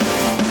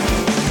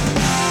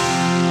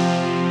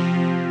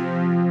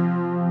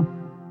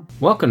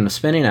Welcome to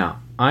Spinning Out.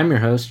 I'm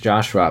your host,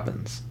 Josh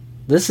Robbins.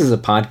 This is a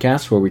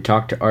podcast where we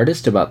talk to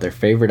artists about their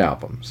favorite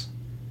albums.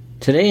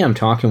 Today I'm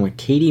talking with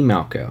Katie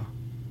Malco.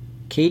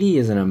 Katie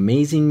is an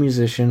amazing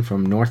musician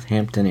from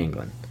Northampton,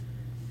 England.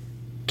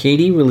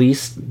 Katie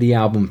released the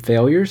album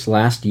Failures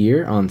last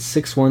year on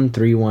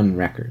 6131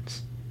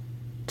 Records.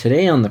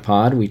 Today on the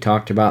pod we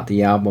talked about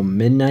the album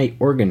Midnight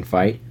Organ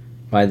Fight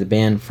by the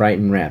band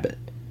Frightened Rabbit.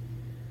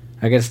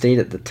 I gotta state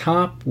at the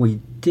top,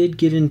 we did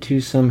get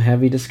into some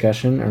heavy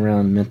discussion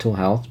around mental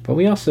health, but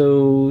we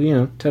also,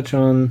 touch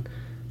on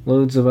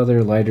loads of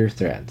other lighter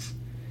threads.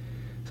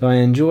 So I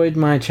enjoyed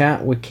my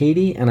chat with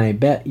Katie, and I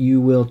bet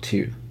you will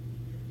too.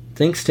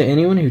 Thanks to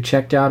anyone who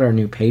checked out our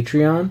new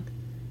Patreon.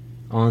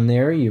 On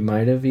there, you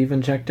might have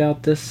even checked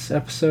out this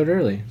episode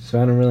early,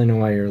 so I don't really know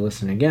why you're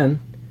listening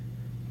again.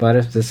 But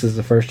if this is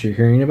the first you're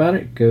hearing about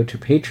it, go to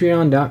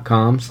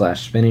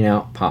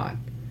patreon.com/spinningoutpod.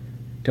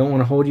 Don't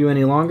want to hold you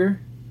any longer.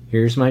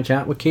 Here's my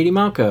chat with Katie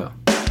Malco.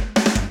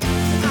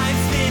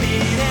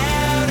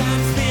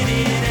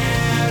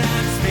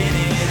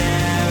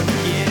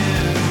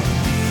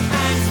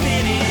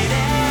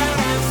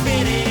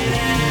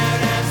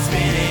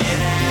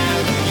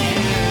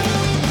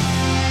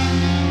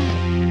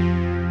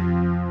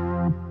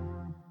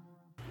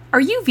 Are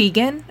you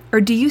vegan,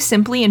 or do you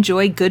simply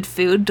enjoy good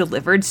food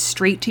delivered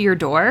straight to your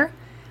door?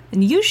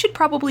 Then you should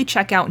probably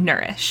check out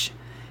Nourish.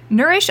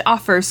 Nourish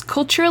offers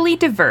culturally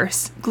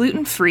diverse,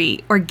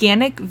 gluten-free,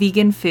 organic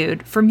vegan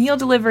food for meal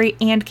delivery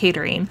and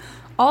catering,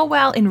 all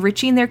while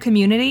enriching their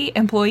community,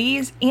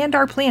 employees, and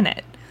our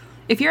planet.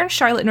 If you're in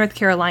Charlotte, North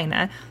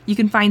Carolina, you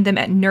can find them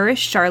at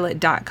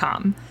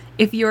nourishcharlotte.com.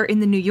 If you're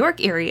in the New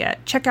York area,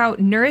 check out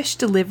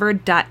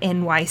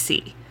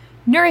nourishdelivered.nyc.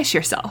 Nourish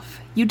yourself.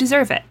 You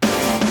deserve it.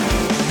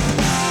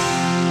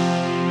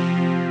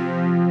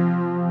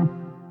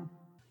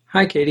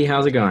 Hi, Katie.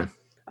 How's it going?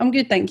 I'm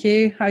good, thank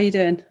you. How are you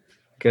doing?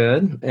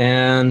 Good.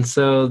 And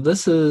so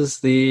this is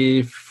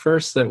the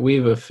first that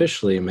we've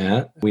officially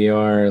met. We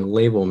are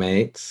label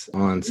mates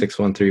on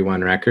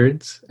 6131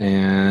 Records,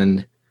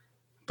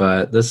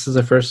 but this is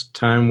the first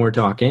time we're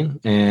talking,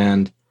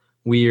 and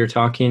we are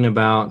talking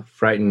about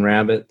Frightened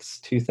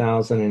Rabbit's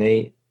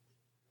 2008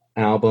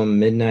 album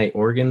Midnight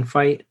Organ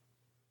Fight.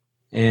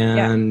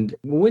 And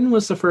When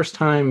was the first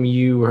time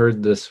you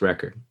heard this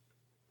record?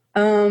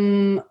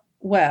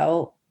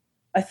 Well,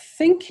 I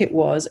think it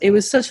was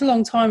such a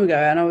long time ago,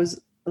 and I was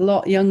a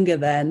lot younger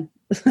then.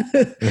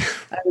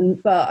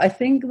 But I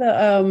think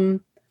that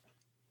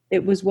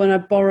it was when I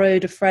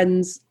borrowed a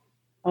friend's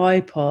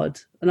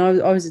iPod, and I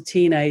was a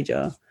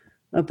teenager.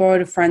 I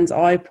borrowed a friend's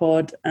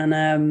iPod,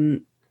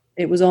 and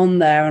it was on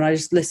there, and I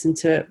just listened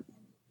to it,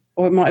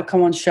 or it might have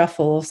come on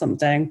shuffle or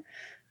something,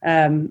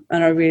 and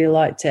I really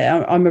liked it.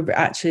 I'm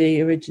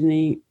actually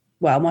originally...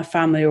 Well, my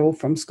family are all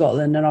from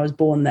Scotland, and I was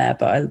born there,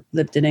 but I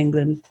lived in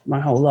England my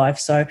whole life.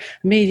 So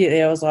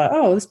immediately I was like,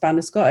 oh, this band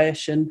is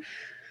Scottish, and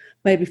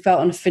maybe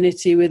felt an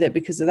affinity with it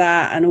because of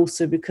that, and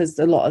also because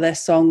a lot of their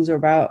songs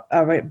are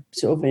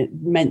sort of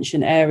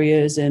mention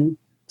areas in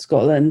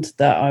Scotland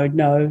that I would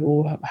know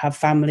or have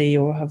family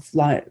or have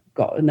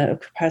got a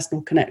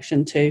personal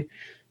connection to.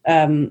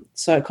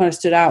 So it kind of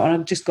stood out, and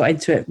I just got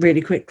into it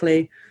really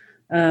quickly,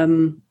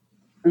 and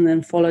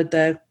then followed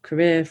their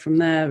career from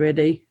there,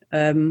 really.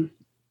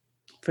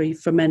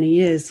 For many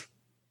years.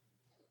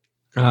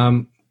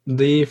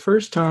 The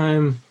first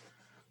time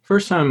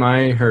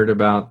I heard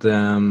about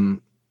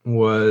them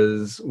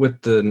was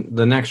with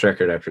the next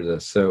record after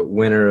this, so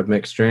Winter of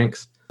Mixed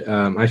Drinks.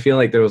 I feel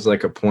like there was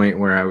like a point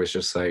where I was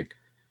just like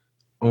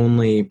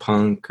only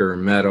punk or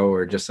metal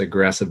or just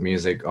aggressive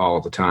music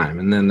all the time,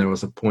 and then there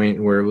was a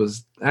point where it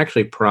was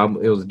actually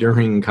it was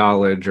during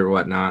college or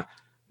whatnot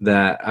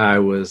that I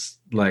was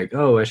like,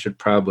 oh, I should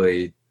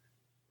probably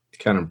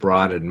kind of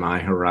broadened my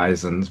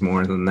horizons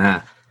more than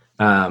that.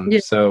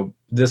 So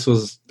this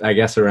was, I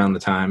guess, around the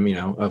time,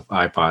 of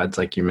iPods,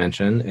 like you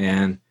mentioned,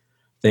 and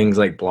things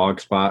like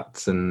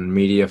Blogspots and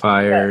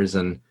Mediafires,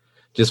 and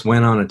just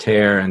went on a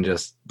tear and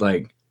just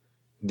like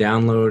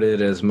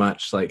downloaded as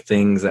much like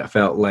things that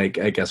felt like,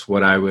 I guess,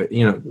 what I would,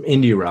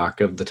 indie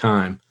rock of the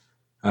time.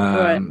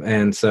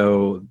 And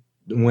so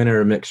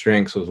Winter Mixed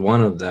Drinks was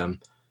one of them.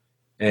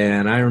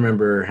 And I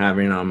remember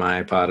having it on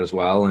my iPod as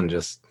well and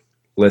just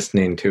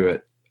listening to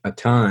it a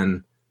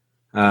ton,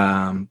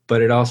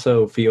 but it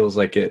also feels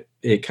like it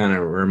kind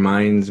of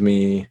reminds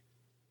me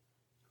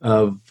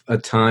of a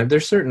time.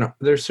 There's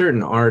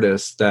certain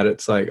artists that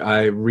it's like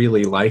I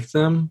really like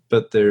them,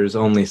 but there's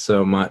only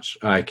so much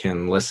I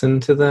can listen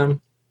to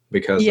them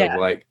because of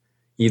like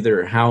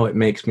either how it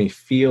makes me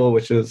feel,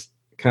 which is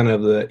kind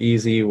of the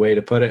easy way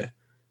to put it,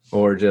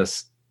 or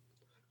just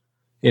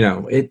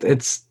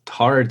it's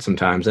hard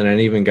sometimes, and it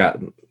even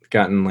gotten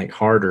like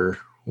harder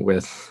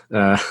with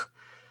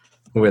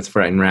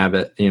Frightened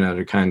Rabbit,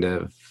 to kind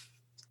of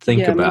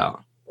think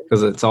about,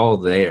 because it's all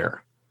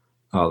there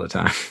all the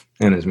time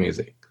in his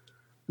music.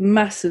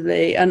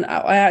 Massively. And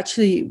I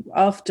actually,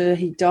 after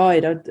he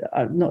died,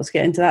 I'm not to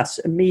get into that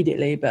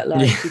immediately, but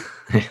like...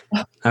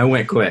 I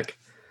went quick.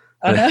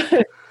 I know.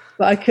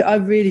 But I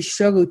really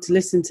struggled to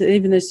listen to,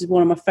 even though this is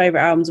one of my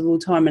favorite albums of all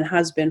time and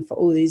has been for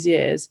all these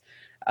years.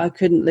 I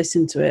couldn't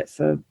listen to it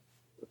for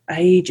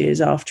ages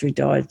after he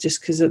died,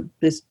 just because of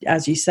this,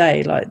 as you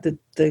say, like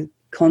the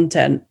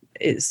content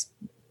is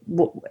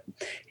what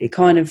it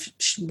kind of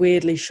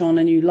weirdly shone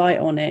a new light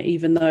on it,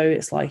 even though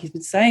it's like he's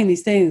been saying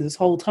these things this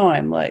whole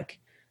time. Like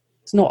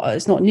it's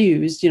not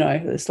news,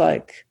 it's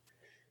like,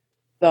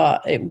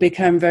 but it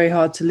became very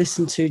hard to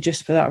listen to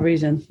just for that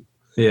reason.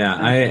 Yeah.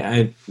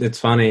 I it's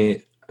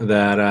funny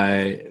that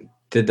I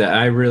did that.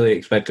 I really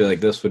expected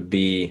like this would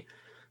be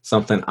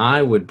something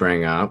I would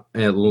bring up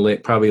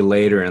probably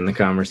later in the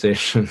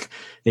conversation,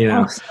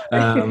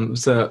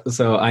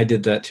 so I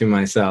did that to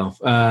myself.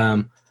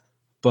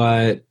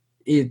 But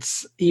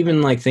it's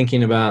even like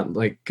thinking about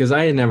like, cause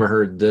I had never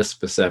heard this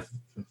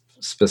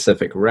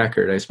specific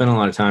record. I spent a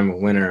lot of time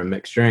with Winter of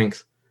Mixed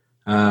Strengths.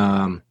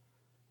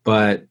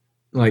 But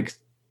like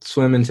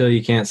Swim Until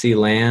You Can't See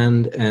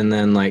Land. And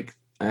then like,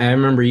 I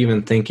remember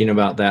even thinking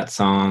about that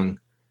song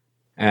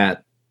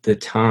at the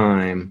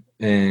time,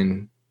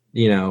 and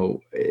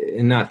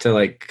and not to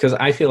like, because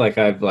I feel like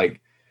I've like,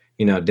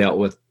 dealt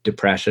with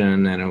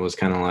depression, and it was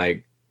kind of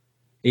like,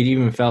 it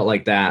even felt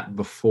like that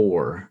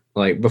before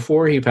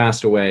he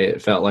passed away.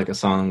 It felt like a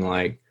song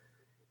like,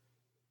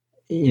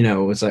 it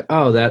was like,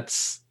 oh,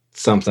 that's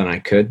something I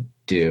could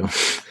do,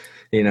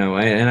 and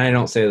I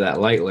don't say that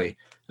lightly.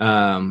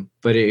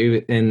 But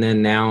and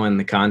then now in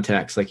the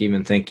context, like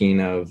even thinking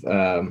of,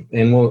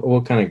 and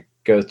we'll kind of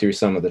go through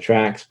some of the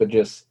tracks, but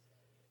just,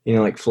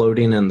 like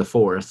Floating in the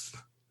Fourth.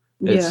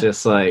 It's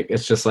just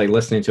like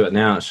listening to it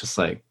now. It's just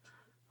like,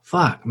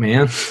 fuck,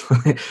 man.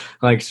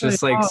 Like, it's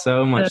just like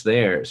so much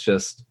there. It's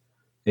just,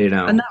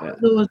 And that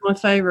was my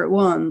favorite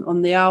one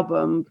on the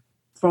album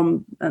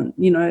and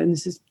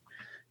this is,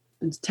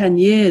 it's 10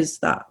 years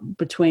that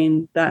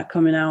between that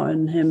coming out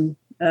and him,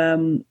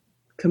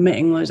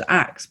 committing those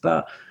acts.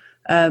 But,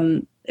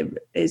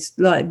 it's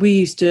like, we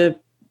used to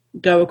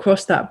go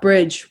across that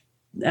bridge,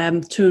 to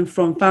and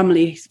from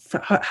family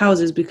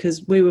houses,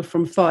 because we were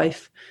from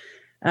Fife.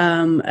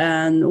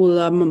 And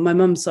all my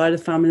mum's side of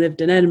the family lived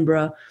in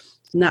Edinburgh,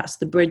 and that's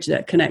the bridge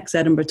that connects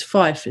Edinburgh to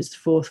Fife. Is the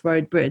Forth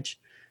Road Bridge,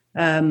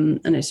 and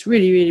it's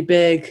really, really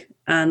big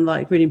and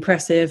like really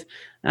impressive.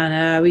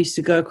 And we used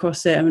to go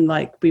across it and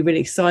like be really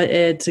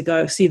excited to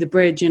go see the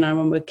bridge,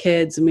 when we were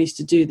kids, and we used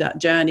to do that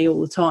journey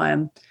all the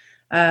time.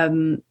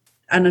 And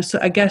so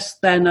I guess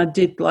then I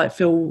did like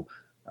feel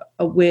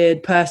a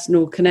weird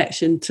personal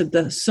connection to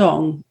the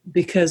song,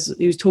 because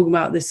he was talking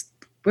about this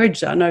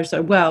bridge that I know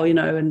so well,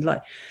 and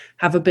like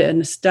have a bit of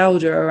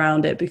nostalgia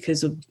around it,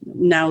 because I've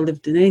now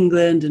lived in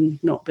England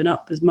and not been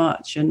up as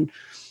much. And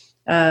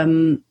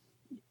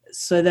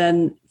so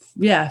then,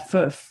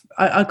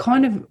 I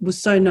kind of was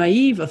so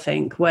naive, I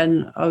think,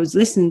 when I was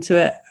listening to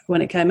it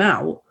when it came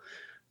out,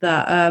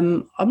 that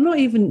I'm not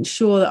even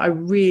sure that I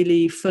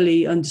really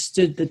fully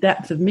understood the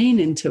depth of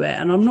meaning to it.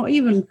 And I'm not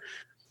even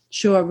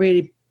sure I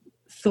really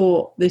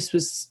thought this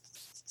was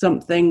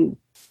something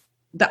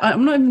that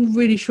I'm not even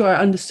really sure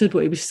I understood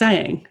what he was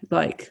saying.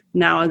 Like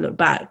now I look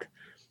back,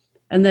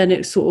 and then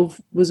it sort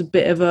of was a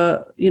bit of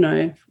a,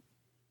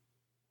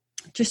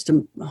 just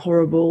a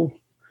horrible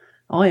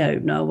eye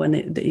opener when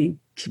he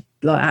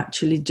like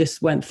actually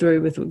just went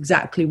through with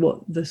exactly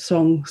what the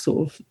song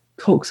sort of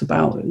talks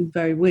about. It was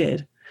very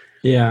weird.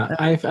 Yeah,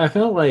 I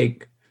felt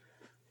like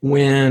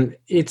when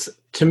it's,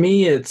 to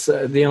me, it's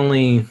the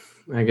only,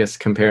 I guess,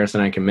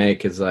 comparison I can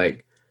make is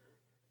like,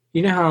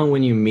 how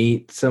when you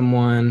meet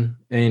someone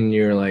and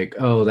you're like,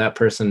 oh, that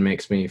person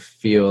makes me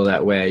feel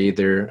that way,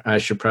 either I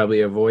should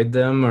probably avoid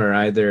them, or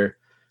either,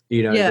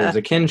 there's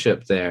a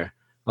kinship there.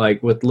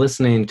 Like with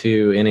listening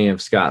to any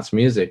of Scott's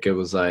music, it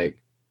was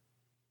like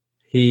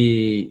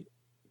he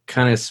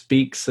kind of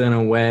speaks in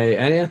a way,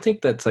 and I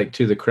think that's like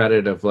to the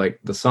credit of like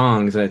the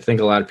songs. I think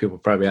a lot of people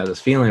probably have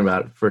this feeling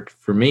about it.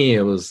 For me,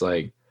 it was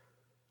like,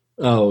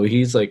 oh,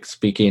 he's like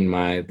speaking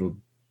my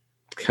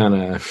kind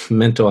of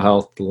mental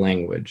health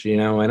language,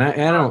 and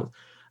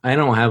I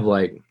don't have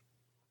like,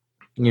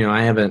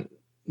 I haven't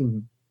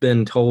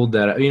been told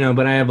that,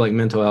 but I have like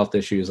mental health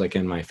issues like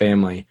in my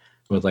family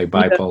with like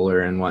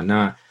bipolar and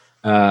whatnot.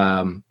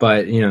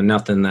 But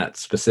nothing that's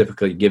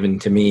specifically given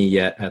to me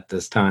yet at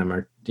this time,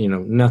 or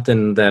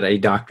nothing that a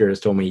doctor has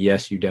told me,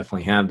 yes, you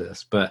definitely have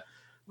this. But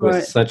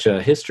with such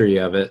a history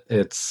of it,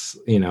 it's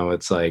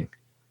it's like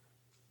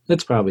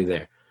it's probably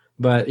there.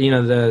 But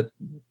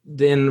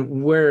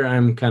then where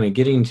I'm kind of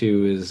getting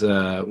to is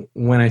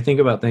when I think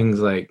about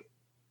things like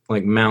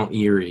Mount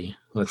Erie,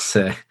 let's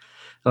say,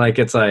 like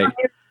it's like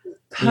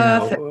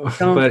perfect,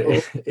 but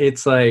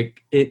it's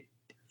like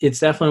it's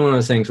definitely one of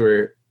those things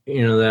where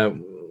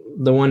that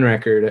the one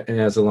record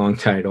has a long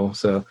title,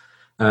 so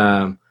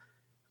but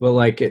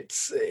like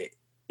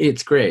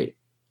it's great.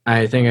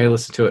 I think I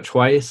listened to it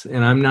twice,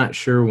 and I'm not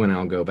sure when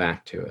I'll go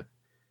back to it.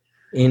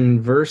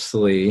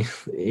 Inversely,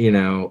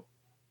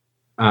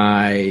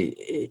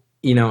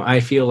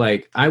 I feel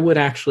like I would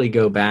actually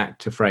go back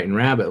to Frightened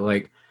Rabbit.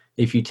 Like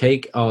if you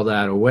take all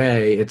that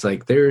away, it's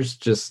like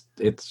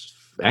it's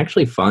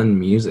actually fun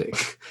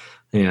music,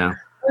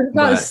 Oh was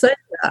about to But say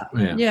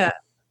that. Yeah.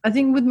 I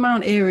think with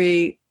Mount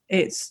Eerie,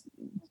 it's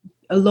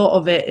a lot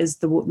of it is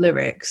the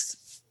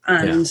lyrics,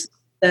 and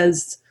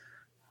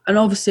and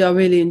obviously I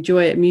really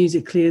enjoy it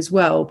musically as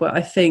well. But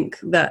I think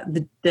that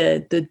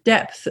the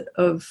depth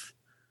of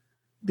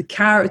the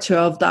character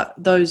of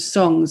those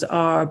songs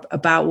are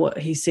about what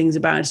he sings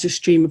about. It's a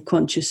stream of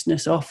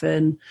consciousness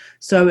often,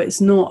 so it's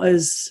not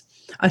as,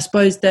 I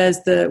suppose there's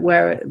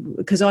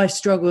because I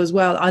struggle as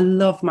well. I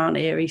love Mount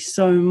Eerie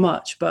so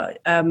much,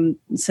 but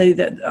say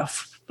that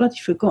I've bloody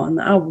forgotten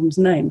the album's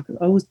name, because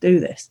I always do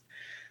this.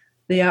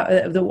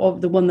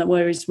 The one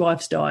where his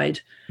wife's died.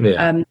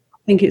 Yeah. I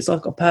think it's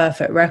like a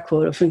perfect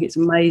record. I think it's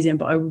amazing,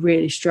 but I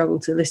really struggle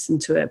to listen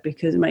to it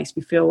because it makes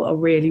me feel a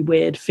really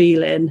weird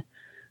feeling,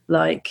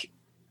 like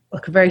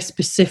a very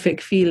specific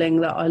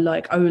feeling that I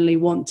like only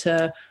want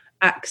to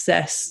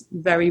access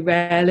very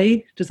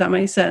rarely. Does that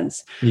make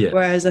sense? Yes.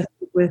 Whereas I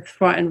think with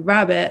Frightened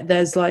Rabbit,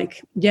 there's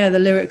like, the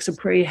lyrics are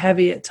pretty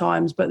heavy at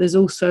times, but there's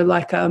also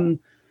like a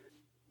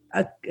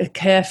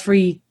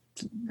carefree,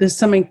 there's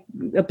something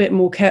a bit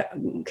more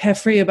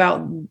carefree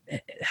about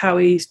how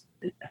his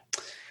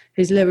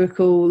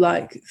lyrical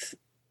like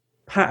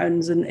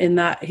patterns, and in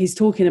that he's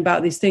talking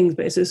about these things,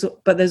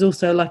 but there's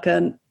also like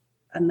an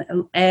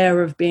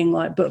air of being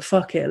like, but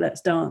fuck it, let's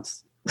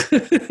dance.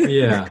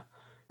 Yeah.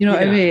 You know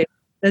what I mean?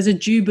 There's a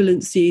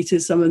jubilancy to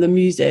some of the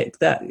music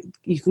that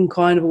you can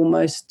kind of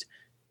almost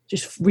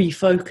just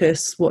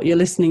refocus what you're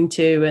listening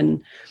to,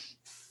 and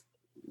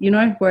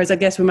whereas I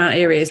guess with Mount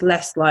Eerie it's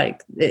less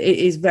like, it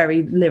is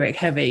very lyric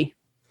heavy.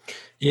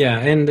 Yeah,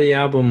 and the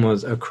album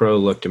was A Crow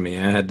Looked at Me.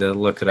 I had to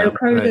look it up.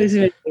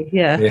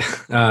 Yeah.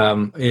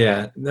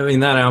 Yeah. I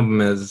mean, that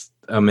album is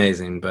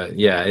amazing, but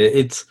yeah,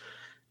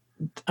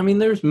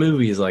 there's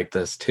movies like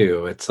this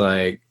too. It's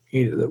like,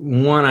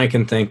 one I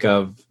can think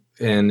of,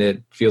 and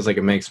it feels like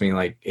it makes me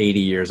like 80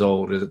 years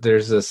old.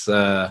 There's this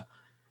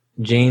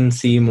Jane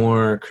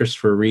Seymour,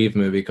 Christopher Reeve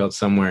movie called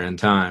Somewhere in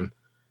Time.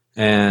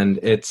 And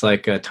it's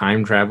like a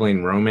time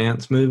traveling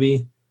romance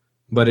movie,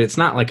 but it's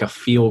not like a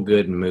feel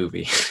good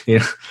movie,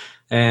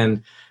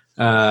 And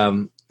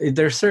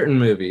there's certain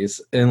movies,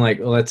 and like,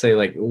 let's say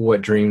like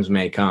What Dreams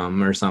May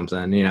Come or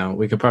something,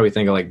 we could probably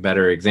think of like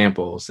better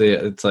examples.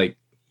 It's like,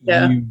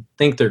 you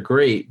think they're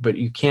great, but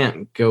you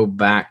can't go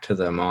back to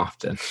them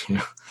often.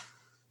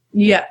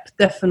 Yep,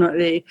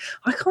 definitely.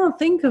 I can't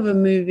think of a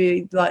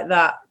movie like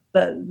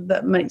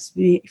that makes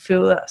me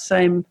feel that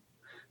same.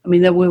 I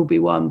mean, there will be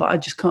one, but I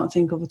just can't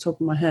think off the top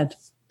of my head,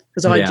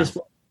 because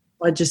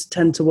I just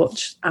tend to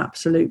watch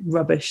absolute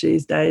rubbish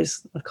these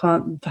days. I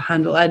can't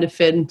handle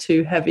anything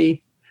too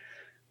heavy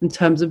in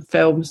terms of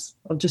films.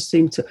 I've just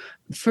seemed to.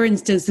 For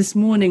instance, this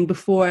morning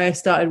before I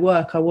started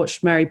work, I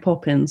watched Mary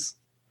Poppins.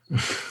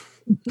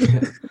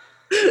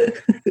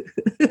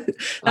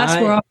 That's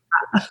where I'm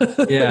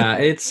at. Yeah,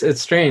 it's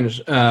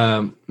strange.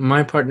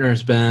 My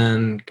partner's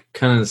been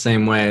kind of the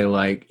same way.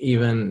 Like,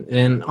 even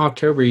in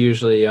October,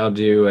 usually I'll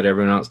do what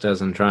everyone else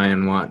does and try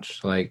and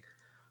watch like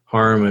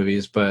horror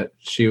movies. But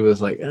she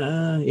was like,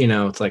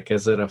 it's like,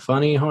 is it a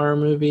funny horror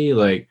movie?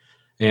 Like,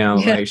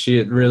 like she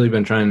had really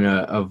been trying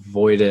to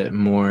avoid it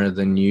more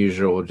than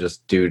usual,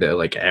 just due to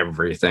like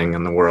everything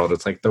in the world.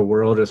 It's like, the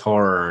world is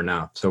horror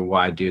enough, so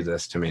why do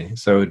this to me?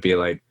 So it'd be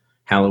like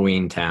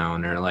Halloween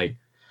Town, or like,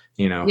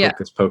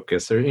 Hocus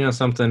Pocus, or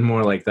something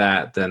more like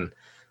that than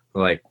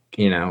like,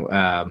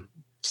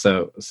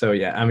 so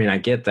yeah, I mean, I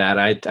get that.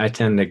 I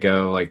tend to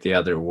go like the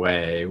other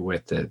way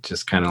with it,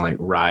 just kind of like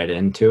ride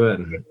into it,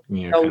 and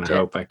kind of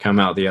hope I come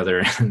out the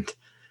other end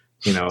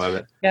of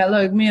it. Yeah,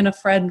 look, me and a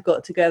friend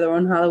got together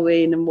on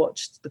Halloween and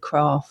watched The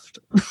Craft.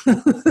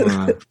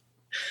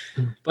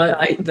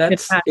 But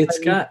it's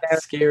got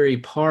scary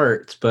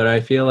parts, but I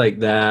feel like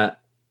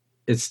that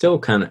it's still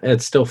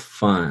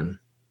fun.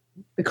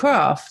 The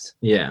Craft?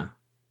 Yeah.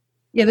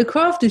 Yeah, The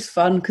Craft is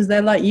fun because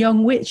they're like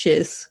young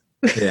witches.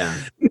 Yeah.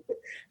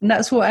 And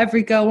that's what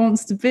every girl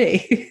wants to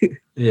be.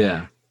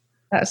 Yeah.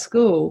 At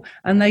school.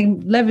 And they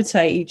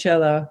levitate each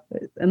other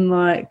and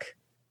like,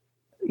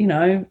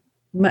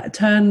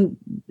 turn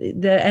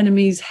their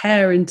enemy's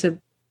hair into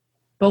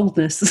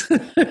baldness.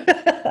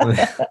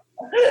 That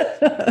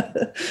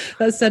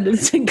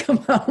sentence didn't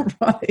come out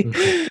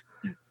right.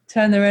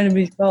 Turn their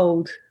enemies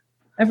bald.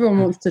 Everyone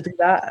wants to do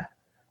that.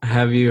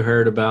 Have you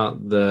heard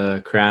about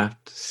the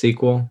Craft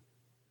sequel?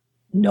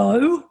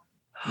 No.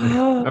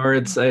 Or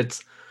it's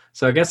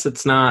so I guess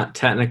it's not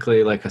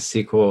technically like a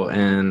sequel,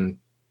 and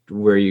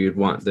where you'd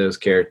want those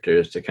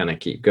characters to kind of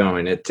keep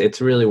going.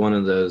 It's really one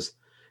of those.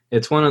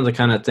 It's one of the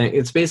kind of thing.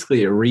 It's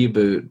basically a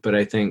reboot, but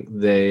I think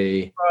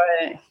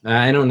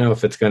I don't know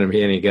if it's going to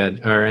be any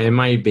good, or it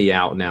might be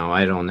out now.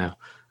 I don't know.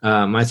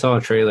 I saw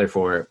a trailer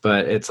for it,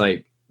 but it's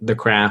like The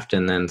Craft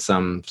and then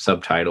some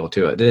subtitle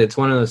to it. It's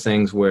one of those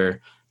things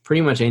where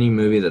pretty much any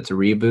movie that's a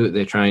reboot,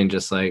 they try and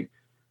just like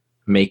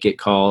make it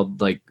called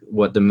like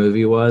what the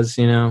movie was,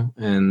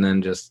 and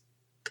then just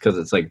because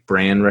it's like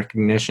brand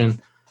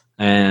recognition.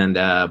 And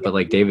but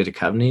like David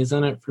Duchovny's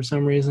in it for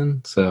some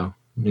reason, so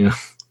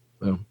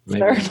so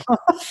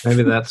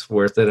maybe that's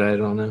worth it. I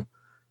don't know.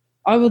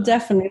 I will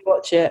definitely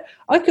watch it.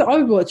 I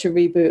would watch a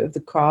reboot of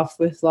The Craft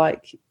with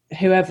like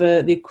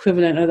whoever the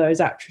equivalent of those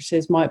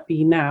actresses might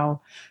be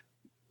now.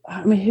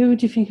 I mean, who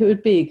would you think it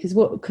would be? Because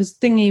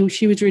Thingy,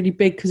 she was really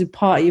big because of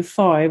Party of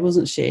Five,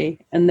 wasn't she?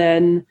 And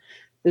then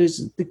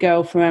there's the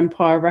girl from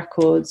Empire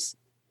Records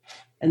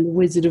and the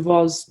Wizard of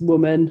Oz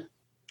woman.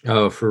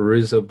 Oh,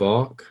 Fairuza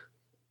Balk?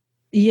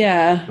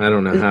 Yeah. I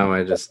don't know how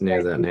I just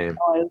knew that name.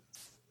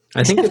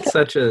 I think it's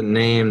such a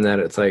name that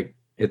it's like,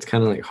 it's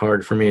kind of like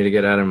hard for me to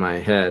get out of my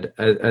head.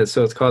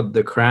 So it's called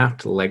The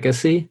Craft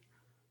Legacy.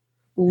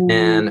 Ooh.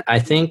 And I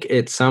think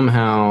it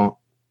somehow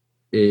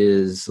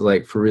is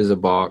like Fairuza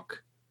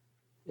Balk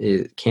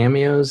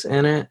cameos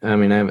in it. I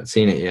mean, I haven't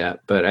seen it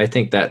yet, but I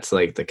think that's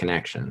like the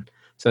connection.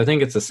 So I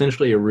think it's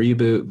essentially a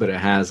reboot, but it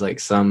has like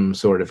some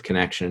sort of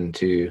connection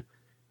to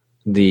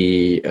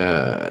the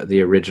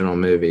original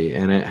movie.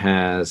 And it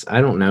has,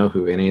 I don't know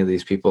who any of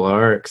these people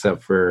are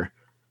except for,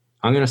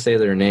 I'm going to say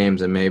their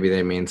names and maybe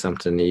they mean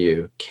something to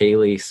you.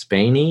 Kaylee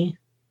Spaney,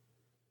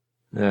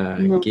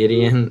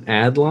 Gideon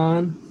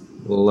Adlon,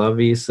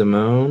 Lovey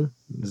Simone,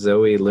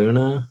 Zoe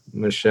Luna,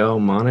 Michelle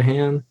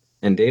Monaghan,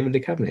 and David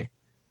Duchovny.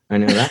 I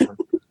know that one.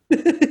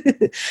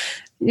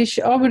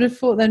 I would have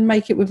thought they'd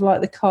make it with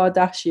like the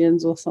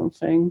Kardashians or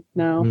something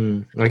now.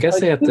 I guess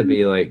they have to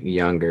be like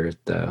younger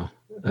though.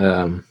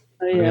 I'm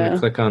going to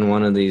click on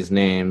one of these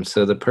names.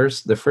 So the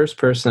first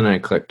person I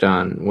clicked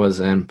on was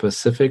in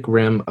Pacific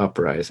Rim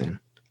Uprising.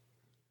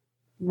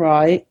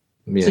 Right.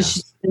 Yeah. So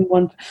she's in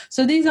one.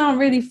 So these aren't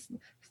really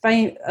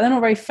they're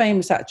not very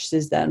famous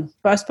actresses then.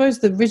 But I suppose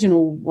the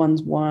original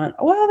ones weren't.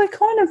 Well, they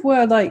kind of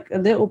were like a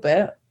little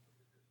bit.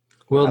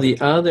 Well, the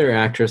other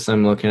actress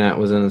I'm looking at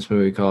was in this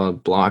movie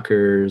called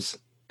Blockers.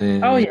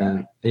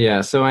 And,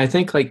 yeah. So I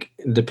think like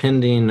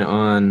depending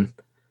on,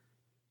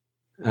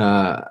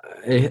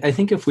 I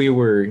think if we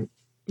were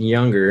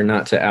younger,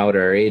 not to out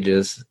our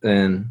ages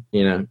and,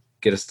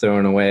 get us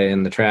thrown away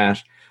in the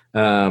trash.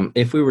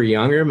 If we were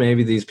younger,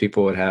 maybe these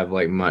people would have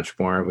like much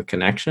more of a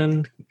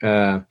connection.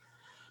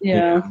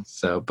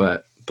 So,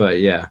 but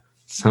yeah,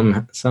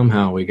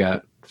 somehow we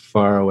got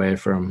far away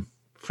from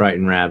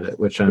Frightened Rabbit,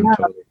 which I'm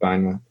totally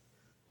fine with.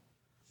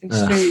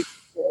 Extremely.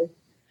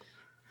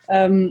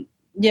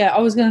 I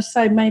was going to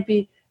say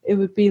maybe it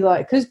would be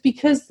like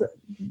because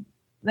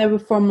they were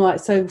from like,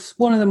 so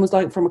one of them was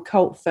like from a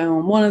cult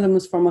film, one of them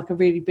was from like a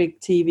really big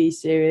TV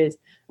series,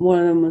 and one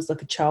of them was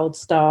like a child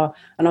star,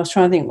 and I was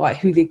trying to think like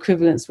who the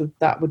equivalents of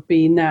that would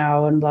be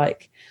now, and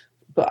like,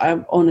 but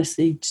I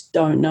honestly just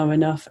don't know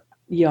enough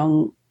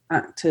young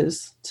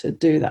actors to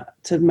do that,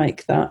 to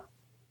make that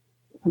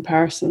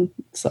comparison.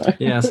 So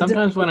yeah,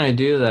 sometimes when I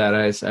do that,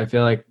 I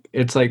feel like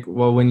it's like,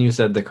 well, when you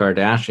said the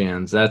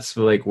Kardashians, that's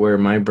like where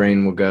my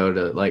brain will go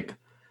to like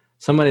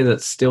somebody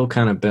that's still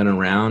kind of been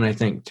around, I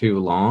think, too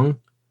long.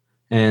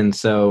 And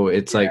so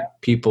it's like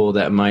people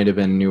that might have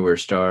been newer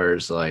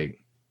stars,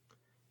 like,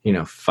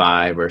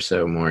 5 or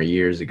so more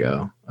years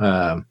ago.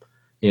 So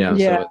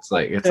it's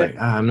like,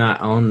 I'm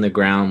not on the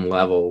ground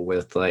level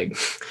with like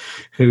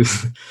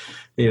who's,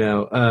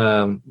 but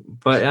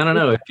I don't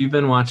know if you've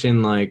been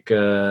watching like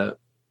kind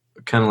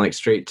of like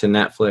straight to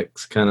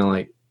Netflix, kind of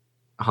like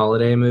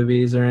holiday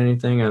movies or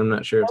anything. I'm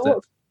not sure if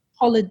that's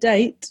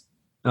Holiday.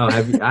 Oh,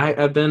 have you?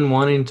 I've been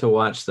wanting to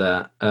watch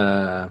that,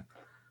 but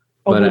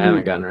I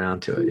haven't gotten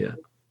around to it yet.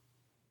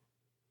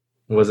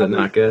 Was it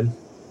not good?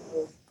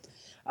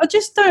 I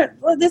just don't.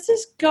 Well, there's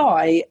this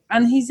guy,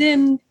 and he's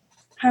in.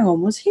 Hang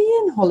on, was he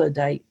in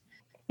Holiday?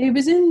 He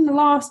was in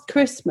Last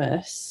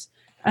Christmas,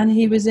 and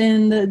he was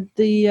in the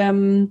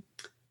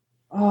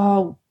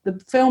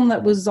film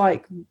that was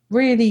like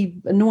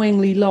really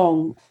annoyingly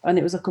long, and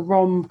it was like a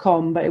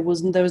rom-com, but it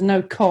wasn't. There was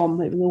no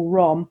com. It was all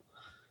rom.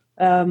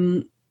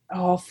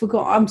 I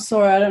forgot. I'm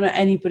sorry, I don't know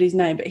anybody's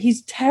name, but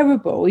he's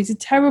terrible. He's a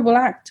terrible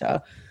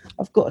actor.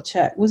 I've got to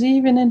check. Was he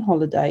even in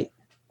Holiday?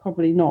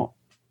 Probably not.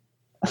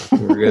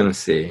 We're gonna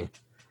see.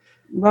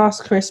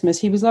 Last Christmas,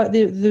 he was like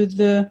the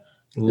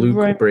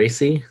Luke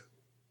Bracey.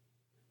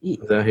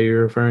 Is that who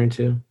you're referring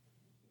to?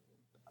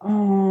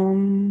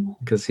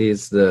 Because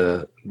he's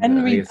the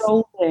Henry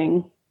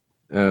Golding.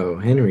 Oh,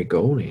 Henry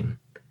Golding.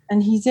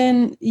 And he's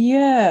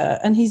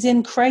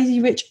in Crazy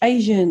Rich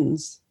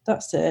Asians.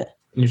 That's it.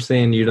 You're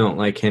saying you don't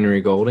like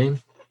Henry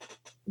Golding?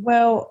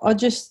 Well,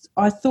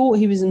 I thought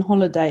he was in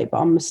Holiday, but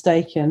I'm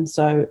mistaken.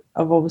 So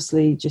I've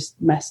obviously just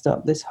messed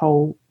up this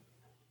whole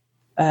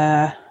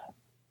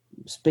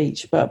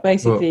speech. But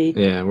basically,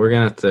 we're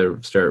gonna have to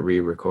start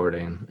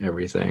re-recording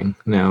everything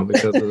now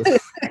because of this.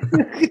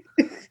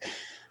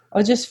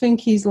 I just think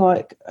he's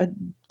like a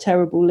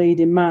terrible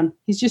leading man.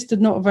 He's just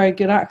not a very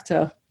good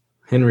actor.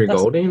 Henry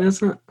Golding,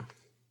 isn't it?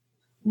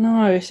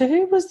 No. So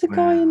who was the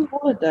guy in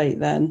Holiday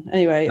then?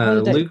 Anyway,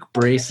 Luke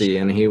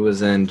Bracey, and he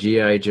was in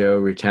G.I. Joe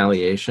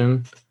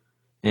Retaliation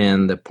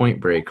and the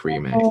Point Break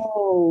remake.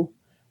 Oh,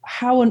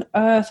 how on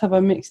earth have I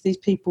mixed these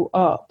people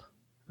up?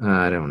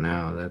 I don't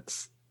know.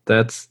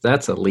 That's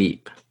a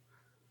leap.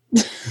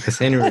 Because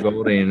Henry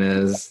Golding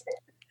is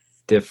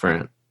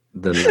different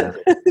than that.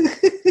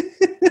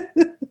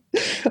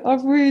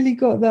 I've really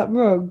got that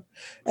wrong.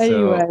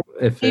 Anyway,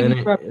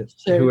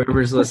 So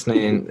whoever's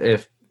listening,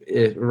 if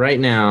right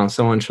now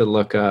someone should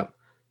look up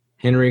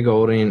Henry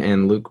Golding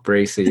and Luke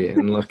Bracey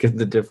and look at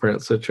the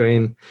difference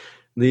between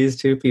these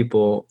two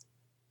people,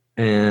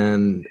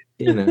 and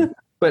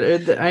but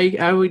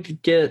I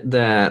would get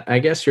that. I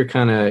guess you're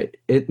kind of,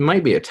 it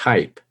might be a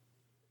type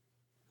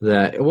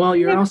that. Well,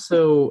 you're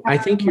also. I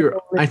think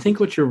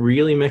what you're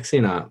really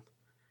mixing up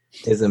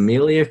is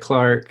Amelia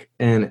Clark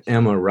and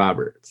Emma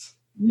Roberts.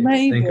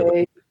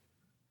 Maybe.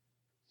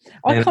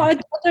 I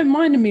don't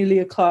mind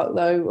Amelia Clark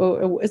though.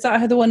 Or is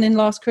that the one in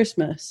Last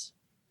Christmas?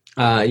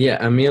 Yeah,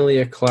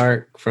 Amelia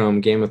Clark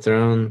from Game of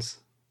Thrones.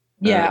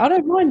 Yeah, I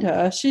don't mind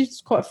her.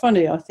 She's quite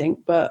funny, I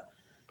think. But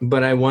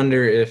I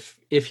wonder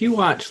if you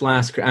watch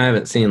I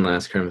haven't seen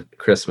Last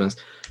Christmas,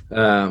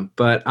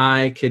 but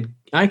I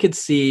could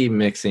see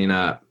mixing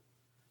up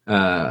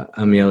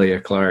Amelia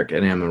Clark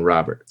and Emma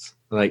Roberts,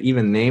 like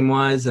even name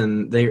wise,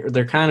 and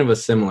they're kind of a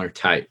similar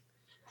type.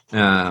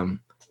 And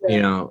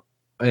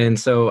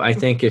so I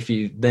think if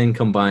you then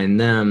combine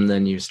them,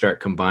 then you start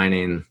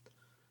combining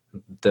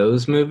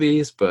those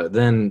movies. But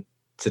then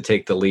to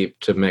take the leap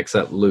to mix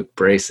up Luke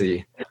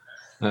Bracey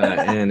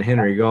and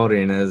Henry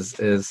Golding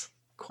is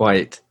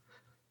quite.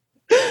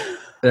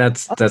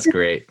 That's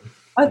great.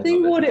 I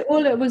think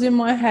all it was in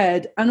my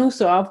head, and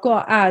also I've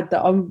got to add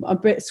that I'm a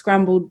bit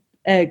scrambled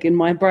egg in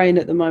my brain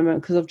at the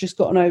moment because I've just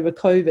gotten over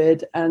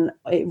COVID, and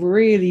it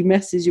really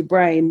messes your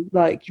brain.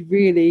 Like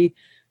you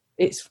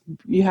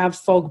have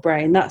fog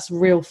brain. That's a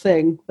real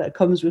thing that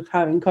comes with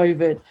having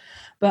COVID.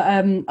 But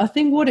I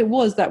think what it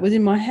was that was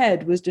in my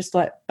head was just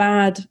like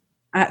bad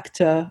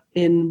actor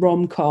in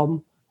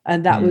rom-com,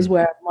 and that was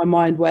where my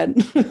mind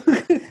went.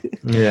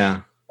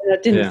 Yeah. And I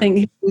didn't think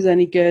he was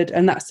any good,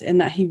 and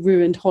that he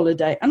ruined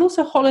Holiday. And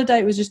also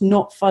Holiday was just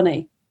not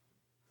funny.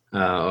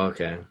 Oh,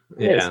 okay.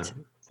 Yeah. It's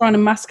trying to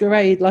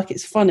masquerade like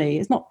it's funny.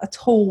 It's not at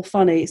all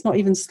funny. It's not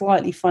even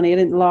slightly funny. I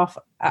didn't laugh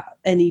at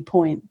any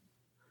point.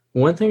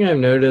 One thing I've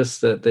noticed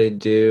that they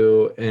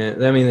do,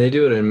 and I mean, they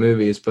do it in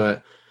movies,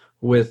 but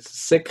with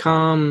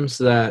sitcoms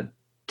that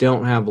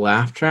don't have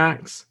laugh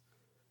tracks,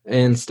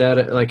 instead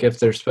of, like, if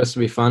they're supposed to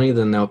be funny,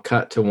 then they'll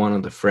cut to one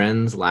of the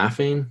friends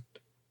laughing,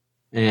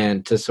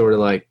 and to sort of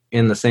like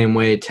in the same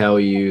way tell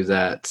you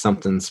that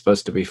something's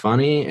supposed to be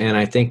funny. And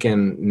I think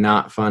in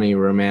not funny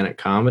romantic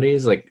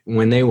comedies, like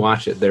when they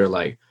watch it, they're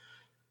like,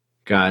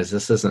 guys,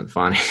 this isn't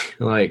funny.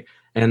 Like,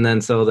 and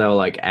then so they'll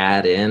like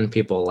add in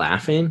people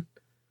laughing.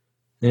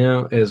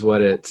 Is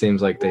what it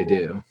seems like they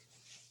do.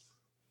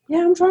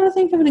 Yeah, I'm trying to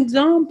think of an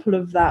example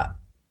of that,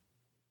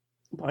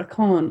 but I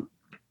can't.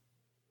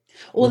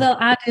 Or they'll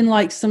add in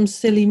like some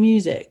silly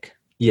music.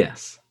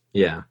 Yes.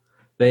 Yeah.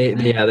 They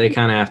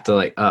kind of have to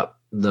like up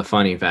the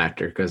funny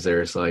factor because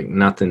there's like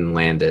nothing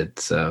landed.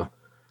 So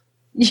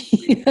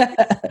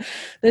yeah,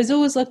 there's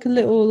always like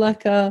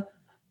a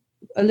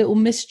little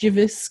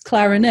mischievous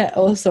clarinet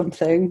or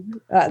something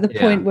at the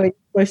point where you're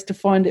supposed to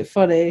find it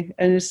funny,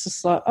 and it's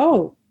just like,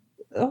 oh,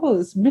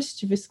 it's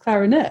mischievous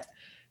clarinet.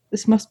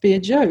 This must be a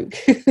joke.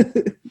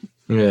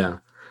 Yeah.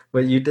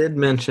 But you did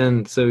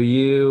mention, so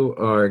you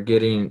got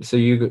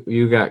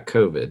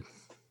COVID.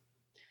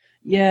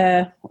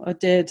 Yeah, I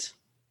did.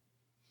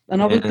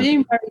 And I was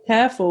being very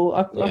careful,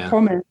 I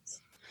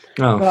promise.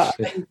 Oh,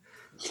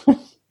 but,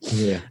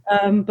 yeah.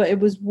 But it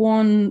was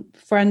one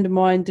friend of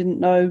mine didn't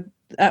know,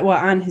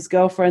 and his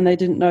girlfriend, they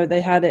didn't know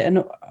they had it.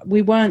 And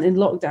we weren't in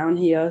lockdown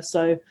here,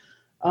 so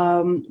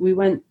we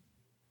went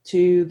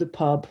to the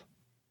pub.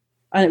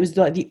 And it was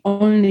like the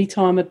only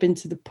time I'd been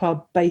to the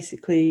pub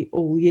basically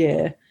all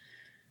year.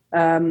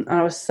 And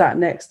I was sat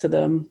next to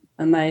them,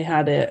 and they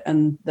had it.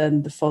 And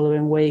then the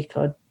following week,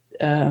 I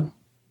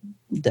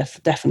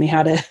definitely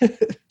had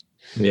it.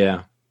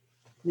 Yeah.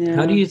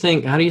 How do you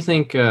think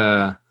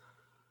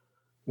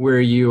where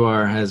you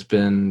are has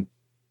been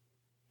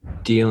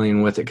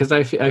dealing with it? Because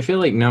I feel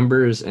like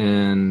numbers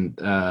in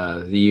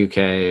the UK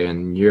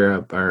and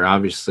Europe are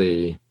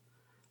obviously,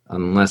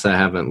 unless I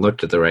haven't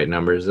looked at the right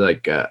numbers,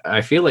 like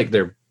I feel like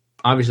they're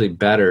obviously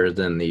better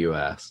than the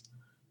US.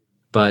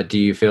 But do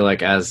you feel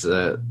like as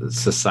a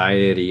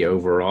society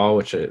overall,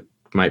 which it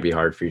might be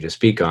hard for you to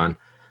speak on,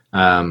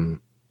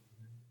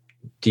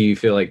 do you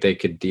feel like they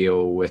could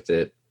deal with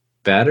it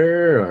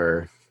better?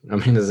 Or, I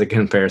mean, as a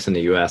comparison to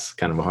US,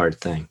 kind of a hard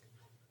thing.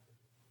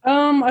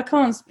 I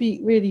can't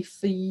speak really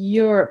for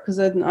Europe because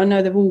I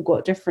know they've all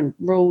got different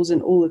rules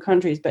in all the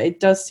countries, but it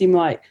does seem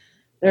like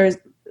there is,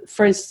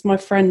 for instance, my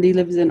friend, he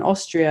lives in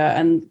Austria,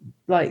 and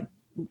like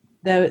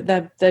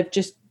they've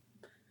just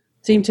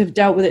seem to have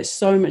dealt with it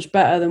so much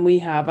better than we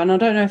have. And I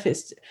don't know if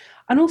it's,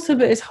 and also,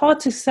 but it's hard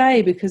to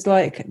say because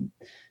like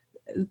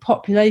the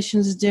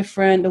populations are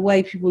different, the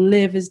way people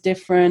live is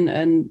different,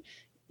 and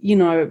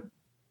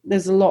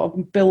there's a lot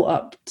of built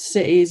up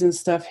cities and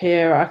stuff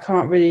here. I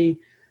can't really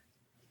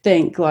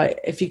think like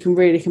if you can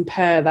really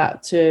compare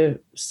that to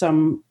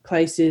some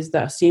places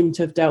that seem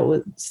to have dealt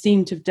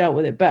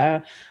with it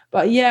better.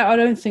 But yeah, I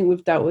don't think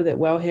we've dealt with it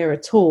well here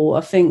at all.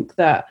 I think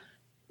that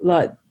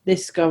like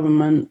this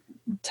government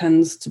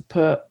tends to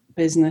put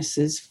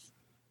businesses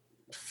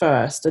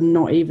first, and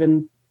not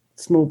even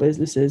small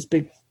businesses,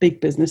 big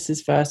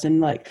businesses first, and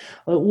like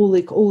all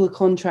the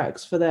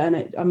contracts for that.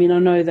 And I mean, I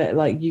know that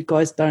like you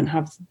guys don't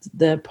have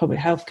the public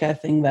healthcare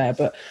thing there,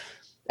 but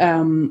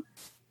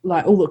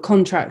like all the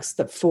contracts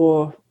that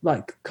for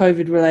like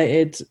COVID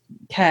related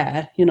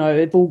care, you know,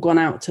 they've all gone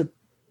out to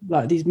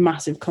like these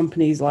massive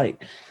companies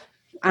like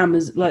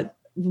Amazon. Like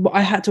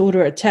I had to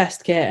order a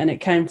test kit and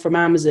it came from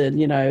Amazon,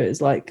 you know,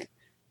 it's like,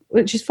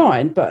 which is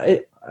fine,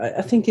 but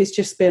I think it's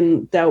just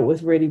been dealt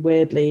with really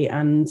weirdly,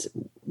 and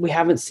we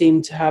haven't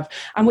seemed to have,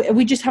 and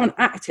we just haven't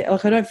acted.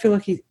 Like I don't feel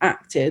like he's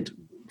acted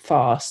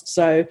fast.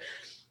 So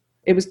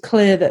it was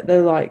clear that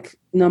the like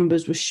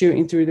numbers were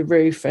shooting through the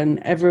roof, and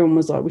everyone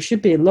was like, we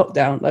should be in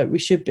lockdown, like we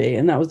should be.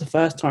 And that was the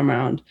first time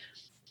around,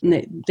 and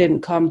it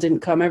didn't come.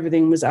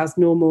 Everything was as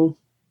normal,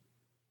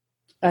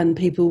 and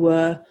people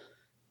were,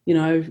 you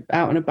know,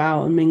 out and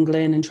about and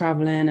mingling and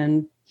traveling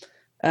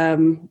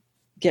and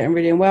getting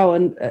really unwell,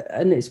 and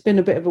it's been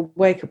a bit of a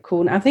wake-up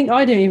call. And I think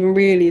I didn't even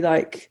really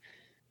like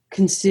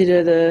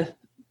consider the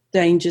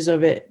dangers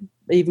of it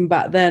even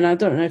back then. I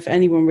don't know if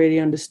anyone really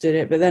understood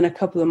it, but then a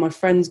couple of my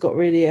friends got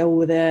really ill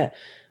with it,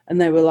 and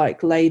they were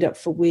like laid up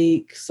for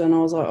weeks, and I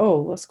was like,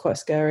 oh, that's quite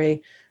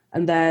scary.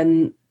 And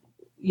then,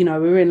 you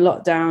know, we were in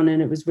lockdown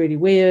and it was really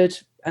weird,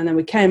 and then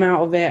we came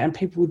out of it and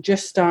people were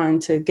just starting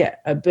to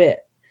get a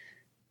bit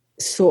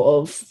sort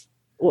of,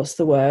 what's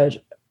the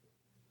word,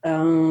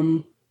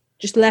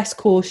 just less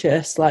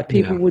cautious. Like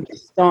people were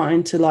just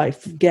starting to like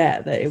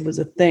forget that it was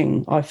a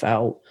thing, I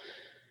felt,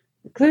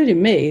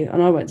 including me.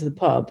 And I went to the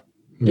pub,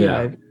 you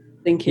know,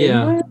 thinking,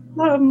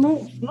 well, I'm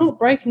not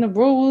breaking the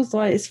rules,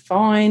 like it's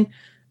fine.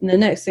 And the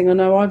next thing I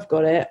know, I've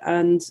got it,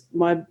 and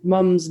my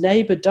mum's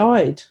neighbour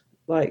died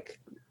like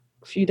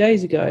a few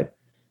days ago.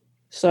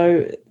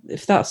 So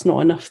if that's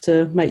not enough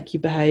to make you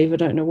behave, I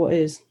don't know what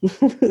is.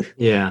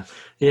 Yeah.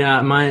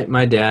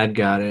 My dad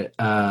got it.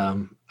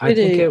 I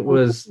think it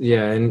was,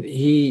 and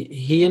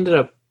he ended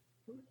up,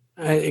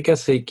 I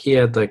guess he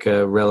had like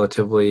a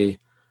relatively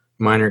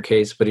minor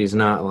case, but he's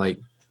not like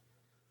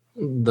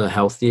the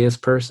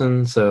healthiest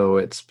person, so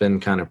it's been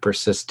kind of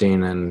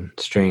persisting in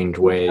strange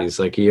ways.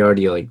 Like he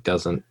already like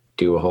doesn't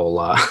do a whole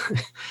lot,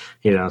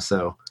 you know,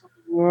 so.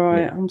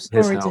 Right, I'm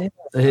sorry to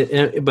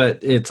hear. But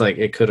it's like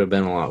it could have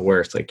been a lot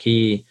worse. Like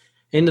he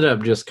ended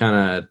up just kind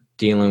of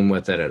dealing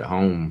with it at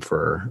home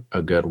for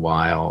a good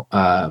while.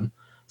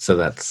 So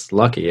that's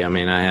lucky. I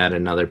mean, I had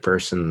another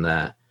person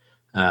that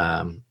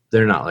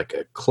they're not like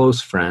a close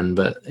friend,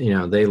 but you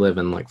know, they live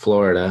in like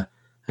Florida,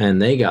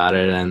 and they got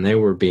it, and they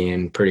were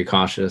being pretty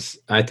cautious.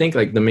 I think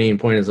like the main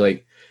point is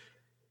like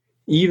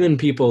even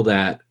people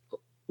that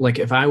like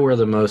if I were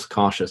the most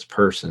cautious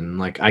person,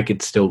 like I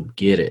could still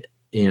get it.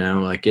 You know,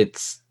 like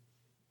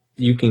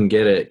you can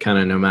get it kind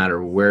of no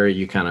matter where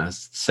you kind of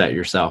set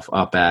yourself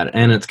up at.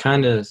 And it's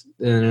kind of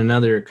in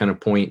another kind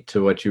of point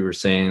to what you were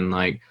saying,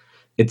 like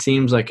it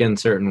seems like in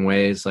certain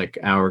ways, like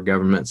our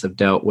governments have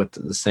dealt with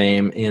the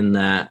same in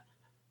that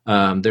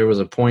there was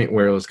a point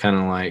where it was kind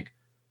of like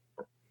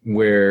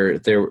where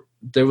there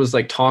was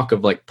like talk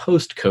of like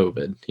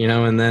post-COVID, you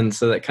know, and then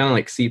so that kind of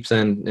like seeps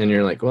in and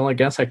you're like, well, I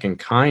guess I can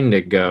kind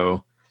of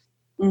go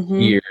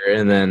here.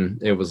 And then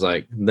it was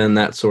like, then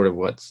that's sort of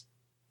what's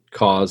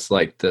caused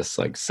like this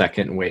like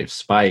second wave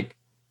spike,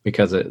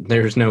 because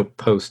there's no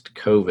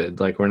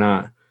post-COVID, like we're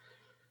not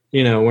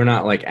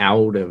like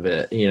out of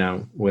it, you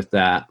know, with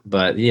that.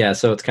 But yeah,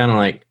 so it's kind of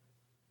like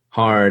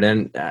hard.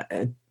 And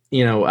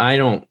you know, I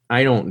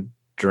don't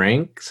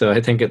drink, so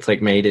I think it's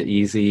like made it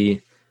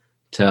easy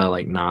to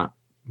like not,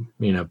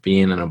 you know,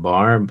 being in a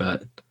bar.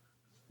 But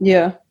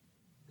yeah,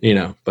 you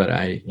know, but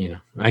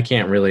I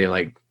can't really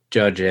like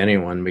judge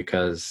anyone,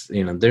 because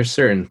you know there's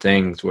certain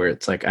things where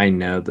it's like I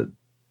know that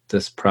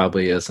this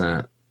probably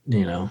isn't,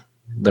 you know,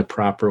 the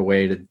proper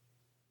way to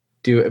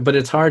do it, but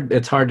it's hard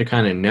to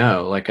kind of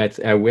know. Like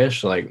I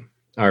wish like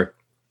our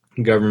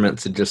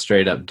governments had just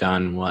straight up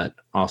done what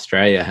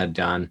Australia had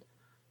done,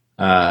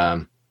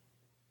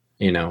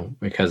 you know,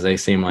 because they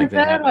seem like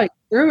they're like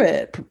through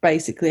it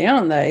basically,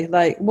 aren't they?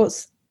 Like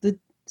what's the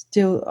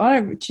deal?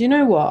 Do you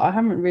know what? I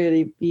haven't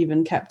really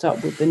even kept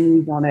up with the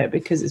news on it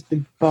because it's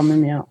been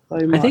bumming me out so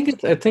much.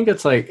 I think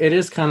it's like it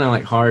is kind of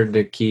like hard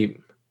to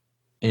keep.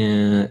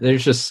 And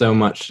there's just so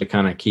much to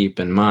kind of keep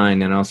in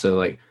mind, and also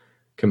like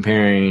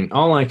comparing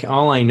all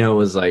I know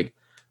is like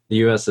the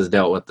US has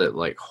dealt with it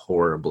like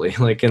horribly,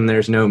 like, and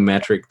there's no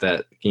metric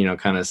that, you know,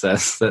 kind of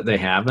says that they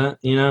haven't,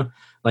 you know,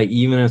 like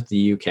even if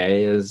the UK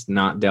has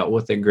not dealt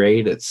with it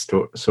great, it's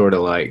sort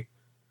of like,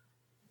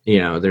 you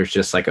know, there's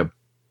just like a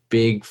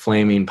big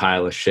flaming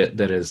pile of shit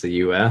that is the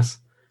US,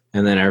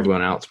 and then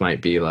everyone else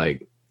might be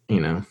like, you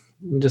know,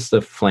 just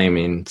a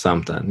flaming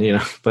something, you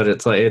know, but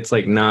it's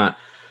like not,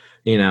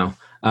 you know.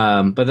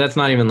 But that's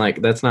not even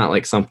like, that's not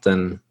like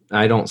something,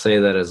 I don't say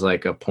that as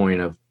like a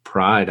point of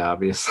pride,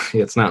 obviously.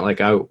 It's not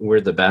like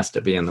we're the best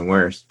at being the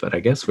worst, but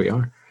I guess we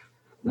are.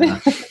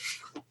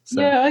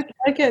 So. Yeah,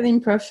 I get the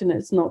impression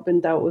it's not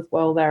been dealt with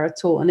well there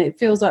at all. And it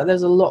feels like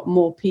there's a lot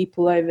more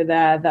people over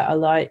there that are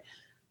like,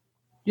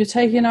 you're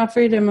taking our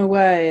freedom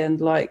away, and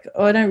like,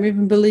 oh, I don't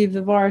even believe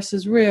the virus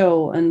is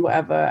real and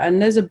whatever.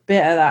 And there's a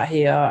bit of that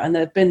here, and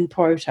there've been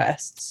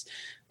protests,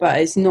 but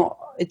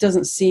it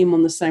doesn't seem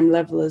on the same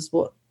level as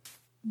what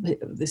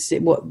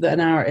the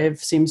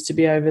narrative seems to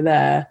be over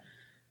there,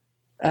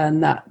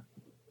 and that,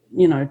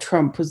 you know,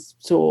 Trump was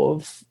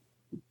sort of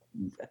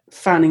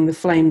fanning the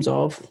flames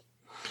of.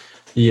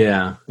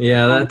 Yeah,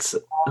 that's.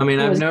 I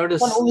mean, I've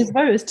noticed want all his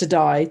voters to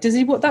die. Does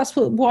he? That's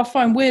what I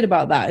find weird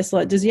about that. It's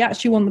like, does he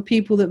actually want the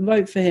people that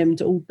vote for him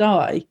to all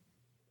die?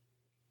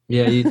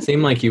 Yeah, you'd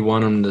seem like you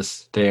want them to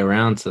stay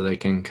around so they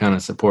can kind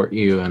of support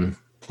you and,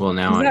 well,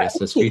 now exactly. I guess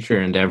his future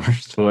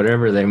endeavors,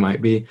 whatever they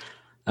might be.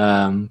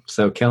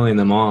 So killing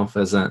them off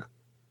isn't,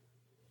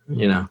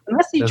 you know,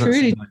 unless he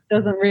truly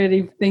doesn't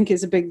really think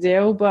it's a big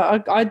deal.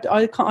 But I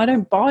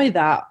don't buy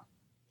that.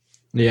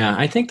 Yeah,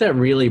 I think that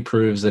really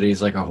proves that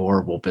he's like a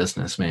horrible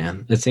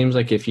businessman. It seems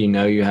like if you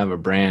know you have a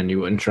brand, you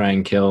wouldn't try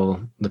and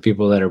kill the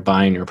people that are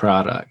buying your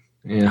product.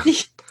 Yeah.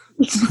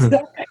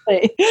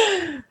 Exactly.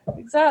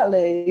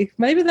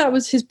 Maybe that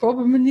was his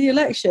problem in the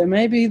election.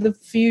 Maybe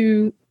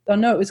I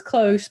know it was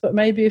close, but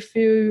maybe a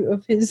few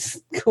of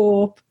his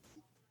core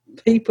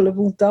people have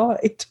all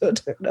died. I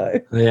don't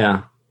know.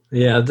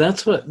 Yeah.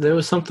 There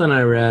was something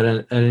I read,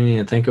 and I didn't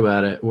even think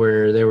about it,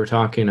 where they were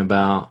talking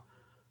about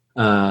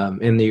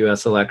in the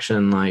U.S.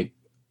 election, like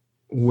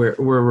where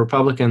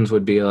Republicans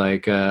would be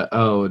like,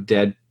 "Oh,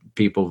 dead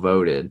people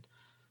voted,"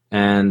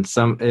 and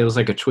it was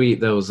like a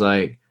tweet that was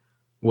like,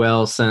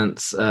 "Well,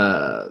 since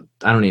I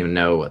don't even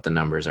know what the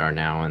numbers are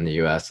now in the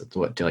U.S. It's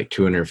like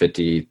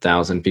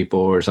 250,000 people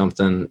or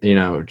something, you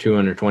know,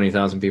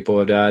 220,000 people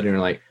have died, and you're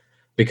like,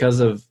 because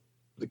of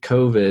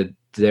COVID,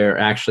 there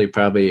actually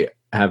probably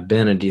have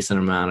been a decent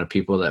amount of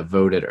people that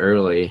voted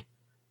early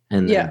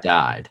and then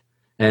died."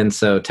 And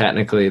so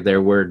technically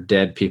there were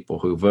dead people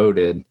who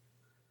voted,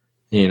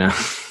 you know.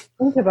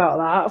 Think about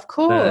that, of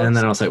course. And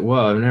then I was like,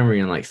 whoa, I've never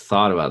even like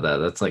thought about that.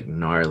 That's like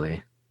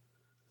gnarly.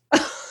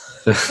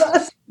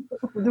 That's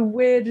the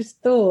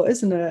weirdest thought,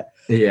 isn't it?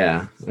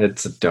 Yeah,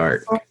 it's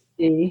dark.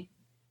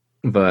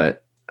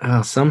 But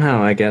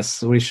somehow I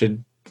guess we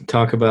should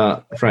talk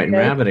about Frightened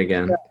Rabbit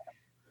again.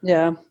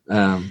 Yeah.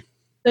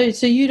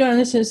 So you don't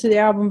listen to the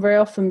album very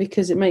often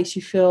because it makes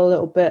you feel a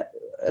little bit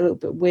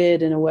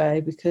weird in a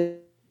way because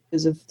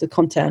of the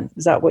content.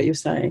 Is that what you're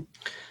saying?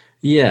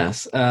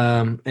 Yes.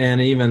 And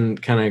even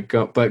kind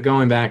of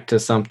going back to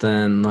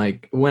something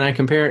like when I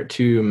compare it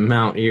to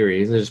Mount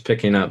Eerie, just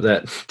picking up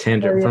that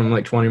tangent from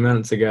like 20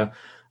 minutes ago.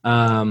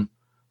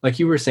 Like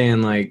you were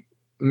saying, like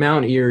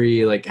Mount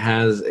Eerie, like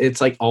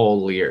it's like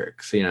all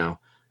lyrics, you know,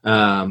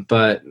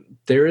 but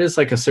there is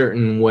like a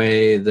certain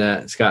way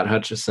that Scott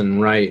Hutchison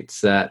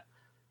writes that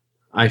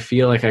I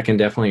feel like I can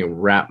definitely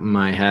wrap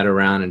my head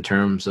around in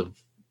terms of,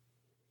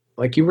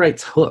 like, he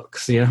writes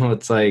hooks, you know.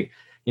 It's like,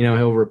 you know,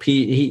 he'll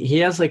repeat, he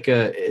has like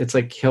it's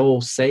like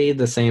he'll say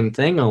the same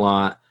thing a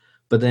lot,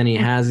 but then he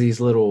has these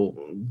little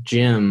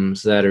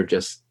gems that are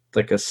just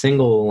like a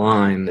single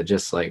line that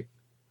just like,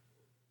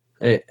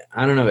 I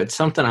don't know, it's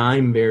something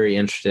I'm very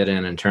interested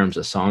in terms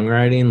of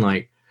songwriting.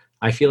 Like,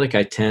 I feel like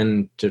I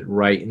tend to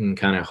write in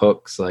kind of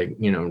hooks, like,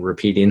 you know,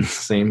 repeating the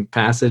same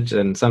passage,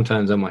 and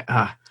sometimes I'm like,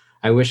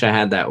 I wish I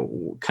had that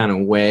kind of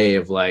way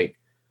of like,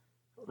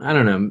 I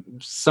don't know,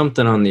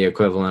 something on the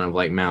equivalent of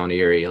like Mount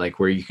Eerie, like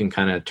where you can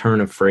kind of turn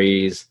a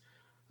phrase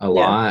a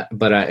lot,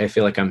 but I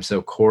feel like I'm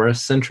so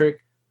chorus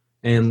centric,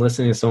 and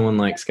listening to someone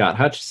like Scott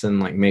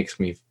Hutchison like makes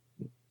me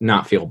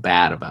not feel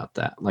bad about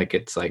that. Like,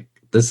 it's like,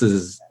 this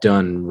is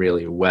done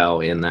really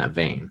well in that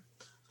vein,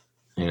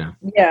 you know?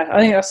 Yeah, I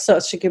think that's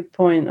such a good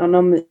point. And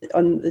I'm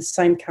on the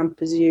same camp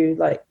as you.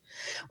 Like,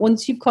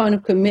 once you've kind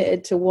of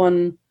committed to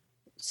one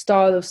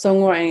style of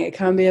songwriting, it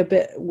can be a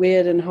bit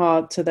weird and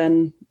hard to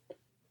then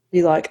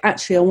be like,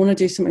 actually, I want to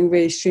do something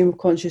really stream of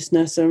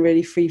consciousness and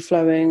really free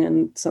flowing,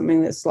 and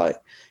something that's like,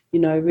 you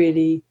know,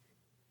 really,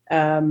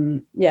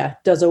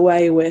 does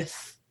away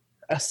with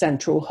a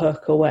central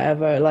hook or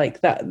whatever.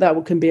 Like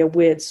that can be a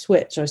weird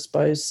switch, I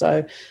suppose.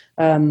 So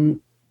I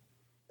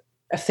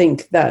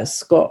think that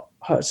Scott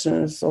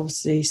Hutchison is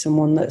obviously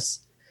someone that's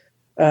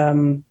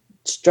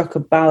struck a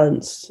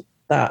balance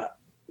that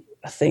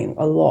I think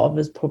a lot of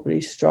us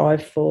probably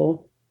strive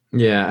for.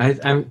 Yeah,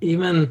 I'm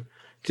even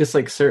just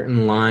like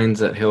certain lines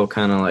that he'll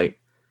kind of like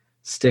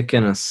stick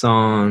in a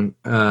song,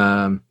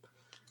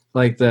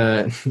 like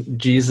the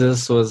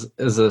Jesus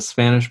is a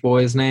Spanish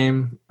boy's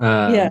name.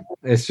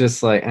 It's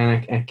just like,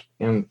 and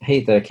I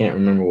hate that I can't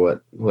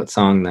remember what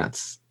song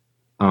that's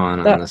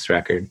on this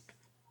record.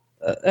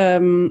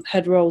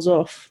 Head Rolls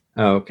Off.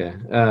 Oh, okay.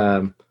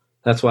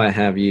 That's why I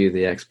have you,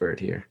 the expert,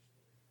 here.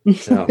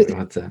 Oh,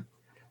 what's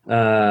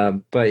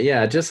that? But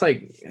yeah, just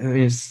like, I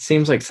mean, it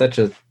seems like such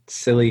a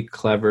silly,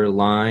 clever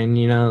line,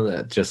 you know,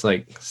 that just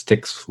like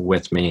sticks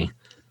with me.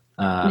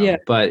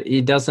 But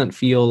it doesn't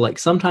feel like,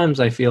 sometimes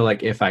I feel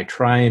like if I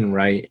try and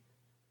write,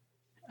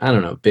 I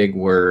don't know, big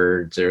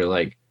words or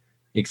like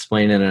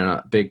explain it in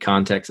a big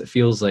context, it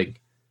feels like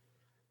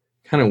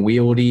kind of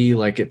wieldy,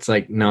 like it's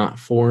like not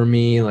for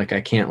me, like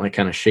I can't like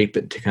kind of shape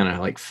it to kind of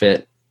like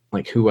fit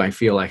like who I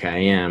feel like I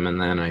am.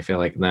 And then I feel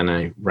like then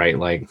I write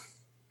like,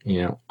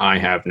 I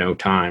have no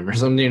time or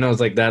something, it's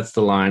like, that's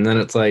the line. Then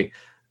it's like,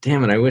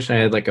 damn it, I wish I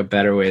had like a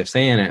better way of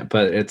saying it.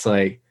 But it's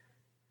like,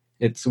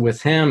 it's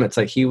with him, it's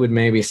like he would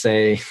maybe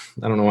say,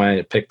 I don't know why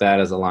I picked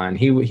that as a line.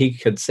 He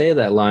could say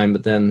that line,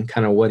 but then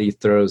kind of what he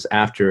throws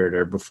after it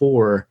or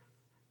before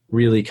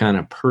really kind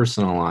of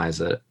personalize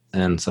it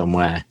in some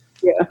way.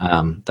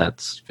 Yeah.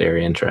 That's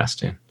very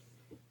interesting.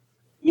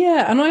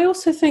 Yeah, and I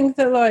also think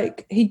that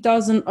like he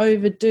doesn't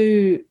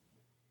overdo.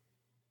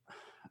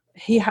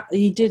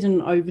 He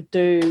didn't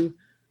overdo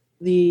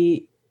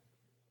the.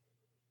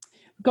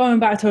 Going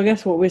back to, I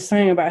guess, what we're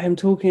saying about him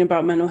talking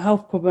about mental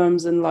health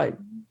problems and like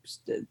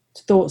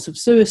thoughts of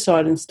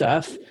suicide and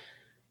stuff.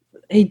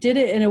 He did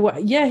it in a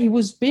way. Yeah, he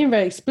was being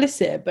very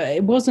explicit, but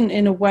it wasn't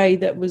in a way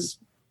that was,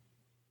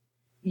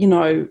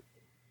 I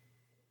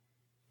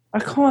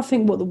can't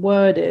think what the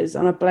word is,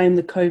 and I blame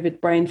the COVID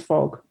brain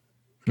fog,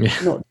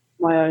 not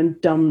my own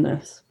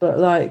dumbness, but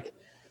like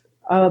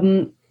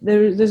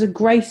there's a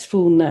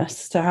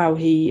gracefulness to how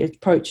he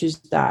approaches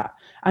that,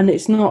 and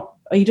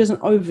he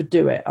doesn't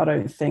overdo it. I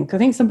don't think. I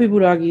think some people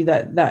would argue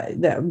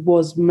that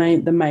was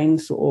the main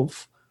sort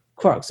of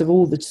crux of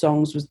all the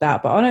songs was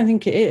that, but I don't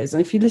think it is. And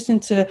if you listen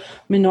to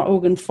Midnight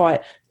Organ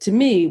Fight, to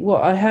me,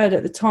 what I heard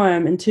at the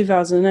time in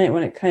 2008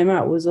 when it came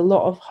out was a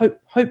lot of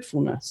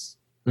hopefulness.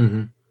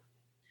 Mm-hmm.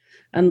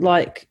 And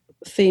like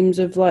themes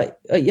of like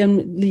I've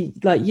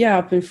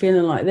been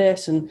feeling like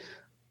this, and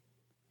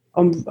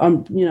I'm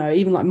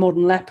even like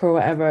Modern Leper or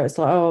whatever. It's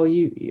like,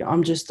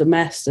 I'm just a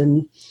mess,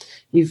 and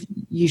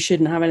you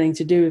shouldn't have anything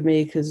to do with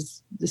me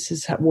because this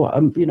is what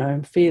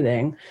I'm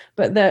feeling.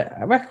 But the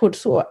record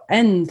sort of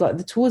ends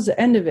like towards the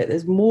end of it.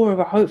 There's more of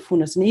a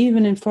hopefulness, and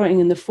even in Fighting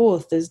in the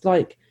Fourth, there's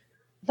like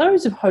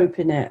loads of hope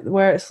in it,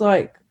 where it's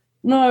like,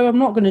 no, I'm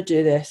not going to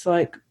do this.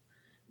 Like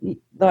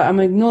I'm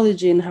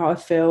acknowledging how I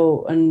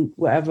feel and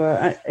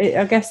whatever.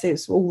 I guess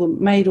it's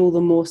made all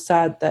the more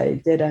sad that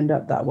it did end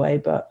up that way.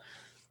 But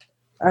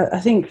I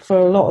think for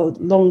a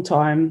long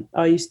time,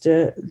 I used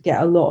to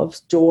get a lot of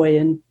joy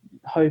and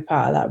hope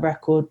out of that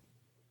record,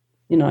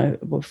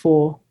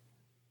 before,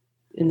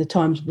 in the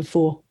times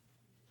before.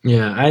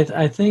 Yeah,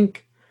 I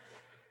think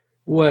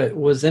what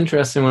was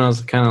interesting when I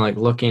was kind of like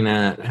looking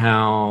at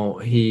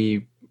how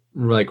he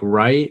like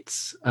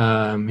writes,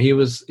 he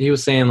was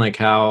saying like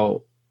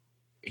how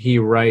he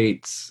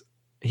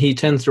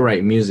tends to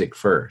write music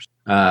first.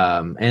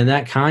 And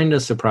that kind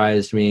of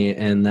surprised me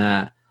in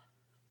that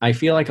I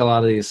feel like a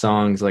lot of these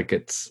songs, like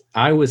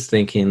I was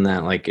thinking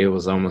that like it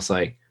was almost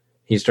like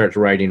he starts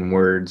writing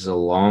words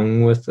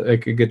along with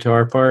like a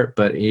guitar part,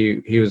 but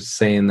he was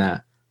saying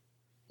that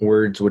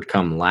words would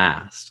come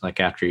last, like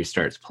after he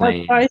starts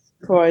playing. That's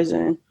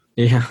surprising.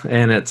 Yeah,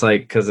 and it's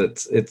like because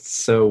it's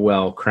so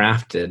well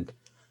crafted.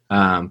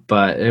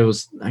 But it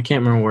was, I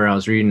can't remember where I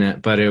was reading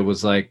it, but it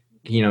was like,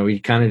 he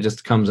kind of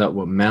just comes up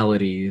with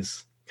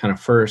melodies kind of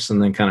first,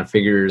 and then kind of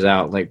figures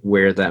out like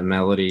where that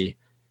melody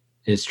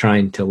is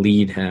trying to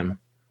lead him.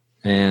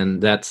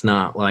 And that's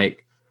not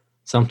like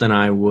something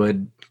I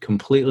would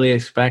completely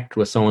expect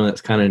with someone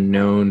that's kind of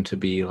known to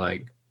be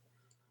like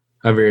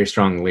a very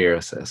strong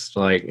lyricist.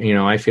 Like,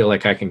 I feel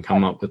like I can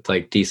come up with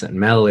like decent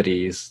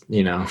melodies,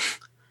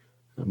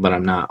 but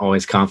I'm not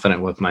always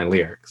confident with my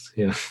lyrics.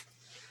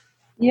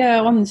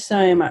 Yeah, I'm the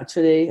same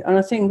actually. And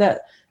I think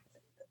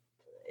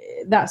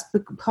that's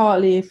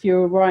partly if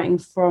you're writing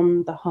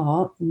from the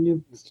heart and you're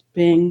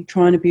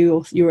trying to be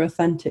your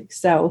authentic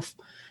self.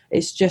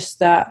 It's just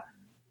that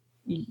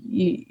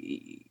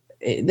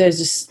there's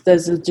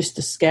just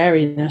a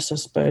scariness, I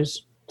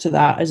suppose, to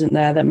that, isn't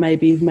there? That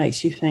maybe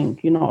makes you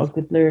think you're not a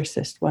good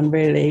lyricist when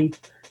really,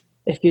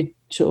 if you're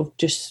sort of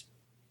just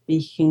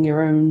speaking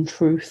your own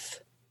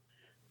truth,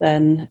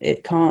 then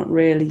it can't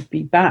really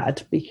be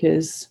bad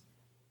because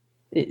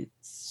it's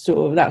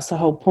sort of, that's the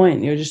whole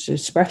point. You're just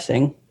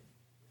expressing.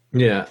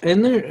 Yeah,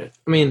 and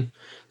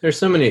there's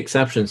so many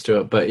exceptions to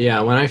it, but yeah,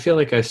 when I feel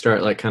like I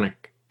start like kind of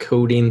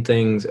coding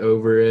things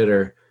over it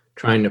or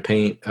trying to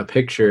paint a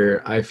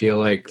picture, I feel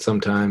like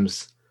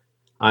sometimes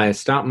I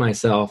stop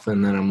myself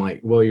and then I'm like,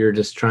 well, you're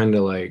just trying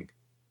to like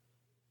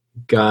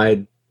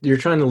you're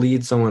trying to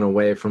lead someone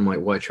away from like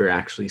what you're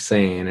actually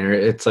saying. Or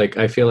it's like,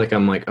 I feel like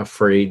I'm like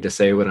afraid to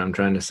say what I'm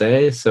trying to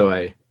say. So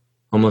I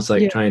almost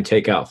like try and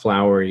take out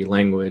flowery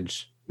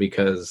language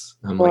because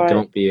I'm like,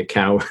 don't be a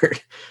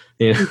coward.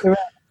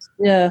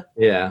 Yeah.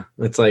 Yeah.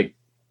 It's like,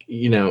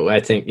 I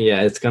think,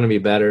 it's going to be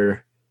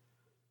better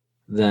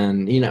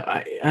than,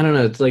 I don't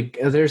know. It's like,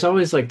 there's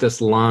always like this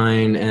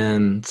line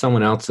in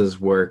someone else's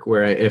work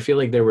where I feel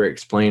like they were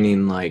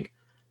explaining like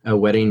a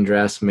wedding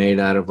dress made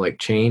out of like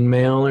chain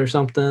mail or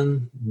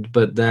something.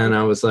 But then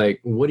I was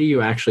like, what are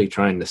you actually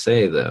trying to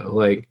say though?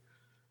 Like,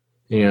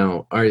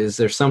 is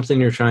there something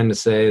you're trying to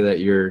say that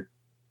you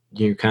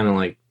kind of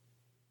like,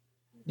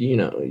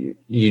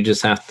 you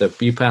just have to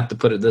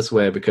put it this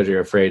way because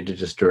you're afraid to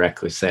just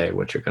directly say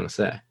what you're going to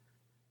say.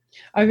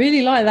 I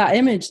really like that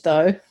image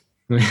though.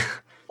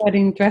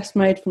 Wedding dress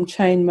made from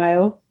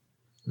chainmail.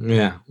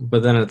 Yeah,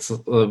 but then it's like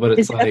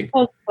a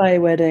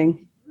cosplay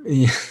wedding.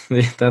 Yeah,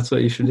 that's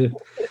what you should do.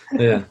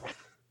 Yeah.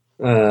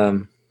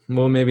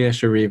 Well, maybe I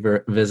should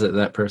revisit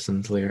that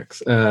person's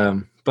lyrics.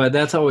 But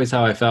that's always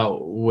how I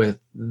felt with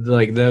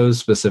like those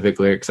specific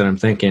lyrics that I'm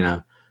thinking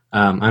of.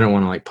 I don't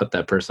want to like put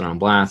that person on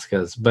blast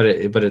but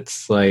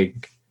it's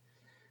like,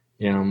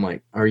 I'm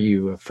like, are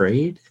you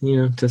afraid,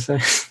 to say?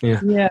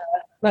 Yeah. Yeah,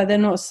 like they're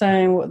not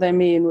saying what they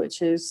mean,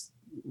 which is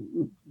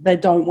they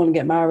don't want to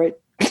get married.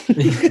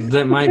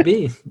 That might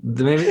be.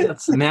 Maybe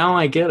now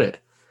I get it.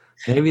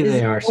 Maybe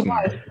they are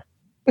smart.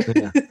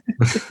 Yeah.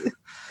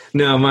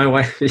 No, my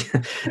wife.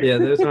 Yeah,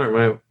 those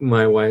aren't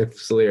my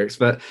wife's lyrics,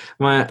 but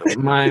my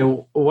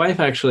wife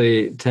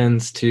actually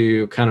tends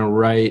to kind of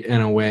write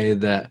in a way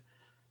that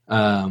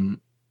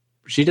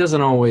she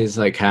doesn't always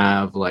like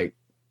have like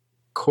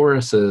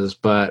choruses,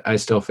 but I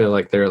still feel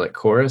like they're like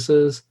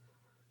choruses.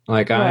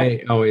 Like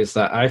right. I always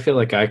thought I feel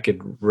like I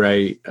could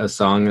write a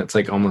song that's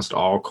like almost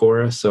all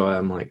chorus, so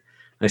I'm like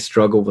I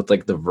struggle with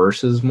like the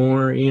verses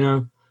more,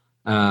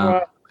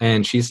 Right.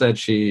 And she said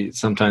she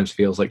sometimes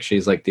feels like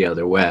she's like the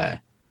other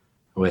way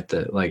with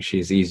it, like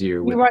she's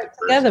easier with. You write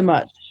together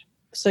much,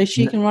 so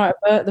she can write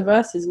the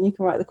verses and you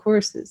can write the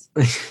choruses.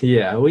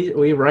 Yeah,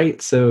 we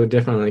write so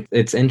differently.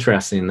 It's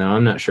interesting though.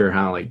 I'm not sure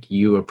how like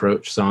you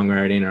approach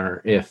songwriting,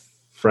 or if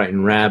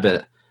Frightened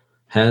Rabbit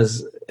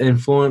has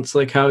influenced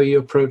like how you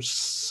approach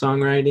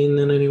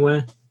songwriting in any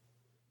way.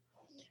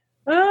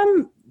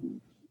 I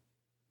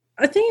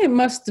think it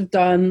must have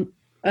done,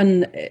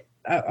 and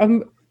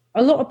a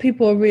lot of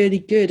people are really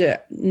good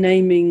at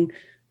naming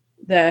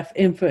their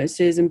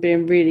influences and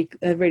being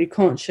really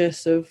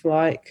conscious of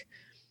like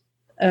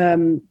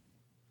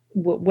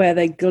where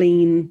they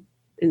glean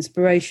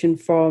inspiration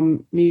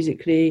from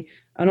musically,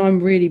 and I'm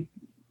really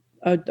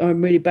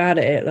bad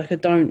at it. Like I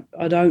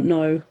don't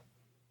know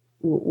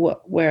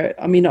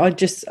where. I mean, I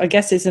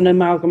guess it's an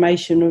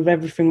amalgamation of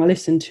everything I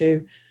listen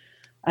to,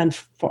 and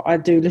I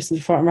do listen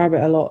to Frightened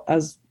Rabbit a lot,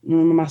 as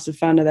I'm a massive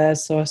fan of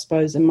theirs, so I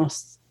suppose it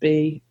must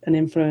be an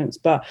influence.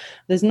 But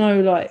there's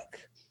no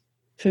like,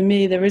 for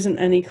me, there isn't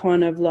any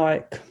kind of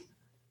like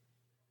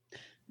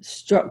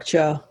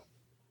structure,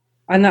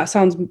 and that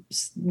sounds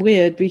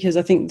weird because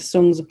I think the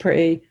songs are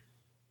pretty,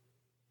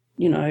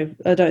 I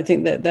don't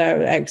think that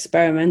they're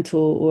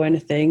experimental or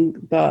anything,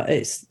 but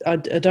I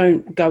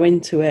don't go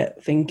into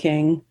it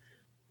thinking,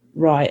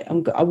 right,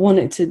 I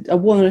want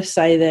to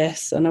say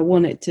this, and I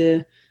want it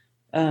to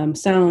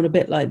sound a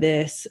bit like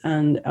this,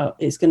 and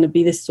it's going to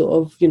be this sort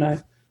of,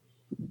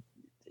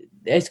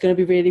 it's going to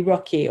be really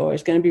rocky, or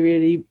it's going to be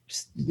really,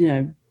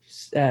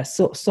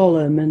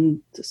 solemn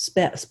and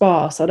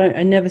sparse.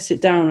 I never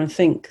sit down and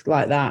think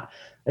like that.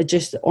 I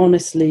just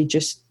honestly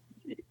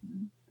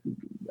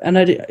and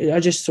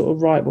I just sort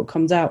of write what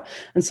comes out.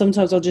 And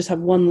sometimes I'll just have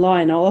one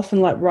line. I'll often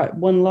like write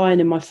one line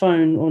in my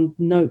phone on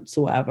notes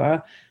or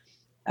whatever,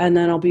 and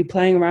then I'll be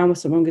playing around with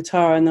something on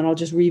guitar, and then I'll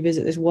just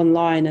revisit this one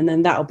line, and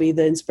then that'll be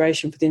the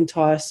inspiration for the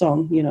entire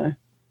song, Yeah.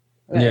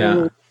 At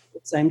the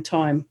same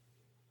time.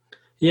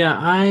 Yeah,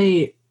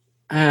 I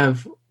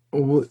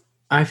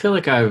feel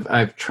like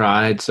I've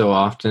tried so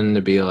often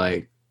to be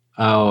like,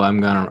 oh, I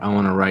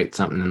want to write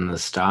something in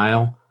this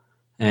style.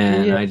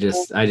 And yeah. I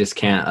just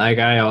can't. Like,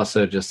 I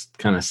also just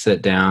kind of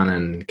sit down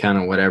and kind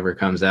of whatever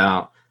comes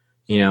out,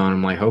 and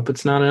I'm like, hope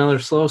it's not another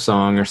slow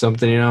song or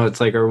something,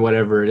 it's like, or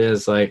whatever it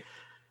is. Like,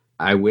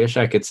 I wish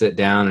I could sit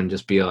down and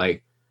just be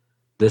like,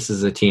 this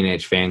is a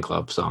Teenage Fan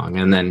Club song,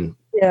 and then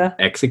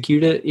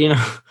execute it,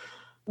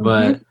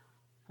 But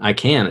I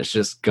can't. It's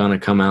just going to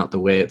come out the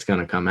way it's going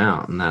to come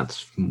out, and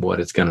that's what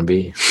it's going to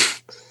be.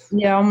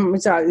 Yeah, I'm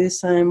exactly the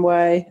same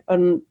way.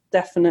 And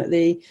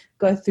definitely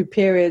go through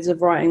periods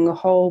of writing a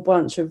whole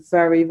bunch of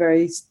very,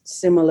 very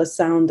similar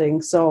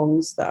sounding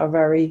songs that are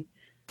very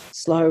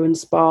slow and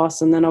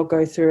sparse, and then I'll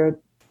go through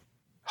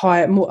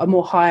a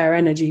more higher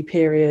energy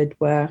period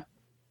where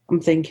I'm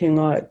thinking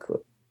like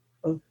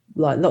of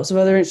like lots of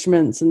other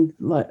instruments and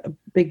like a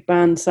big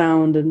band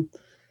sound, and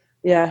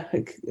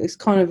it's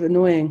kind of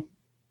annoying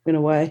in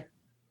a way.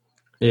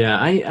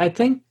 Yeah, I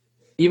think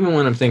even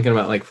when I'm thinking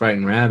about like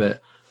Frightened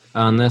Rabbit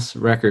on this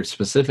record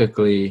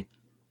specifically,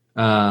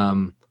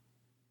 I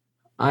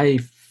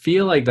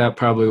feel like that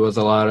probably was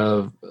a lot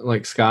of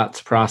like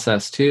Scott's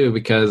process too,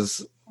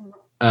 because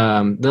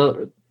a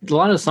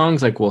lot of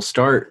songs like will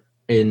start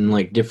in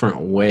like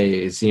different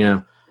ways,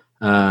 with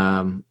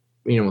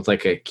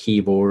like a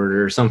keyboard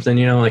or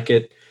something, like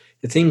it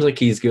seems like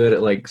he's good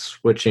at like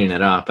switching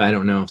it up. I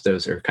don't know if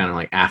those are kind of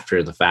like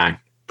after the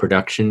fact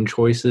production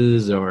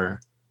choices or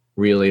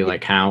really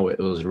like how it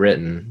was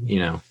written,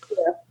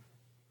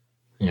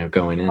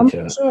 going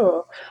into it.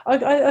 Sure.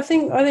 I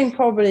think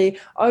probably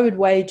I would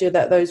wager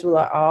that those were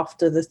like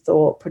after the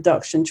thought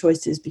production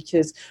choices,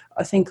 because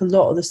I think a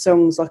lot of the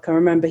songs, like I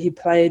remember he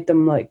played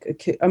them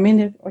like, I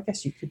mean, I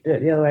guess you could do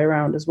it the other way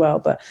around as well,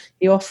 but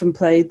he often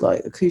played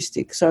like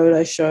acoustic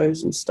solo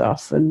shows and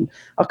stuff, and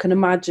I can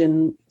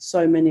imagine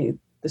so many of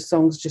the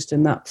songs just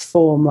in that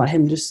form, like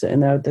him just sitting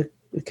there with the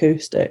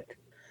acoustic.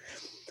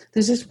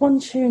 There's this one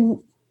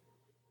tune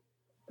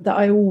that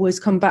I always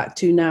come back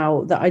to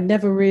now that I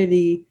never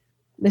really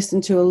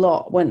listened to a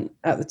lot when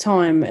at the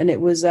time, and it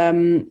was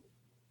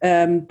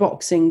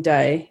Boxing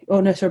Day.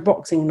 Oh no, sorry,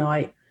 Boxing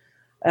Night.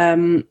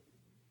 And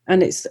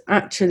it's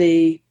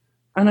actually,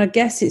 and I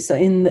guess it's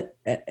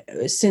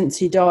since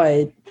he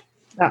died,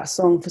 that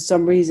song for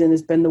some reason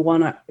has been the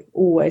one I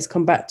always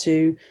come back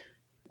to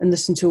and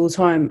listen to all the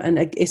time. And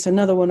it's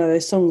another one of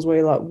those songs where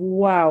you're like,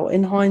 wow,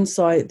 in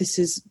hindsight,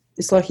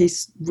 it's like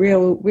he's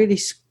really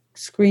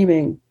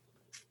screaming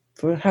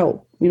for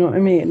help. You know what I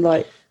mean?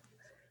 Like,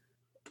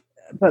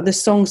 but the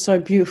song's so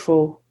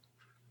beautiful.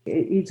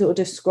 He sort of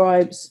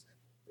describes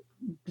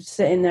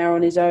sitting there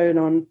on his own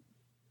on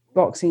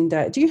Boxing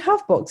Day. Do you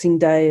have Boxing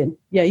Day?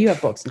 Yeah, you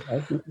have Boxing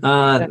Day.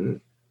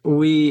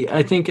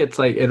 I think it's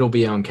like it'll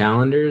be on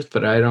calendars,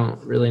 but I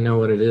don't really know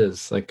what it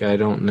is. Like I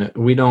don't know.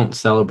 We don't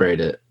celebrate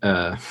it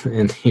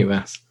in the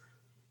US.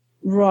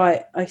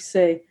 Right, I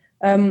see.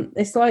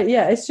 It's like,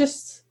 yeah, it's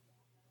just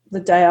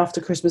the day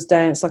after Christmas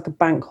Day, and it's like a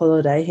bank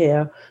holiday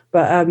here.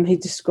 But he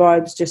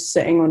describes just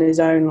sitting on his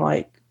own,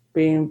 like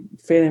feeling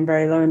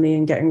very lonely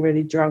and getting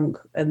really drunk,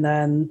 and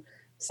then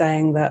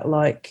saying that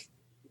like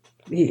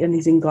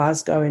he's in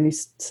Glasgow, and he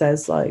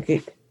says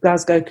like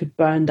Glasgow could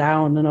burn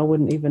down and I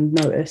wouldn't even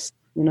notice.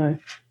 You know.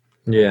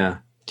 Yeah.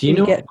 Do you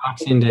know what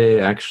Boxing Day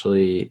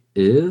actually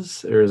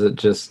is? Or is it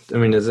just, I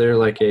mean, is there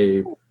like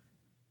a...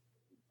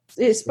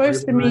 It's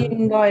supposed to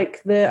mean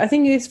like I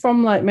think it's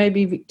from like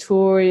maybe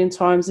Victorian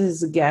times. This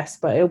is a guess,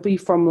 but it'll be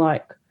from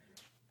like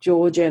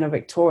Georgian or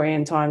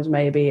Victorian times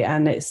maybe.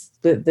 And it's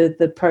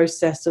the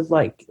process of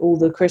like all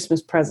the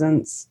Christmas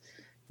presents.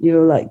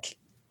 You're like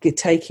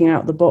taking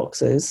out the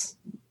boxes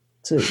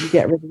to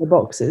get rid of the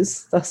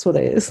boxes. That's what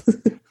it is.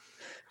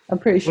 I'm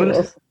pretty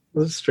sure.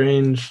 That's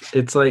strange.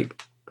 It's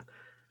like,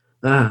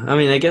 I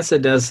mean, I guess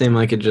it does seem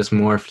like it just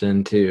morphed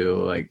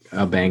into like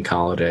a bank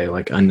holiday,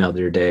 like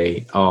another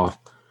day off.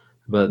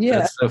 But yeah,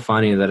 that's so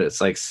funny that it's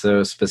like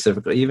so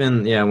specifically.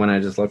 Even when I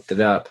just looked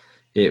it up,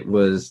 it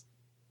was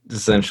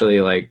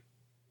essentially like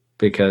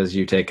because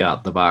you take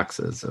out the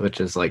boxes, which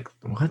is like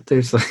what?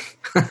 There's like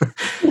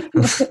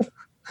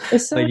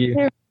it's so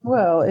like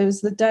well, it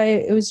was the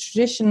day. It was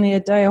traditionally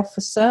a day off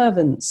for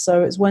servants,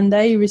 so it's when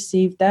they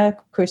received their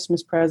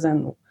Christmas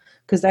present.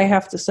 Because they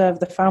have to serve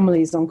the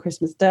families on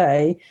Christmas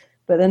Day,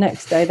 but the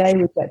next day they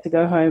would get to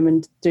go home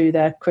and do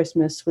their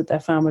Christmas with their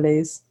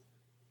families.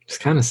 It's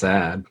kind of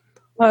sad.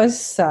 Oh, it's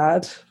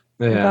sad.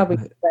 Yeah. We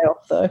get day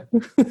off though.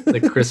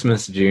 The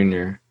Christmas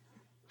Junior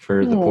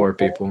for the poor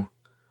people.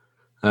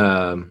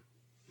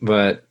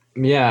 But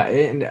yeah,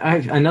 and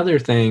another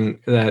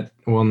thing that,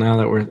 well, now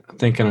that we're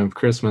thinking of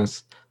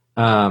Christmas,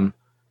 my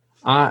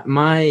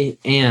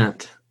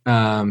aunt,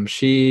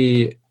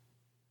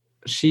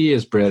 she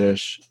is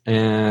British,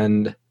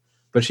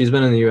 but she's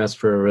been in the U.S.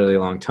 for a really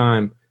long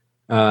time.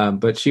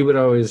 But she would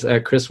always,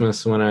 at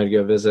Christmas, when I'd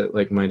go visit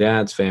like my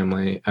dad's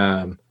family,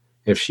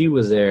 if she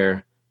was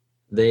there,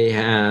 they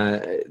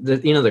had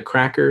the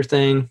cracker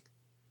thing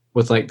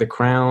with like the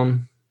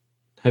crown.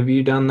 Have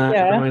you done that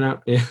growing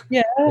up? Yeah.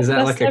 Yeah. Is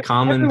that like a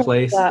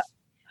commonplace?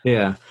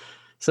 Yeah.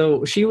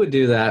 So she would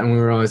do that, and we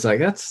were always like,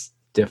 that's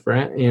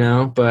different,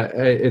 But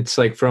it's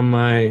like from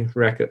my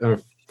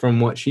record. From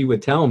what she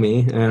would tell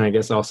me, and I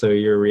guess also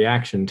your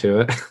reaction to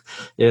it,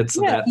 that's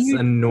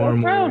a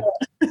normal.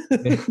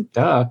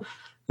 Duh,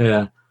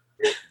 yeah.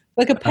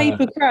 Like a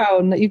paper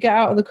crown that you get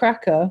out of the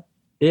cracker.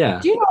 Yeah.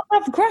 Do you not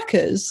have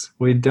crackers?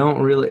 We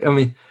don't really. I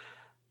mean,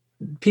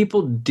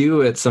 people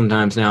do it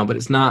sometimes now, but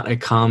it's not a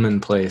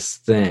commonplace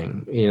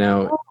thing,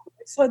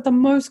 It's like the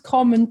most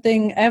common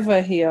thing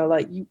ever here.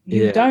 Like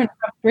you don't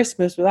have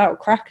Christmas without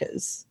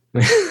crackers.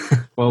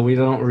 Well, we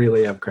don't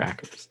really have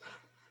crackers.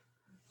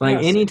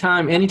 Like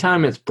anytime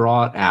it's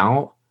brought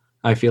out,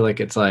 I feel like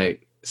it's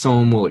like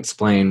someone will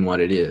explain what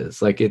it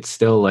is. Like it's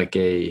still like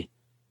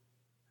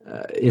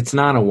it's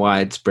not a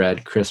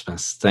widespread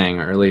Christmas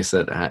thing, or at least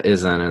it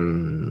isn't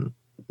in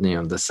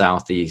the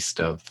southeast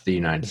of the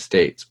United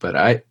States. But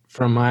I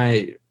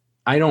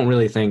don't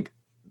really think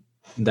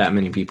that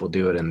many people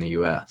do it in the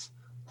U.S.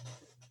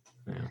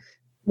 Yeah.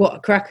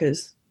 What,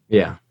 crackers?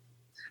 Yeah.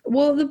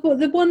 Well,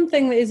 the one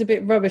thing that is a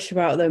bit rubbish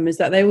about them is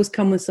that they always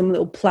come with some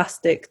little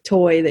plastic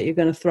toy that you're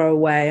going to throw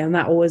away, and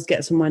that always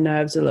gets on my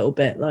nerves a little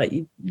bit. Like,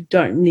 you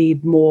don't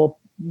need more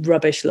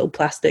rubbish little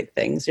plastic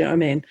things, you know what I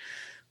mean?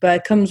 But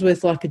it comes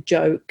with like a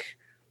joke,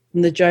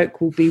 and the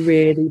joke will be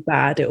really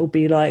bad. It will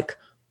be like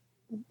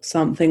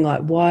something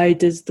like, why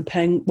does a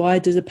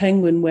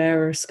penguin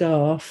wear a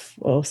scarf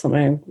or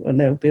something? And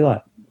they'll be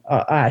like,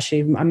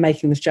 I'm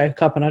making this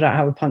joke up and I don't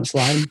have a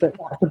punchline, but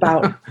that's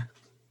about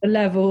the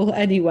level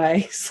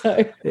anyway.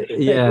 So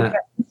yeah.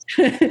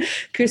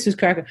 Christmas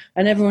cracker,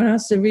 and everyone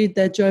has to read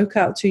their joke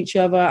out to each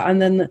other,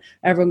 and then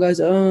everyone goes,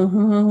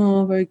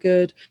 oh, very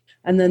good.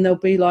 And then there'll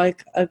be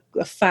like a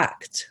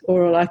fact,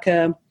 or like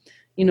a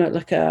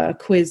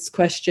quiz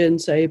question.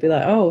 So you'd be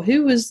like, oh,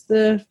 who was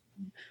the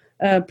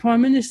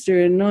Prime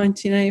Minister in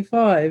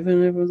 1985?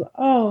 And everyone's like,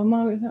 oh,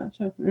 Margaret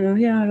Thatcher.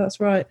 Yeah, that's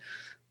right.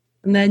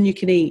 And then you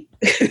can eat.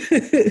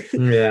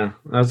 Yeah,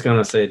 I was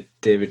gonna say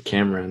David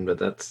Cameron, but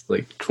that's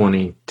like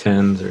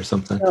 2010s or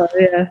something. Oh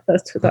yeah,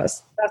 that's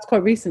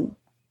quite recent.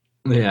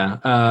 Yeah.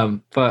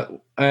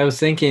 But I was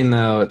thinking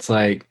though, it's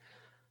like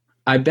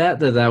I bet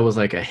that that was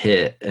like a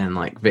hit in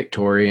like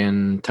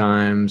Victorian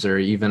times, or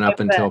even I up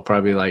bet. until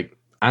probably like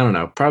I don't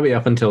know, probably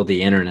up until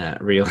the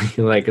internet. Really,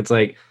 like it's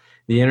like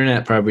the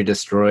internet probably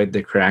destroyed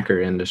the cracker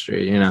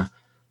industry. You know,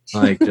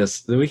 like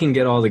just we can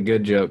get all the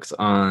good jokes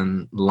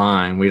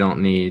online. We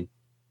don't need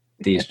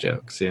these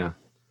jokes. Yeah.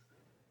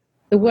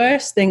 The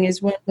worst thing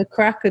is when the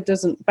cracker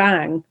doesn't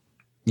bang.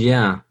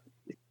 Yeah.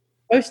 It's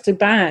supposed to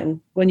bang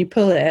when you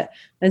pull it,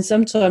 and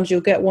sometimes you'll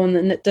get one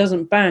and it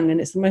doesn't bang,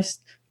 and it's the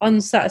most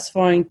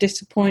unsatisfying,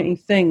 disappointing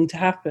thing to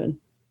happen.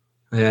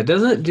 Yeah.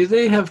 Does it? Do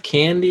they have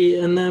candy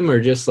in them, or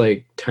just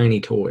like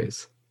tiny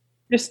toys?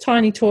 Just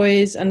tiny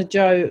toys and a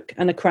joke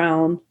and a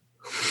crown.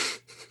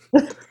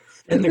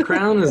 And the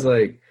crown is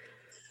like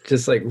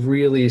just like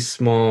really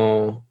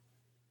small,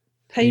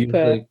 Paper.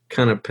 usually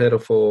kind of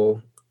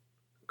pitiful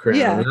crown.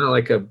 Yeah. Not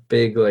like a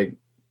big like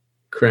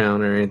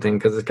crown or anything,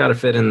 because it's got to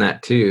fit in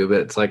that tube.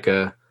 It's like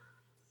a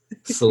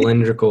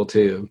cylindrical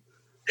tube.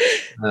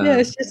 Yeah, Um,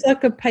 it's just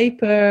like a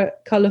paper,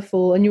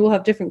 colourful, and you all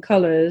have different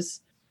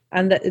colours,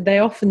 and they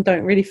often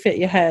don't really fit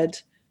your head,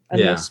 and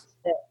they'll yeah,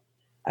 split,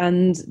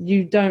 and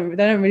they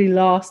don't really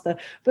last there.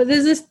 But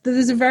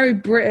there's a very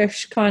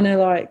British kind of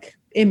like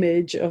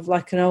image of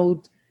like an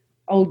old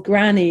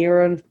granny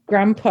or a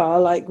grandpa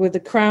like with a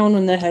crown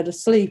on their head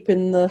asleep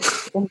on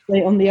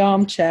the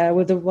armchair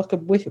with like a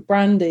whiff of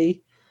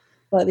brandy,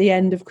 like the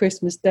end of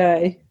Christmas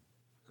Day,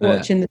 yeah.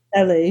 watching the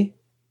telly.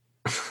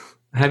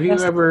 Have you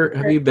That's ever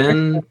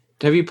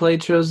have you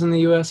played shows in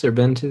the U.S. or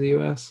been to the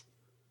U.S.?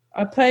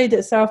 I played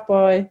at South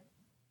by,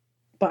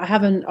 but I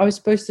haven't. I was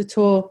supposed to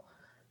tour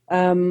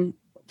um,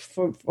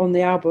 on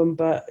the album,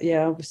 but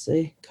yeah,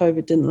 obviously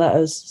COVID didn't let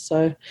us.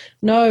 So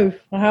no,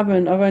 I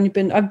haven't.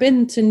 I've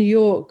been to New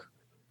York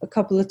a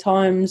couple of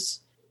times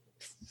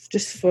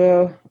just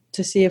to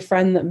see a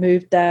friend that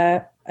moved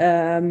there,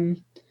 and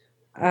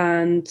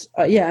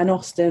yeah, in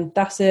Austin.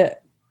 That's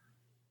it.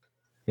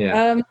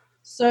 Yeah.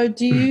 So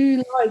do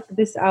you like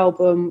this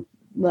album?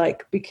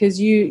 Like because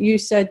you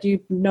said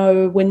you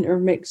know Winter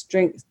Mixed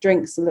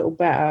Drinks a little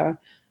better,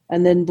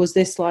 and then was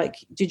this like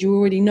did you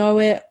already know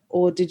it,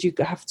 or did you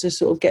have to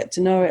sort of get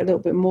to know it a little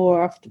bit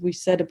more after we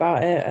said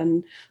about it?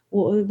 And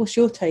what's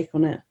your take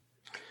on it?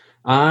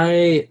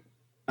 I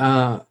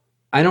uh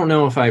I don't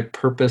know if I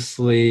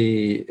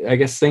purposely, I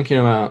guess thinking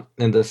about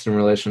this in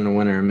relation to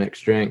winter and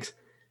mixed drinks,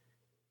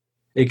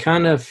 it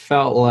kind of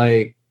felt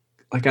like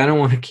I don't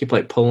want to keep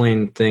like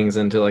pulling things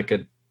into like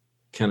a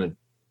kind of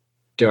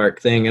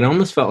dark thing. It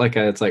almost felt like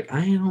it's like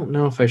I don't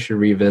know if I should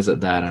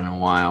revisit that in a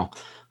while.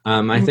 I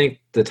Mm. think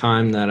the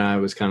time that I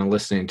was kind of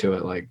listening to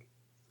it, like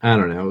I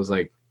don't know, it was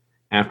like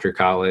after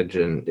college,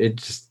 and it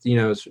just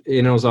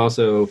it was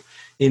also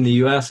in the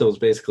U.S. It was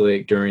basically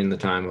like during the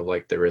time of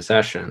like the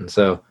recession,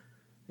 so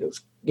it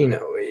was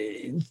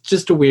it's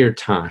just a weird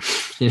time.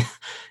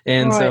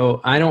 And Right.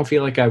 so I don't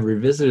feel like I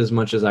revisited as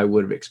much as I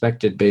would have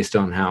expected based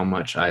on how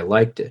much I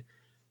liked it.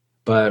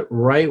 But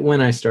right when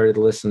I started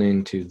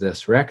listening to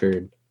this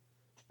record,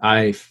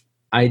 I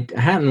I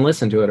hadn't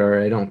listened to it, or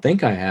I don't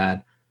think I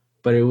had,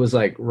 but it was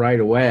like right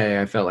away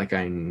I felt like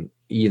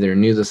either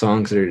knew the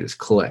songs or it just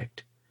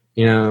clicked.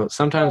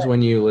 Sometimes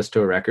when you listen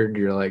to a record,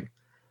 you're like,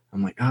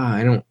 I'm like,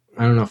 I don't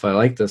know if I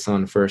like this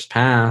on first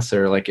pass,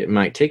 or like it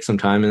might take some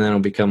time and then it'll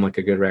become like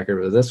a good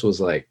record. But this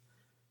was like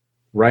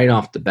right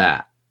off the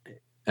bat,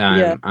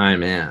 Yeah.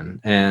 I'm in.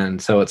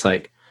 And so it's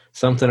like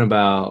something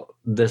about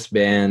this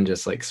band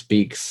just like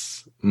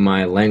speaks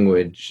my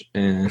language,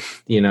 and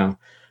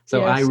so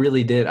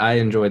Yes. I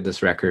enjoyed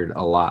this record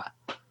a lot.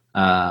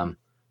 um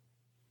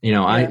I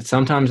Yeah.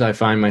 sometimes I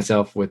find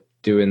myself with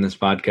doing this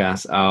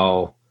podcast,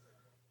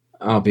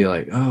 I'll be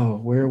like, oh,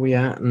 where are we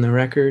at in the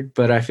record?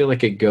 But I feel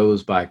like it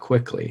goes by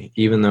quickly,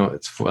 even though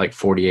it's like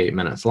 48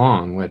 minutes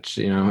long, which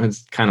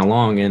it's kind of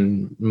long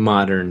in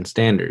modern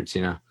standards.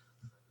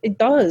 It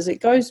does.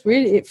 It goes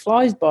really. It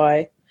flies by.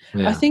 I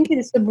Yeah. think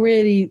it's a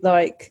really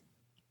like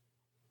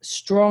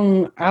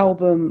strong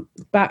album,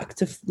 back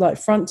to like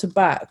front to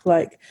back.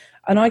 Like,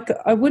 and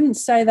I wouldn't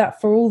say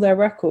that for all their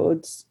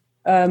records.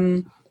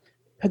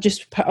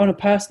 Just on a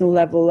personal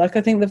level, like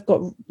I think they've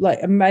got like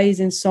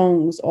amazing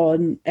songs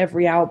on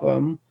every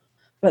album,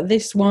 but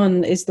this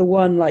one is the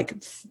one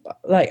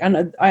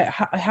and I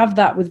have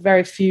that with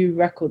very few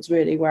records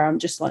really, where I'm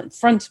just like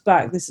front to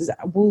back, this is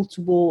a wall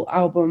to wall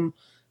album.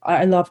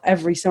 I love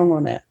every song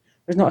on it.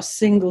 There's not a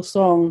single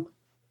song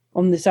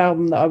on this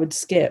album that I would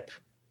skip,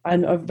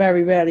 and I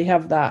very rarely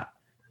have that.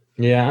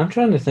 Yeah, I'm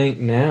trying to think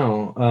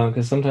now,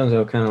 because sometimes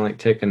I'll kind of like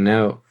take a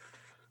note.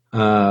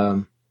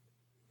 Um,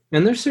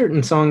 and there's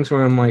certain songs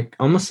where I'm like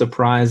almost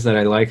surprised that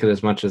I like it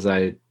as much as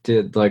I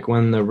did. Like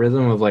when the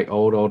rhythm of like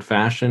old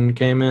fashioned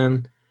came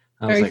in,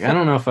 I was Very like, I fun.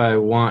 don't know if I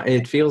want.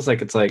 It feels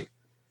like it's like,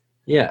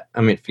 yeah,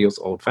 I mean, it feels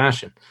old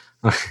fashioned.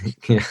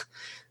 Yeah.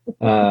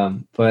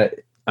 But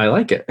I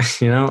like it.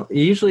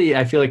 Usually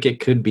I feel like it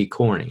could be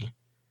corny,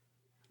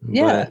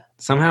 Yeah, but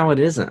somehow it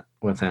isn't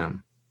with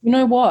him. you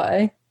know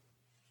why?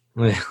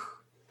 Like,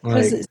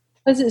 Because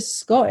like, it's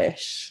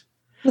Scottish.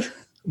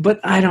 but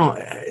I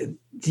don't.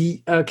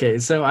 Okay,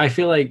 so I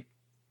feel like,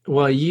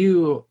 well,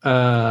 you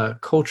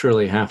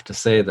culturally have to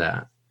say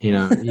that.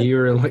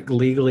 You're like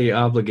legally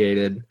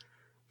obligated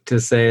to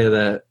say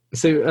that.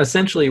 So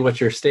essentially,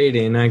 what you're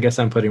stating, I guess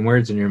I'm putting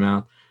words in your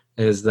mouth,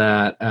 is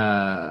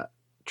that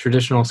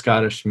traditional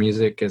Scottish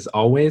music is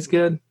always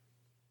good.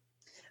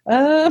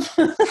 Um,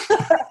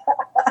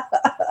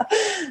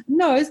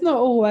 no, it's not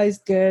always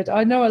good.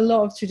 I know a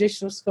lot of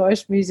traditional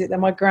Scottish music that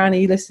my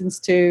granny listens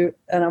to,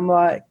 and I'm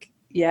like,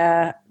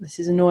 yeah, this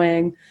is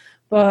annoying.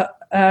 But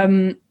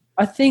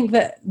I think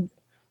that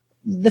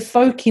the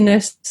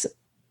folkiness,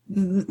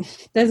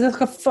 there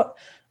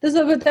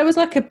was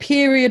like a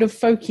period of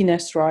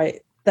folkiness,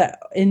 right? That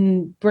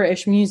in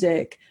British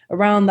music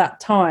around that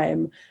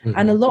time,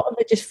 and a lot of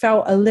it just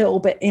felt a little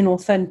bit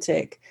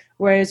inauthentic.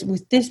 Whereas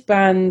with this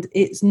band,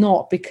 it's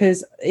not,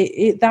 because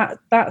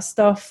that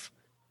stuff,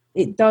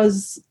 it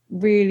does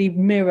really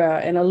mirror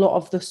in a lot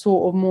of the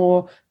sort of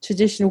more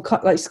traditional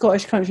like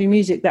Scottish country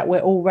music that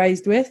we're all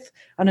raised with.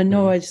 And I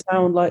know I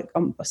sound like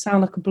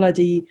a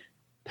bloody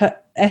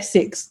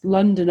Essex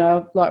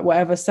Londoner, like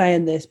whatever,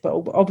 saying this, but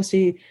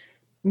obviously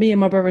me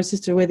and my brother and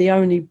sister, we're the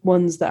only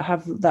ones that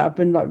have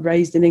been like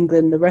raised in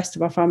England. The rest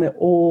of our family are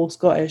all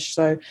Scottish,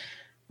 so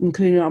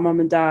including our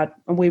mum and dad,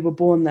 and we were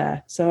born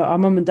there. So our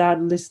mum and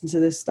dad listen to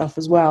this stuff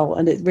as well,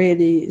 and it's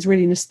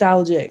really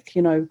nostalgic,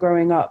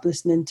 growing up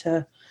listening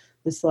to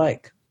this,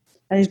 like,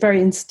 and it's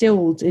very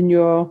instilled in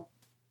your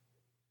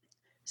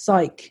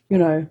psyche,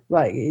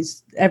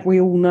 like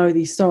we all know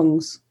these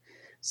songs.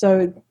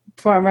 So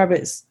Frightened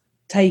Rabbit's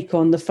take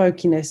on the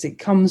folkiness, it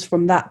comes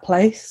from that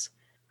place,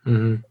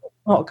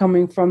 not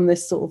coming from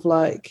this sort of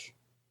like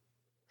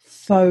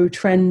faux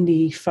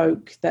trendy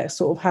folk that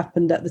sort of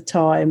happened at the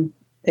time.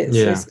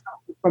 It's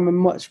from a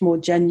much more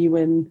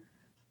genuine,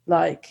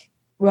 like,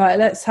 right,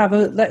 let's have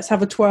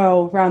a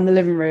twirl around the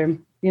living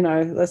room,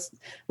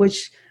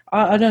 which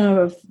I don't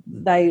know if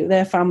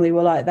their family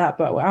were like that,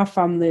 but our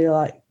family,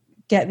 like,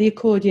 get the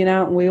accordion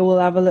out and we all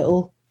have a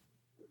little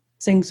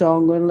sing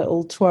song and a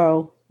little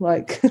twirl,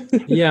 like.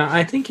 Yeah,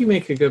 I think you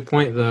make a good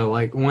point though.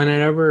 Like,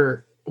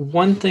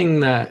 one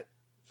thing that,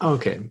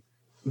 okay,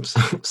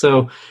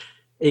 so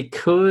it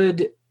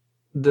could.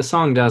 The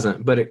song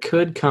doesn't, but it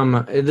could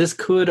come. This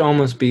could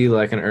almost be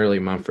like an early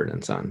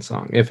Mumford & Sons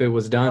song. If it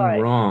was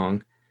done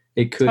wrong,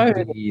 it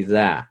could be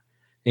that,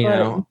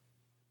 know.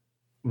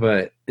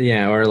 But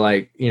yeah, or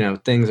like,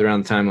 things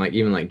around the time, like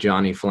even like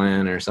Johnny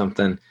Flynn or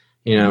something.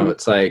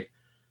 It's like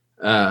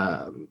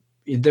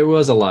there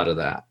was a lot of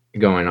that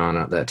going on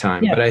at that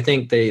time. Yeah. But I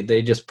think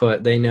they just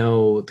they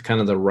know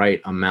kind of the right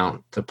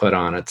amount to put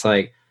on. It's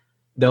like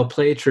they'll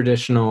play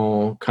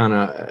traditional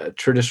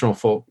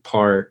folk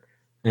part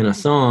in a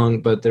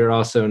song, but they're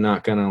also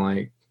not gonna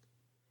like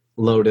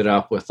load it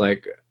up with,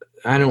 like,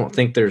 I don't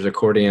think there's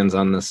accordions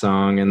on the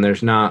song, and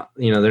there's not,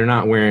 they're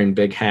not wearing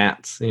big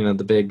hats,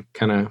 the big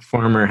kind of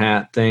farmer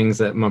hat things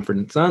that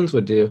Mumford & Sons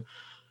would do,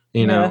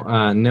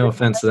 no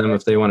offense to them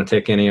if they want to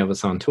take any of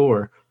us on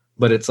tour,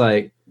 but it's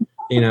like,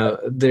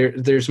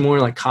 there's more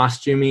like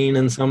costuming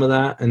and some of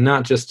that, and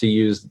not just to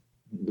use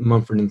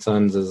Mumford &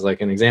 Sons as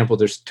like an example.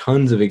 There's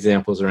tons of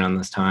examples around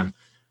this time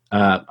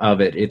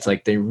of it. It's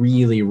like they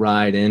really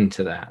ride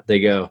into that.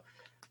 They go,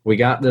 we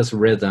got this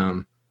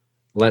rhythm,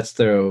 let's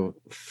throw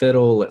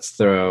fiddle, let's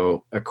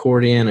throw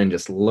accordion, and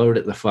just load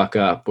it the fuck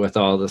up with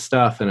all the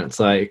stuff. And it's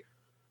like,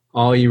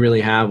 all you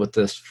really have with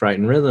this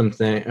Frightened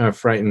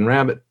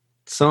Rabbit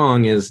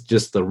song is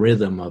just the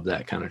rhythm of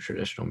that kind of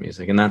traditional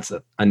music, and that's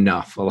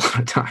enough a lot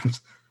of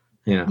times.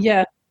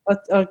 Yeah, I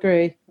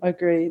agree.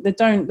 They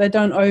don't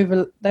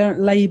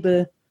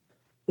labor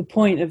the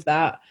point of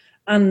that.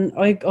 And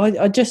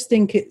I just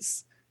think it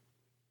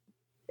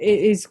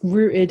is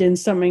rooted in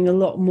something a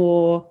lot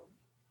more.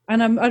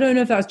 And I don't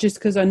know if that's just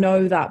because I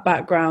know that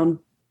background,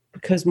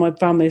 because my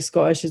family is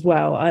Scottish as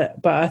well.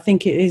 But I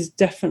think it is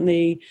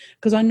definitely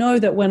because I know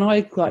that when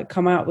I like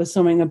come out with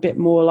something a bit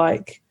more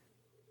like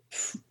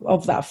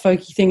of that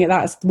folky thing,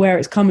 that's where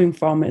it's coming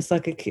from. It's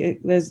like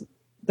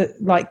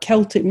like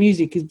Celtic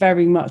music is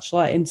very much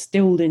like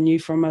instilled in you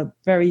from a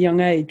very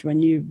young age when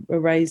you were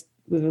raised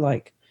with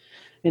like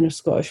in a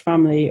Scottish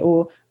family,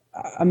 or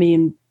I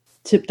mean,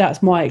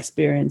 that's my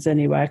experience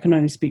anyway. I can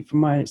only speak from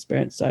my own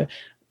experience. So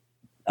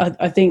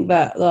I think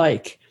that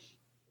like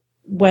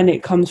when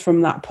it comes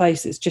from that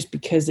place, it's just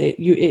because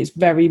it's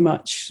very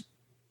much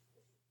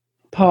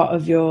part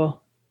of your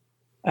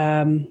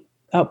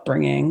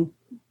upbringing.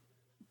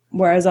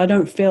 Whereas I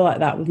don't feel like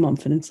that with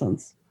Mumford &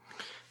 Sons.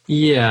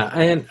 Yeah,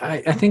 and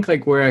I think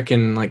like where I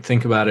can like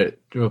think about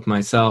it with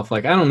myself,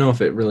 like I don't know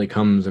if it really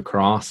comes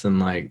across in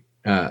like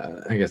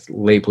I guess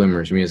late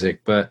bloomers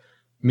music, but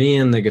me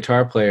and the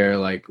guitar player,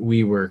 like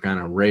we were kind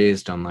of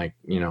raised on like,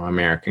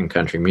 American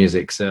country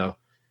music. So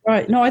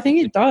right. No, I think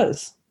it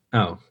does.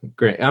 Oh,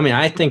 great. I mean,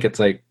 I think it's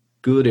like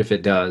good if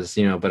it does,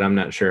 but I'm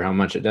not sure how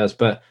much it does.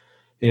 But,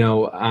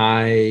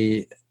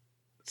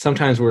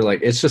 sometimes we're like,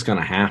 it's just going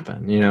to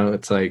happen.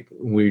 It's like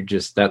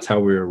that's how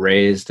we were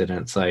raised. And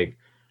it's like,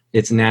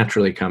 it's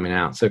naturally coming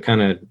out. So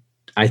kind of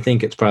I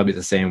think it's probably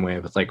the same way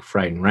with like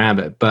Frightened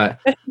Rabbit, but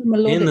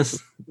in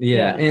this,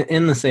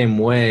 in the same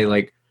way,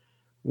 like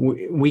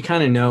we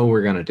kind of know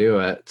we're going to do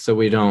it. So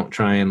we don't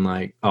try and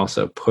like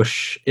also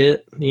push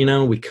it,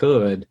 we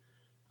could,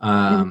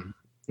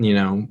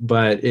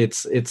 but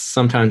it's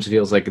sometimes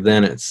feels like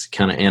then it's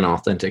kind of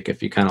inauthentic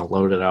if you kind of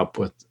load it up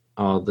with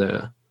all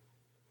the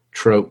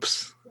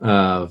tropes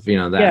of,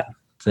 that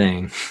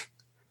thing,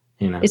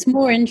 It's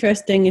more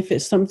interesting if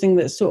it's something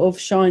that sort of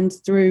shines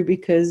through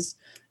because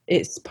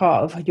it's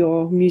part of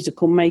your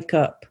musical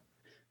makeup.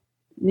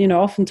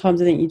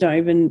 Oftentimes I think you don't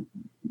even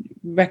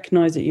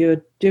recognize that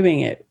you're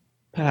doing it,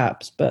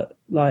 perhaps, but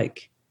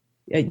like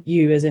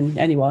you as in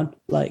anyone,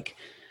 like,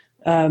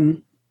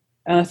 and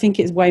I think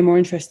it's way more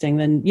interesting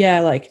than,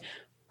 like,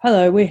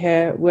 hello, we're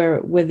here,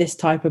 we're this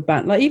type of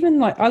band. Like, even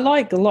like, I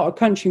like a lot of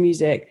country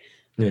music.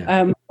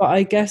 Yeah. But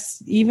I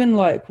guess even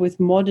like with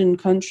modern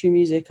country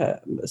music,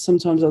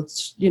 sometimes I'll,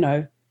 it's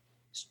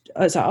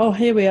like, oh,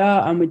 here we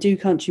are, and we do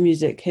country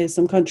music. Here's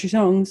some country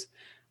songs.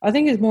 I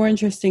think it's more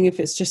interesting if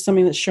it's just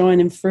something that's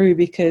shining through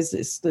because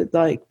it's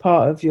like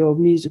part of your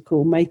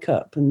musical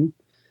makeup, and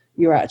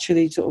you're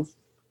actually sort of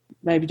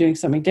maybe doing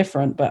something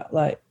different, but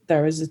like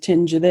there is a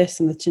tinge of this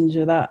and a tinge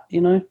of that,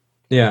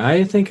 Yeah,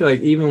 I think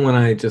like even when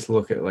I just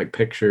look at like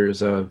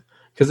pictures of,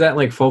 because that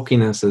like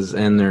folkiness is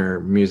in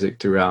their music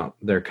throughout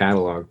their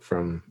catalog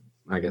from,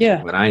 I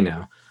guess, what I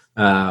know.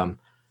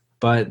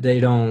 But they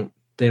don't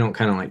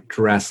kind of like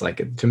dress like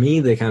it. To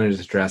me, they kind of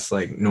just dress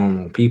like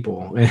normal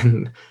people.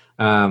 And,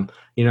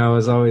 it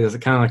was always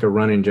kind of like a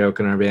running joke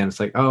in our band. It's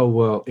like, oh,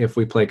 well, if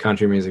we play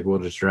country music, we'll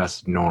just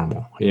dress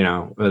normal,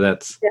 but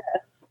that's,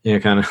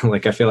 kind of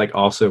like, I feel like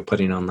also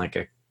putting on like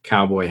a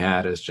cowboy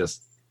hat is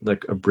just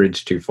like a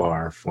bridge too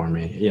far for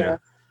me. Yeah.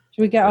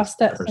 Should we get our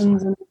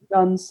Stetsons and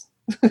guns?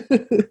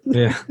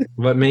 Yeah,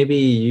 but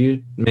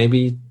maybe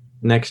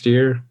next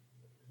year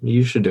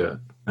you should do it.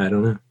 I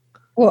don't know.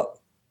 What?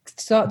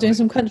 Start doing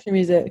some country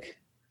music?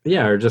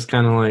 Yeah, or just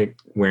kind of like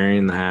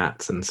wearing the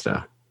hats and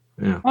stuff.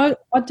 Yeah,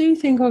 I do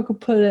think I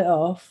could pull it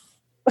off.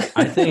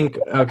 I think,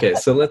 okay,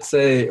 so let's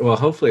say, well,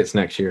 hopefully it's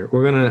next year.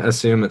 We're going to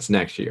assume it's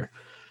next year.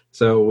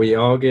 So we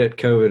all get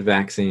COVID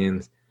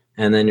vaccines,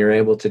 and then you're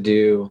able to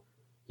do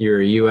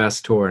your U.S.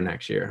 tour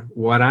next year.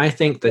 What I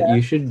think that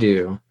you should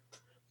do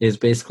is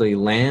basically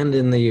land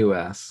in the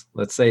U.S.,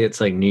 let's say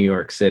it's like New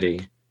York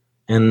City,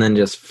 and then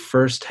just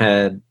first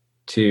head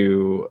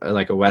to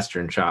like a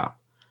Western shop,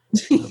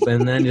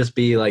 and then just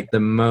be like the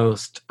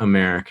most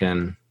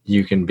American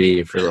you can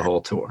be for the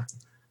whole tour.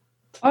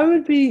 I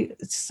would be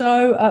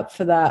so up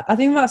for that. I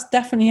think that's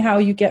definitely how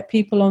you get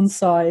people on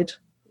side.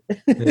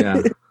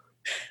 Yeah.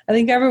 I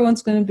think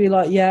everyone's going to be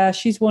like, yeah,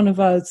 she's one of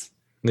us.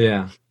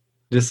 Yeah.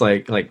 Just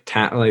like the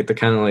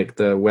kind of like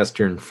the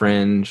Western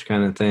fringe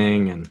kind of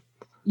thing. And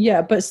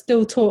yeah, but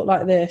still talk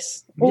like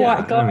this. All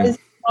right, guys,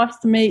 nice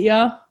to meet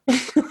ya.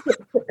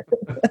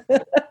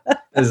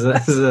 Is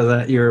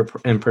that your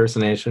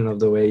impersonation of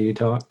the way you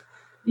talk?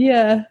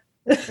 Yeah.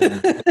 That's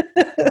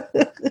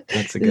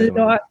a good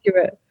one. Not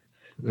accurate.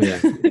 Yeah.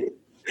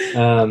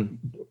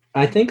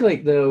 I think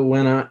like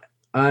when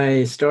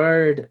I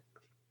started,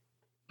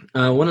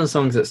 one of the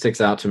songs that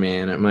sticks out to me,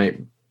 and it might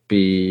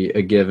be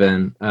a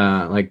given,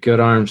 like Good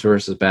Arms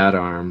versus Bad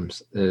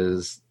Arms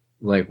is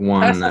like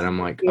one that I'm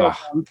like,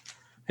 oh,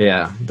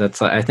 yeah,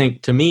 that's, I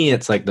think to me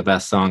it's like the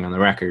best song on the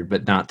record,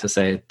 but not to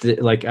say,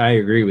 like, I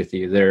agree with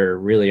you, there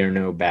really are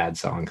no bad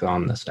songs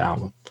on this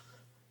album.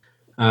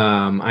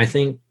 I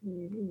think,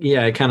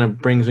 yeah, it kind of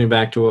brings me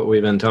back to what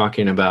we've been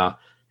talking about.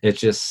 It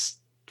just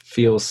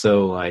feels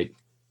so like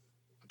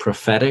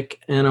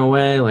prophetic in a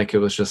way, like it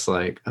was just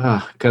like,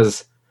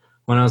 because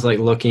when I was like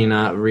looking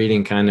at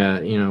reading kind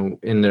of,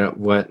 into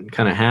what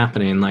kind of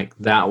happening, like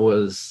that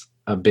was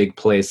a big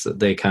place that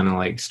they kind of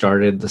like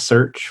started the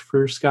search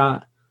for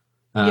Scott.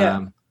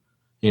 And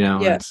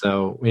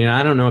so,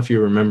 I don't know if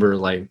you remember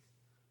like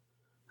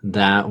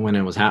that when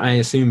it was, I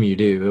assume you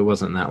do. It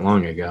wasn't that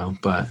long ago,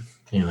 but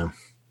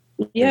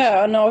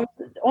Yeah, no,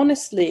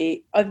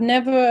 honestly,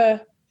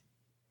 there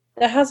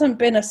hasn't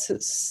been a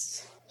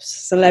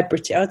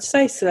celebrity. I'd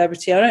say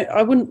celebrity.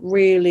 I wouldn't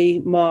really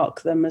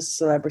mark them as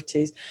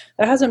celebrities.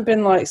 There hasn't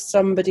been like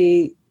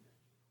somebody,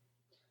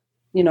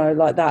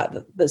 like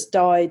that's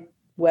died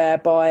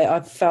whereby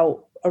I've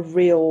felt a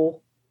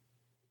real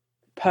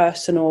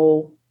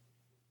personal,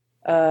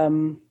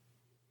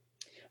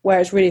 where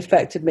it's really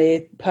affected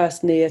me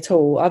personally at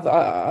all.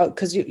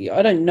 Because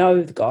I don't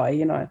know the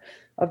guy,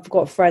 I've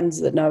got friends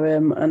that know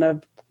him,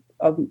 and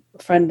I'm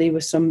friendly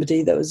with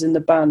somebody that was in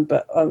the band,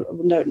 but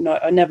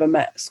I never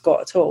met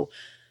Scott at all.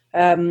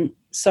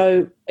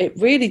 So it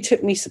really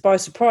took me by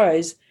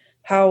surprise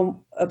how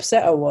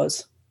upset I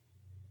was.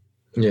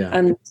 Yeah.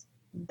 And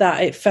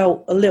that it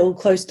felt a little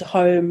close to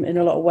home in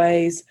a lot of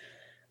ways.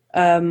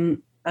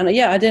 And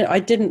yeah, I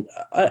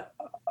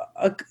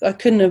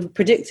couldn't have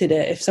predicted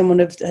it if someone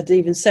had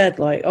even said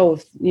like, oh,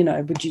 do you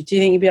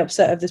think you'd be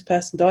upset if this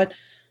person died?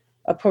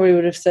 I probably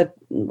would have said,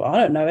 I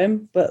don't know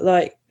him, but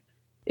like,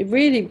 it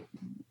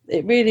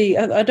it really,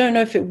 I don't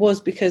know if it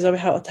was because I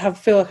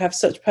feel like I have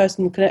such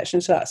personal connection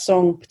to that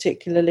song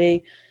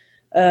particularly,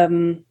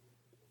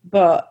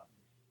 but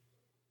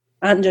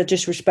Anja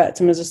just respect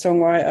him as a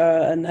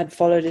songwriter and had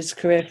followed his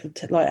career for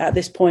like at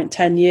this point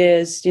 10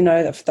 years. You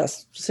know, that's a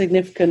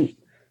significant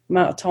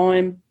amount of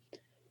time.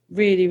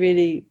 Really,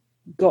 really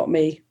got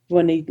me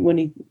when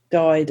he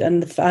died,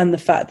 and the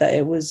fact that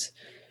it was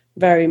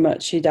very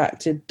much he'd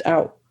acted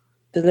out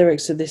the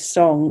lyrics of this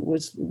song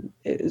was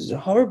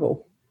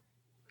horrible.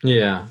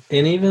 Yeah,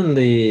 and even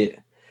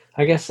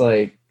I guess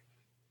like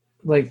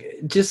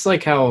just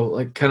like how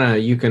like kind of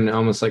you can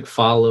almost like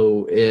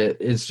follow it.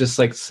 It's just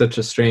like such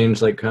a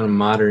strange like kind of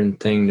modern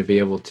thing to be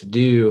able to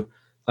do.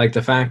 Like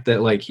the fact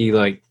that like he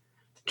like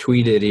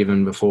tweeted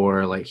even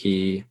before like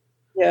he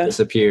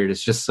disappeared.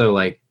 It's just so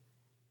like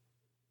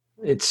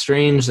it's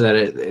strange that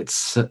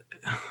it's I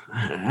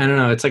don't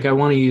know. It's like I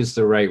want to use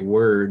the right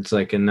words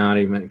like and not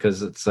even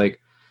because it's like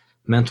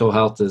mental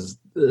health is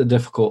a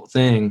difficult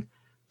thing,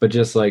 but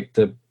just like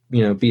the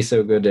be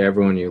so good to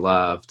everyone you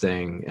love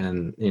thing.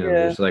 And,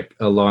 there's like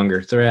a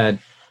longer thread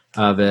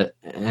of it.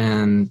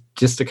 And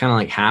just to kind of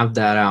like have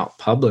that out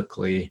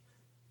publicly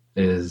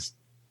is,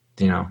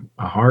 a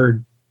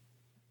hard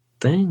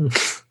thing.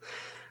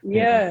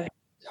 Yeah,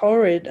 it's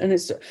horrid. And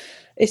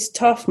it's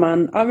tough,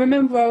 man. I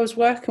remember I was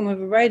working with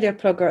a radio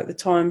plugger at the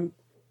time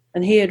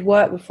and he had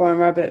worked with Foreign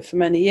Rabbit for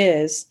many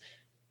years.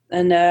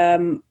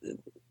 And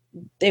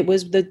it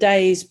was the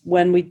days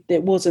when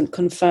it wasn't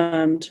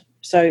confirmed.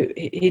 So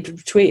he'd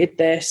tweeted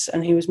this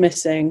and he was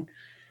missing.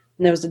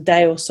 And there was a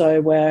day or so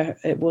where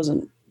it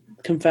wasn't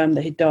confirmed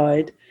that he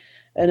died.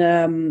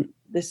 And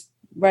this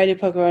radio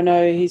plugger I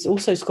know, he's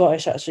also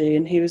Scottish actually.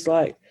 And he was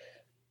like,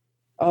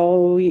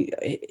 oh,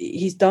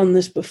 he's done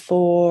this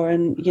before.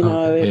 And,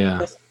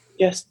 he's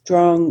just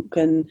drunk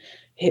and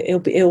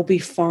it'll be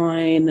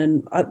fine.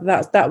 And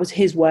that was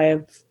his way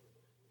of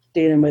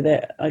dealing with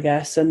it, I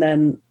guess. And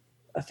then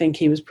I think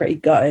he was pretty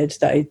gutted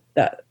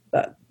that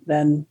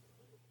then...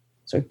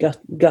 So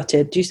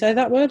gutted. Do you say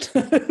that word?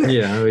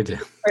 Yeah, we do.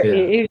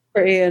 He was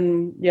pretty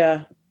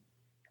and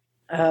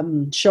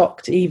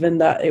shocked even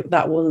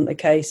that wasn't the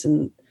case.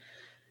 And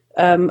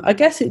I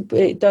guess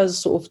it does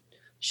sort of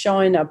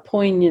shine a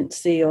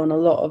poignancy on a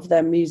lot of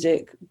their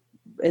music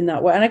in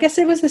that way. And I guess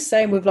it was the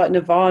same with like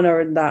Nirvana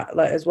and that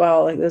like as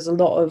well. Like there's a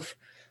lot of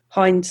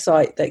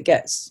hindsight that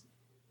gets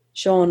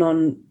shown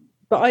on.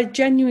 But I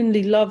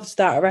genuinely loved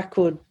that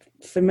record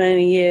for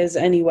many years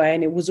anyway,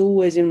 and it was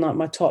always in like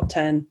my top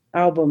 10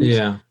 albums.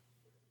 Yeah.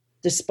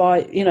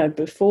 Despite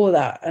before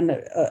that,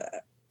 and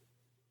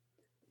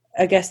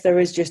I guess there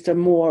is just a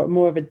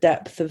more of a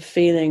depth of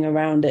feeling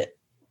around it.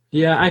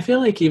 Yeah, I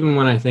feel like even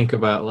when I think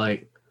about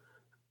like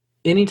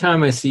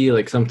anytime I see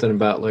like something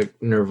about like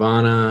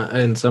Nirvana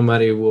and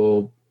somebody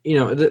will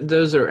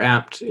those are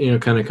apt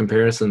kind of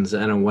comparisons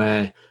in a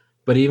way,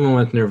 but even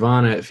with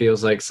Nirvana it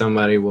feels like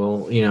somebody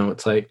will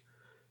it's like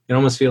it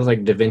almost feels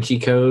like Da Vinci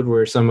Code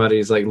where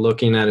somebody's like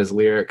looking at his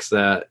lyrics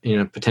that,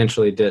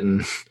 potentially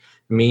didn't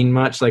mean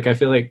much. Like I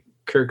feel like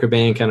Kurt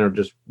Cobain kind of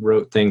just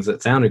wrote things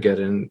that sounded good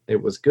and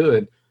it was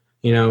good,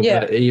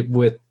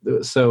 but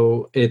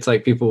so it's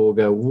like people will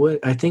go, what,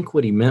 I think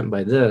what he meant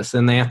by this.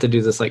 And they have to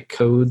do this like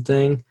code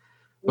thing.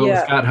 But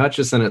with Scott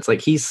Hutchison, it's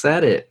like, he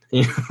said it,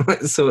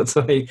 so it's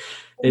like,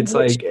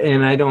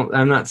 and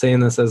I'm not saying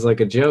this as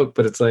like a joke,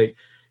 but it's like,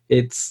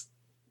 it's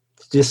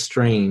just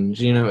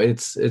strange,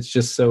 it's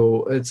just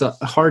so it's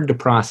hard to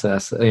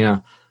process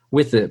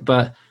with it.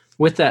 But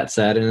with that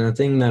said, and the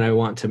thing that I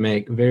want to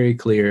make very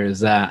clear is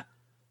that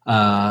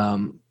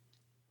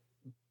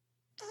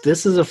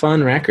this is a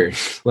fun record.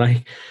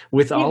 Like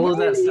with all of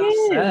that stuff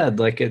said,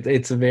 like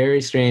it's very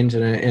strange,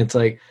 and it's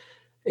like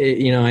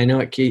I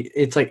know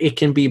it's like it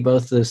can be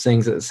both those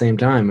things at the same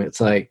time.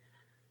 It's like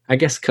I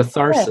guess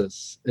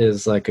catharsis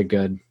is like a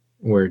good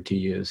word to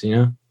use.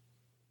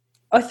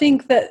 I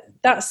think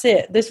that's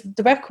it.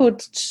 The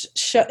record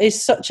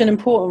is such an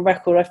important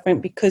record, I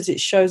think, because it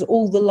shows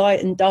all the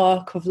light and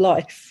dark of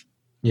life.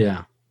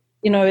 Yeah.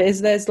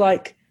 There's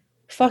like,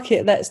 fuck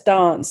it, let's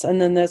dance.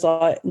 And then there's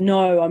like,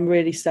 no, I'm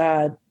really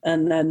sad.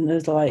 And then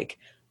there's like,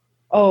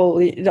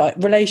 oh, like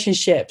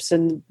relationships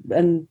and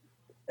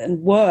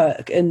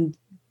work and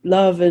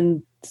love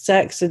and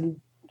sex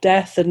and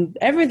death and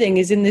everything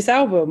is in this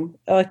album.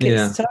 Like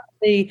it's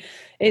totally,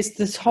 it's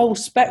this whole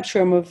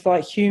spectrum of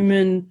like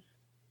human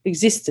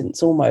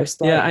existence almost.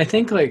 Yeah, I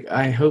think like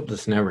I hope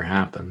this never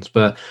happens,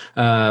 but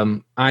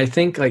I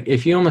think like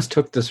if you almost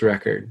took this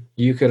record,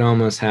 you could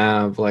almost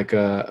have like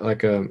a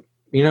like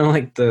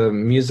the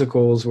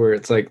musicals where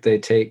it's like they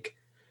take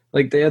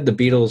like they had the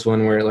Beatles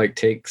one where it like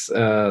takes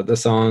the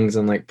songs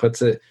and like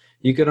puts it.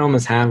 You could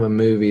almost have a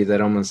movie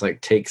that almost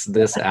like takes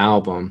this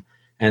album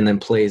and then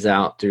plays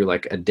out through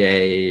like a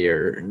day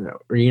or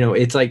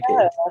it's like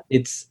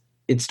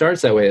it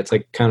starts that way. It's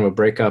like kind of a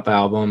breakup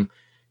album.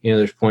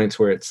 There's points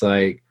where it's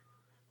like,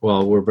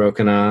 well, we're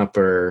broken up,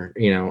 or,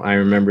 I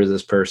remember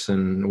this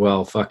person,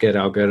 well, fuck it,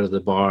 I'll go to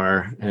the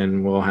bar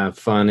and we'll have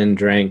fun and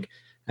drink.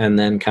 And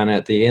then kind of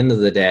at the end of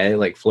the day,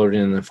 like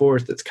Floating in the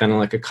Fourth, it's kind of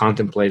like a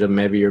contemplative,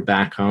 maybe you're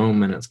back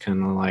home and it's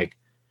kind of like,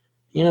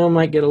 it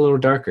might get a little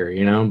darker,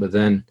 but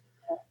then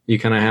you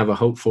kind of have a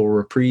hopeful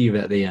reprieve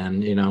at the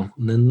end, and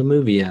then the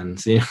movie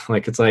ends,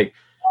 like it's like,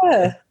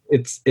 Yeah.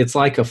 It's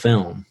like a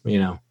film,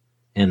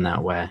 in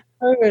that way.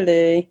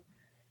 Totally.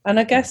 And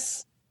I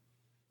guess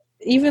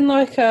even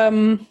like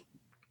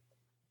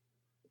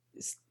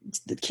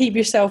keep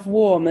yourself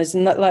warm, as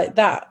in like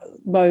that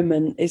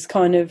moment is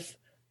kind of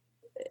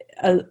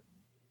and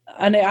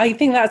I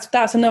think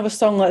that's another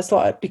song that's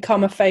like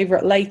become a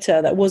favorite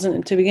later, that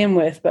wasn't to begin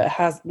with but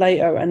has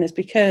later, and it's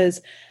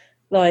because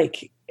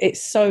like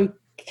it's so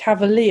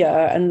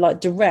cavalier and like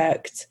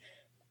direct,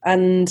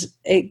 and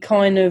it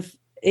kind of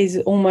is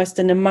almost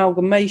an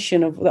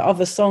amalgamation of the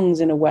other songs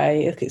in a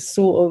way. It's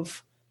sort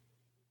of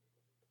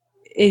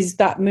is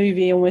that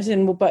movie almost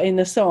but in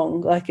the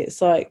song. Like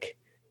it's like,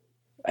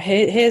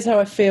 here's how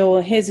I feel,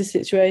 here's the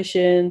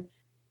situation,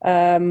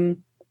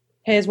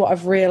 here's what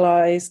I've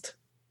realized,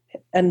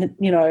 and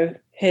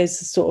here's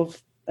sort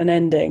of an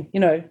ending,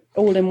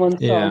 all in one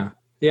song.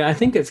 Yeah, I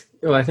think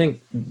I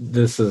think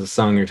this is a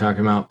song you're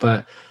talking about,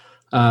 but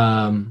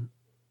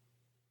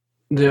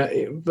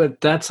but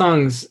that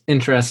song's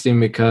interesting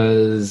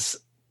because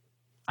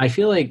I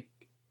feel like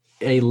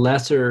a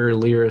lesser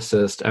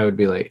lyricist, I would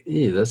be like,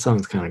 ew, that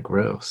song's kind of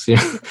gross.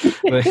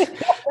 But,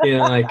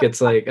 like it's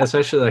like,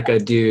 especially like a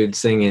dude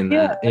singing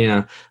that,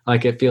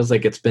 like it feels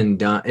like it's been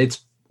done. It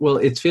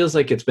feels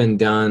like it's been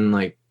done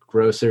like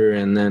grosser,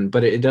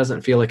 but it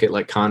doesn't feel like it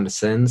like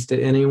condescends to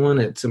anyone.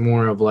 It's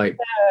more of like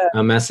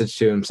a message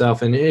to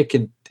himself, and it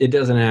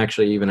doesn't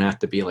actually even have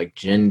to be like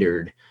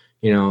gendered.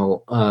 A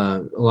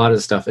lot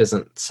of stuff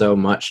isn't so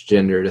much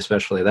gendered,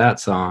 especially that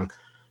song.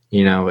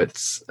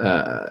 It's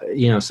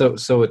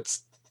so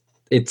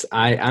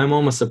I'm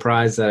almost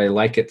surprised that I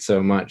like it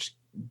so much,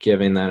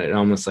 given that it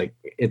almost like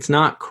it's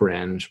not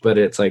cringe, but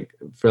it's like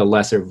for a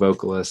lesser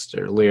vocalist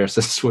or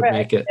lyricist would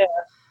make it.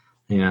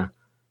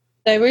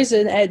 There is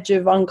an edge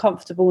of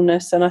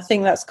uncomfortableness, and I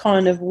think that's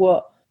kind of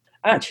what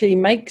actually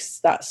makes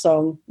that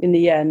song in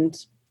the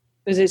end,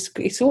 because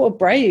it's sort of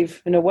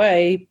brave in a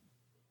way.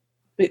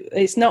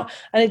 It's not,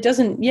 and it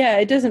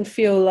doesn't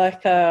feel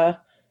like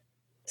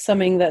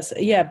something that's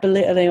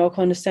belittling or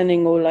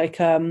condescending or like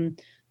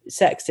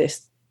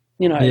sexist.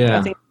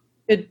 I think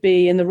it could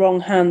be in the wrong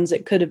hands.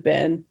 It could have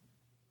been,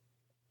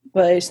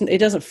 but it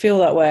doesn't feel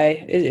that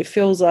way. It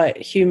feels like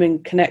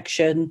human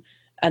connection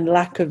and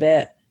lack of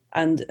it,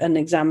 and an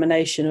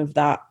examination of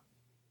that,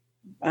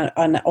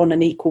 and on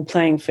an equal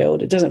playing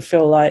field. It doesn't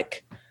feel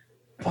like,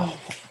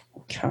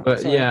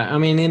 but yeah, I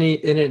mean, and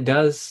it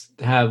does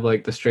have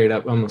like the straight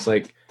up, almost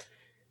like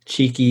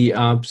cheeky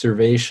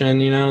observation,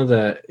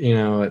 that,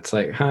 it's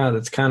like,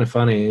 that's kind of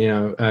funny,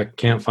 I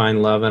can't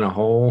find love in a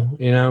hole,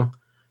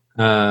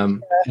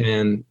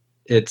 and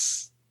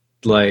it's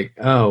like,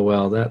 oh,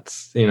 well,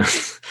 that's,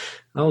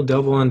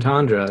 double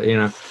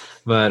entendre,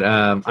 but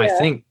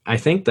I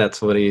think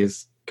that's what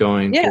he's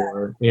going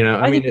for,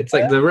 I mean, it's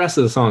like the rest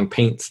of the song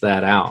paints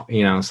that out,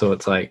 so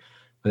it's like,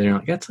 but you're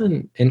like, that's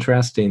an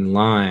interesting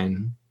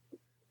line.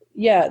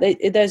 Yeah,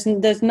 there's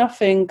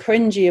nothing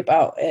cringy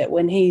about it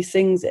when he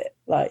sings it,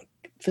 like,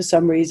 for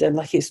some reason.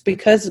 Like, it's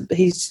because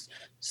he's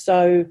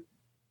so,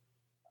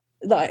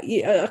 like,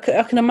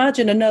 I can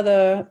imagine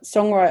another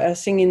songwriter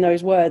singing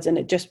those words and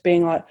it just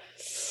being like,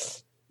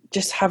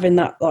 just having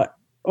that, like,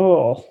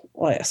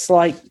 like a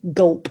slight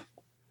gulp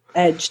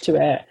edge to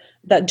it.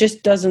 That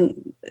just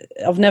doesn't,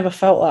 I've never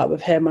felt that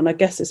with him, and I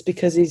guess it's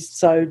because he's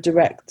so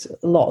direct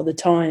a lot of the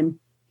time.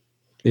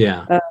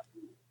 Yeah.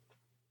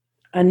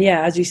 And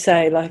yeah, as you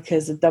say, like,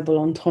 there's a double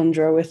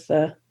entendre with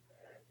a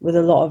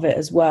lot of it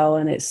as well,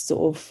 and it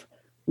sort of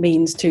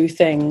means two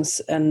things.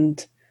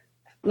 And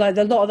like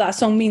a lot of that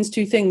song means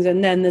two things,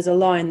 and then there's a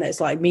line that's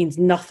like means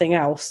nothing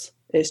else.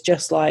 It's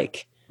just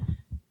like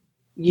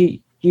you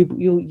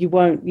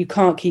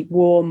can't keep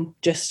warm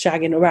just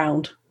shagging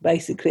around,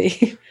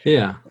 basically.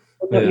 Yeah.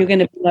 You're going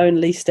to be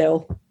lonely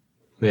still.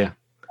 Yeah.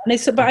 And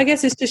but I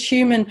guess it's just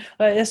human.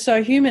 It's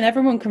so human.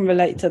 Everyone can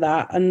relate to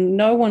that, and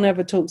no one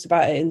ever talks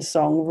about it in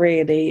song,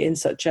 really, in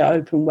such an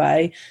open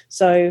way.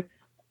 So,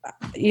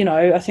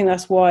 I think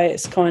that's why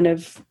it's kind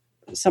of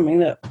something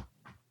that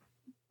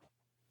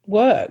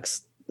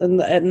works, and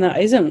that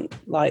isn't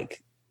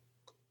like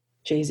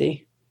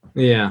cheesy.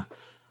 Yeah,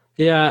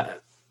 yeah.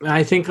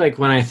 I think like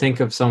when I think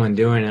of someone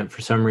doing it,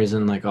 for some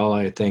reason, like all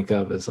I think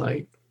of is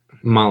like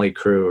Motley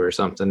Crue or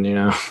something,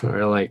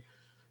 or like.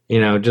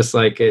 Just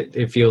like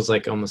it feels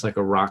like almost like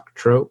a rock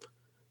trope,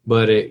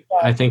 but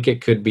I think it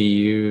could be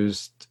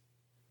used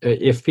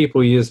if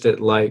people used it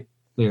like,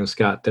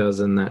 Scott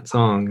does in that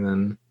song,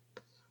 then,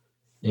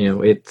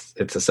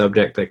 it's a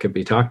subject that could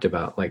be talked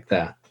about like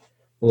that,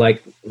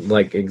 like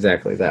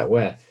exactly that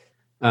way.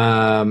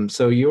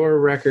 So your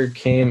record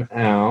came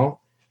out,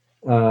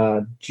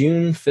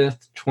 June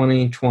 5th,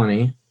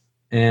 2020.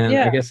 And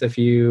I guess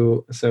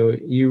you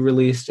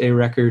released a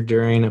record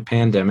during a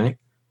pandemic.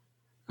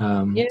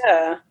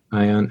 Yeah.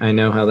 I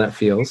know how that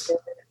feels.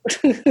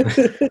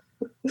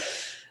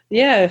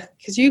 Yeah,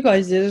 because you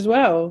guys did as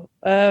well.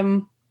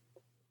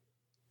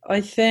 I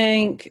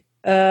think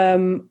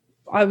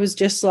I was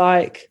just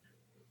like,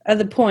 at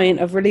the point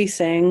of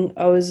releasing,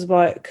 I was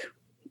like,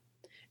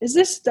 is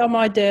this a dumb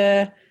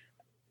idea?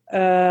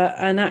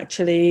 And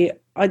actually,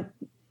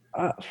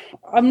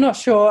 I'm not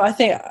sure. I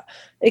think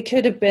it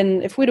could have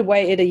been, if we'd have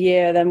waited a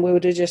year, then we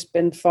would have just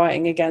been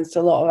fighting against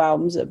a lot of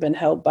albums that have been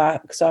held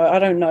back. So I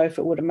don't know if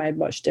it would have made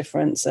much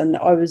difference. And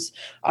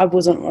I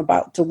wasn't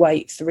about to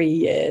wait 3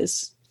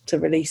 years to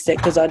release it,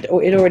 because it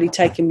already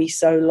taken me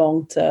so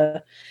long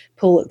to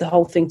pull the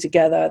whole thing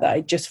together that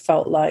I just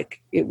felt like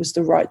it was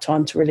the right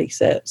time to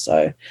release it.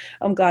 So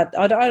I'm glad.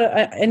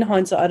 In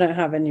hindsight, I don't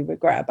have any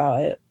regret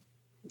about it.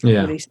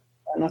 Yeah.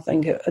 And I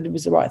think it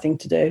was the right thing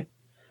to do.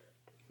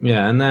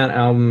 Yeah, and that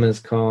album is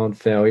called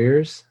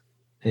Failures,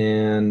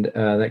 and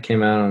that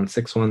came out on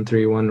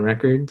 6131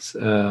 Records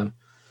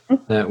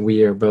that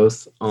we are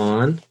both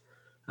on.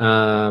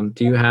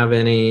 Do you have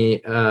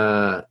any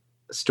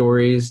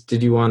stories?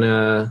 Did you want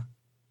to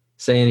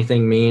say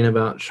anything mean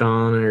about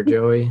Sean or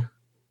Joey?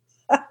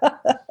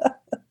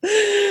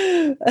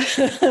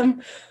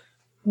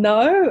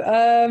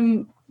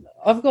 No.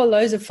 I've got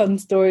loads of fun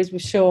stories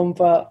with Sean,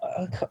 but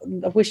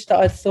I wish that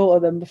I'd thought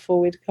of them before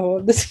we'd come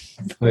on this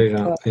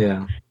podcast.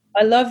 Yeah.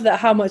 I love that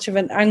how much of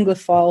an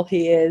Anglophile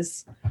he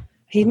is.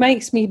 He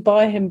makes me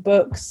buy him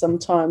books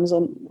sometimes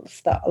on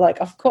that.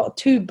 Like, I've got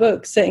 2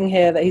 books sitting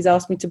here that he's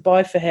asked me to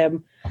buy for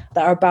him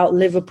that are about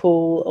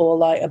Liverpool or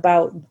like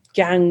about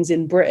gangs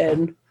in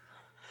Britain.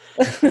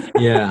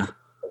 Yeah.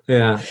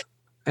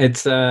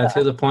 It's to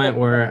the point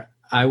where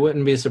I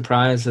wouldn't be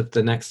surprised if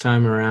the next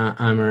time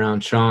I'm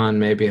around Sean,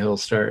 maybe he'll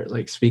start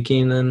like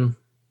speaking in,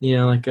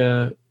 like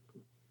a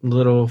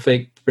little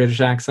fake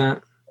British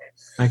accent.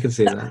 I could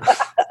see that.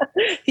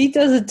 He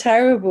does a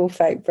terrible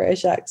fake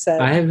British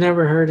accent. I have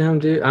never heard him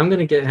do. I'm going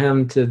to get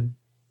him to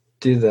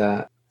do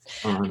that.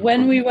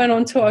 When we went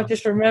on tour, I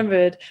just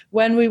remembered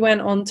when we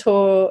went on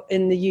tour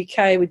in the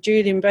UK with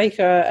Julian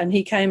Baker, and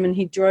he came and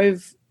he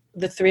drove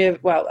the 3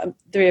 of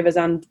us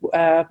and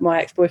my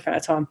ex-boyfriend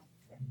at the time.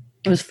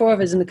 There was 4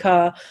 of us in the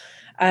car,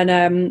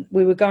 and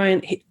we were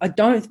going. I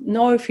don't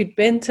know if he'd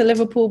been to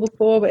Liverpool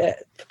before, but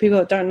for people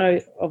that don't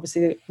know,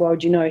 obviously,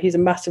 he's a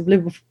massive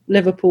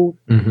Liverpool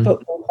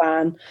football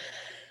fan,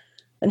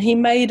 and he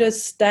made us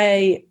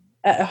stay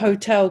at a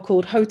hotel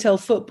called Hotel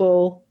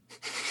Football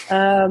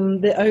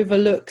that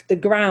overlooked the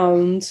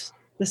ground,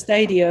 the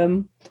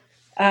stadium,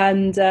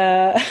 and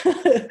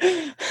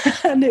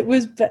and it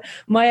was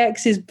my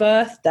ex's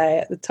birthday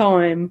at the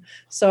time,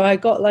 so I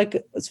got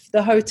like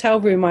the hotel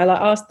room. I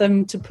asked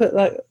them to put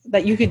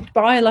that you could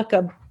buy like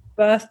a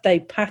birthday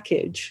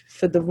package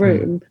for the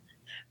room,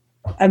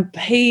 and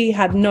he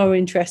had no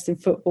interest in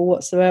football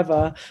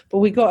whatsoever. But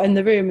we got in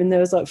the room and there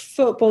was like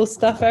football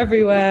stuff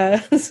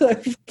everywhere. So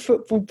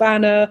football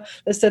banner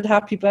that said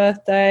happy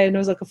birthday, and there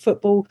was like a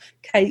football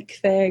cake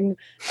thing,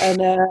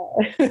 and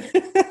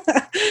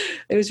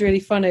it was really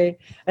funny.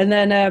 And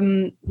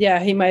then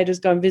he made us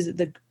go and visit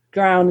the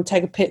ground and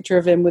take a picture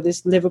of him with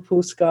his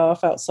Liverpool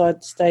scarf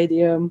outside the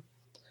stadium.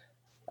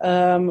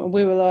 And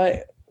we were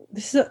like,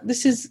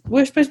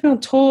 we're supposed to be on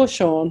tour,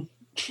 Sean.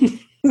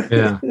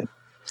 Yeah.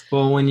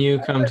 Well, when you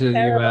come to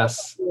the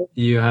US,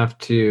 you have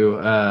to,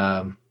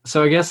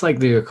 so I guess like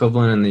the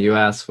equivalent in the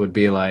US would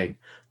be like,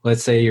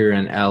 let's say you're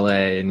in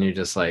LA and you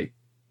just like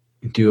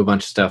do a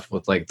bunch of stuff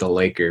with like the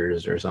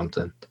Lakers or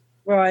something.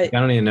 Right. I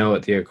don't even know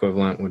what the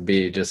equivalent would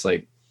be. Just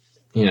like,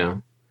 I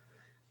don't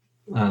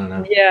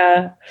know.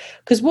 Yeah.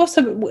 Because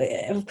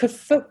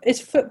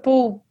is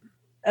football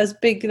as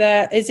big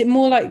there? Is it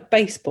more like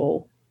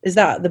baseball? Is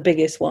that the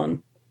biggest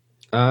one?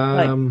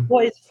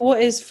 What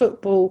is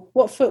football?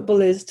 What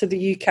football is to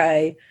the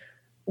UK?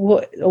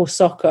 Or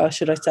soccer,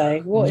 should I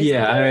say?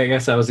 I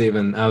guess I was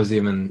even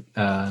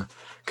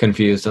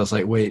confused. I was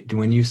like, wait,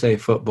 when you say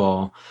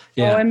football,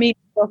 yeah, I mean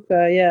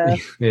soccer, yeah,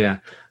 yeah,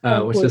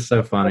 which is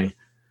so funny.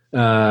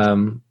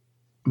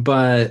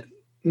 But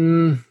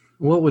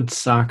what would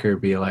soccer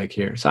be like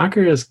here?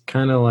 Soccer is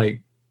kind of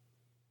like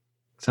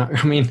soccer.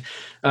 I mean,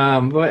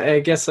 but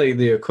I guess like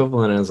the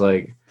equivalent is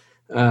like,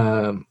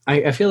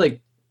 I feel like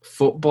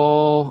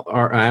football,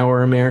 or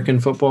our American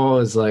football,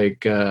 is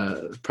like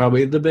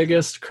probably the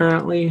biggest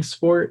currently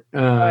sport.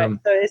 Right,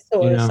 so it's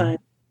sort of the same.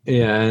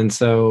 Yeah, and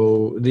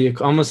so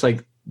almost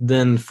like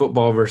then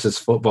football versus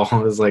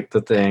football is like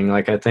the thing.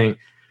 Like I think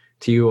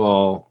to you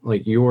all,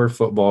 like your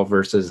football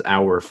versus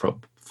our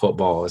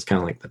football is kind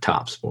of like the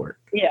top sport.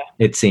 Yeah,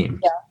 it seems.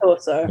 Yeah, I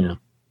thought so. Yeah.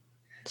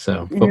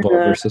 So football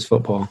versus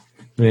football.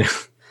 Yeah.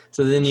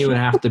 So then you would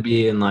have to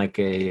be in like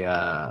a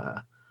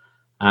I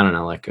don't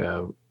know, like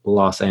a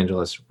Los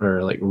Angeles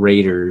or like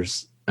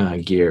Raiders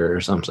gear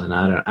or something.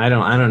 I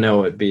don't know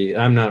what it'd be.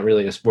 I'm not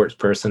really a sports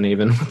person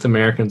even with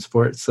American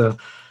sports. So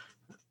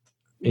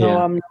yeah. No,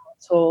 I'm not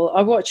at all.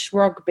 I watch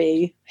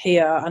rugby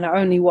here, and I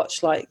only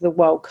watch like the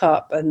World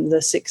Cup and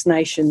the Six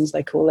Nations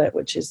they call it,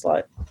 which is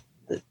like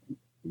the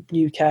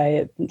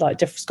UK, like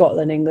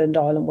Scotland, England,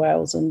 Ireland,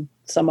 Wales, and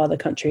some other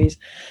countries.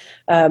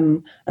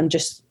 and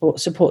just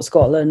support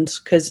Scotland,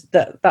 because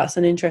that's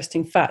an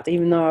interesting fact.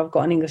 Even though I've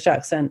got an English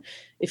accent,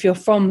 if you're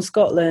from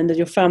Scotland and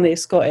your family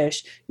is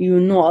Scottish, you're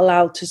not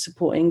allowed to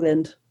support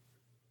England.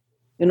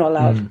 You're not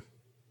allowed.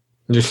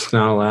 Just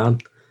not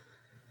allowed.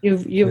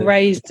 You're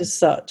raised as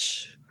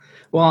such.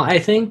 Well, I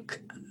think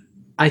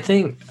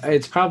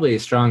it's probably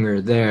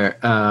stronger there.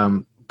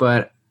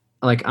 But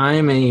like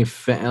I'm a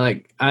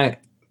fan,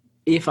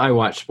 if I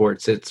watch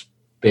sports, it's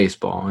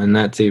baseball, and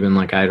that's even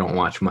like I don't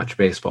watch much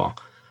baseball.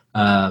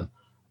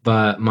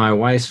 But my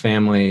wife's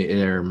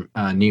family are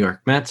New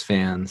York Mets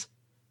fans,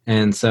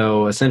 and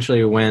so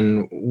essentially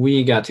when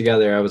we got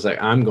together, I was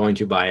like, I'm going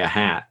to buy a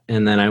hat,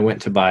 and then I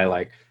went to buy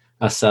like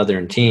a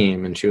Southern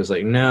team, and she was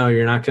like, no,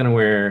 you're not going to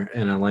wear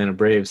an Atlanta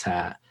Braves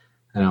hat.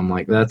 And I'm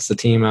like, that's the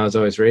team I was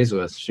always raised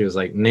with. She was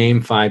like,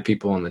 name 5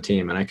 people on the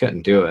team, and I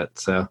couldn't do it.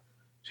 So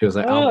she was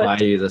like, I'll buy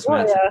you this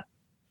Mets.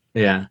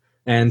 Yeah.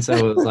 And so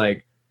it was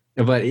like,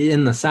 but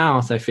in the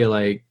South, I feel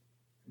like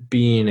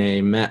being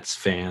a Mets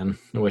fan,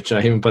 which I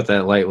even put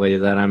that lightly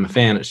that I'm a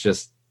fan, it's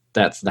just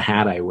that's the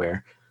hat I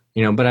wear,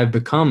 but I've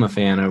become a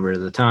fan over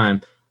the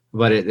time,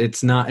 but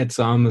it's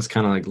almost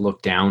kind of like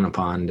looked down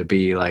upon to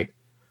be like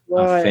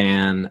a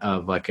fan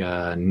of like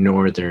a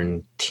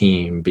northern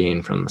team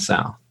being from the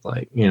South,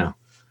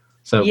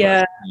 so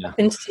yeah. I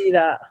can see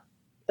that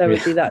there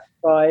would be that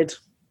divide.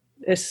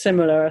 It's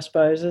similar, I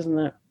suppose, isn't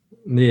it?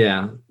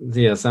 Yeah,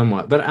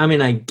 somewhat. But I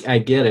mean, I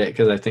get it,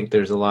 because I think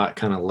there's a lot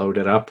kind of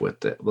loaded up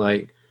with it.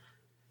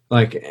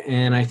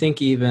 And I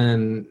think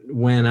even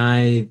when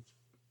I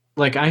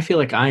feel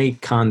like I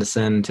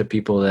condescend to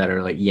people that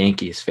are like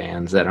Yankees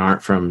fans that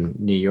aren't from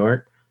New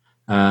York.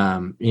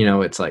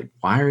 It's like,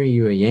 why are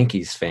you a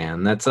Yankees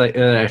fan? That's like,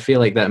 I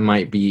feel like that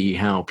might be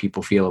how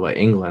people feel about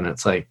England.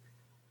 It's like,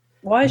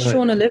 why is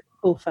Sean a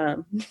Liverpool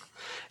fan?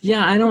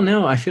 Yeah, I don't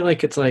know. I feel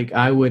like it's like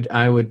I would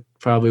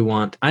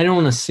probably I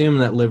don't assume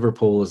that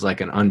Liverpool is like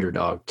an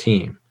underdog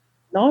team.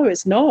 No,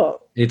 it's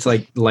not. It's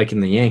like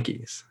in the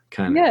Yankees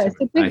kind of. Yeah, it's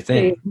a big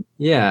team.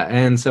 Yeah,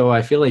 and so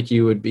I feel like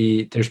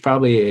there's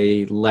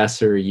probably a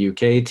lesser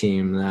UK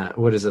team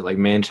what is it, like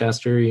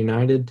Manchester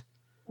United?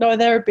 No,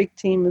 they're a big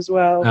team as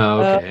well.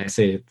 Oh, okay. I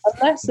see. A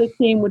lesser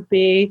team would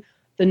be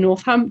the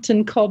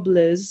Northampton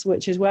Cobblers,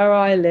 which is where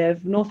I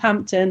live.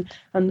 Northampton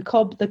and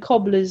the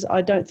Cobblers,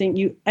 I don't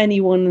think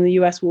anyone in the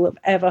US will have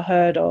ever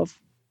heard of.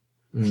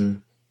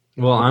 Mm.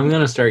 Well, I'm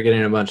going to start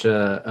getting a bunch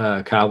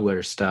of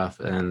Cobbler stuff,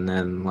 and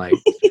then like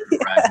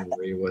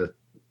rivalry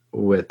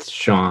with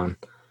Sean.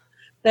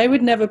 They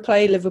would never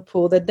play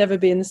Liverpool. They'd never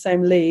be in the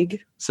same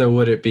league. So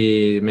would it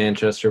be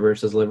Manchester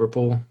versus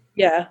Liverpool?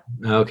 Yeah.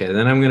 Okay,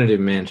 then I'm going to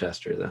do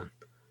Manchester then.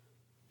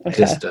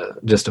 Okay.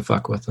 Just to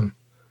fuck with them.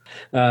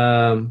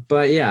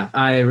 But yeah,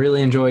 I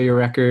really enjoy your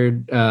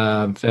record.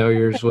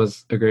 Failures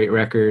was a great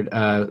record.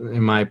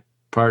 And my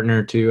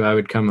partner too, I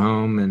would come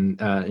home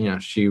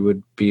and she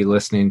would be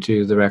listening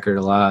to the record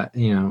a lot.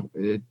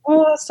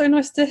 Oh, that's so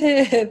nice to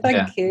hear.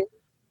 Thank you.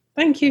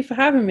 Thank you for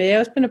having me.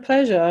 It's been a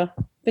pleasure.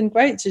 It's been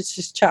great to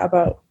just chat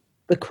about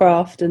the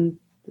craft and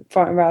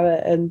Frightened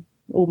Rabbit and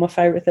all my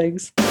favourite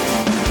things.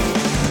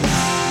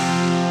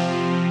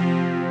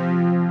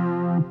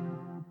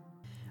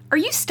 Are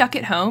you stuck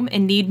at home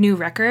and need new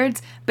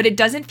records, but it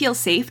doesn't feel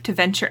safe to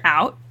venture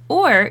out?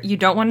 Or you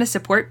don't want to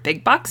support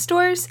big box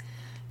stores?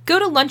 Go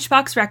to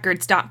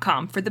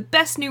lunchboxrecords.com for the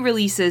best new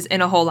releases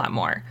and a whole lot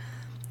more.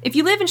 If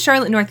you live in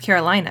Charlotte, North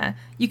Carolina,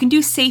 you can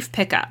do safe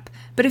pickup.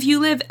 But if you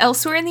live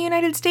elsewhere in the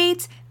United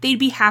States, they'd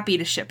be happy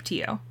to ship to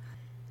you.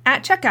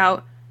 At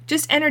checkout,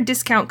 just enter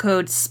discount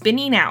code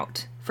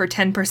SPINNINGOUT for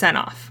 10%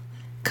 off.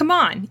 Come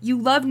on, you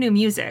love new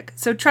music,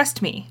 so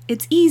trust me,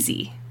 it's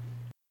easy.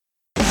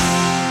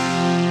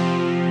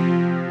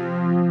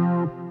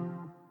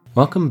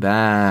 Welcome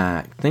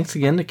back. Thanks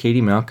again to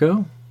Katie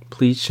Malco.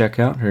 Please check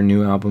out her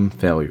new album,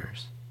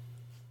 Failures.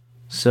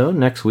 So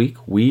next week,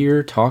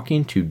 we're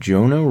talking to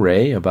Jonah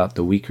Ray about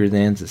the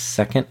Weakerthans'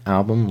 second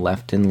album,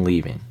 Left and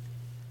Leaving.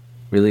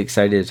 Really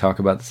excited to talk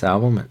about this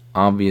album, and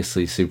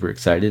obviously super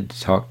excited to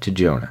talk to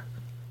Jonah.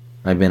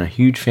 I've been a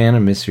huge fan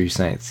of Mystery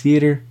Science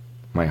Theater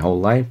my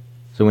whole life,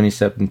 so when he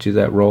stepped into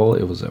that role,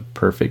 it was a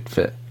perfect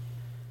fit.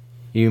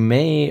 You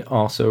may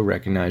also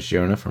recognize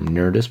Jonah from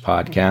Nerdist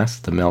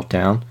Podcast, The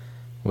Meltdown,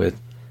 with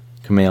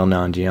Kumail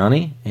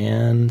Nanjiani,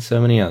 and so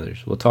many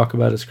others. We'll talk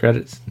about his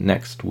credits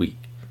next week.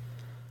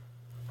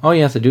 All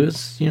you have to do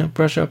is,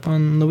 brush up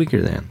on the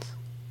Weakerthans.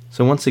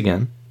 So once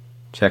again,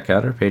 check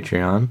out our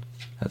Patreon.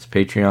 That's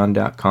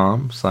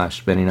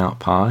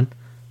patreon.com/spinningoutpod.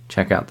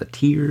 Check out the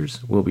tiers.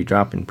 We'll be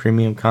dropping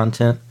premium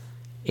content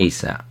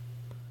ASAP.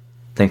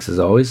 Thanks as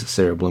always to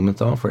Sarah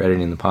Blumenthal for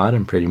editing the pod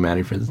and Pretty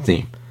Maddie for the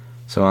theme.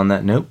 So on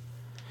that note,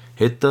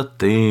 hit the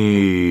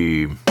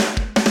theme.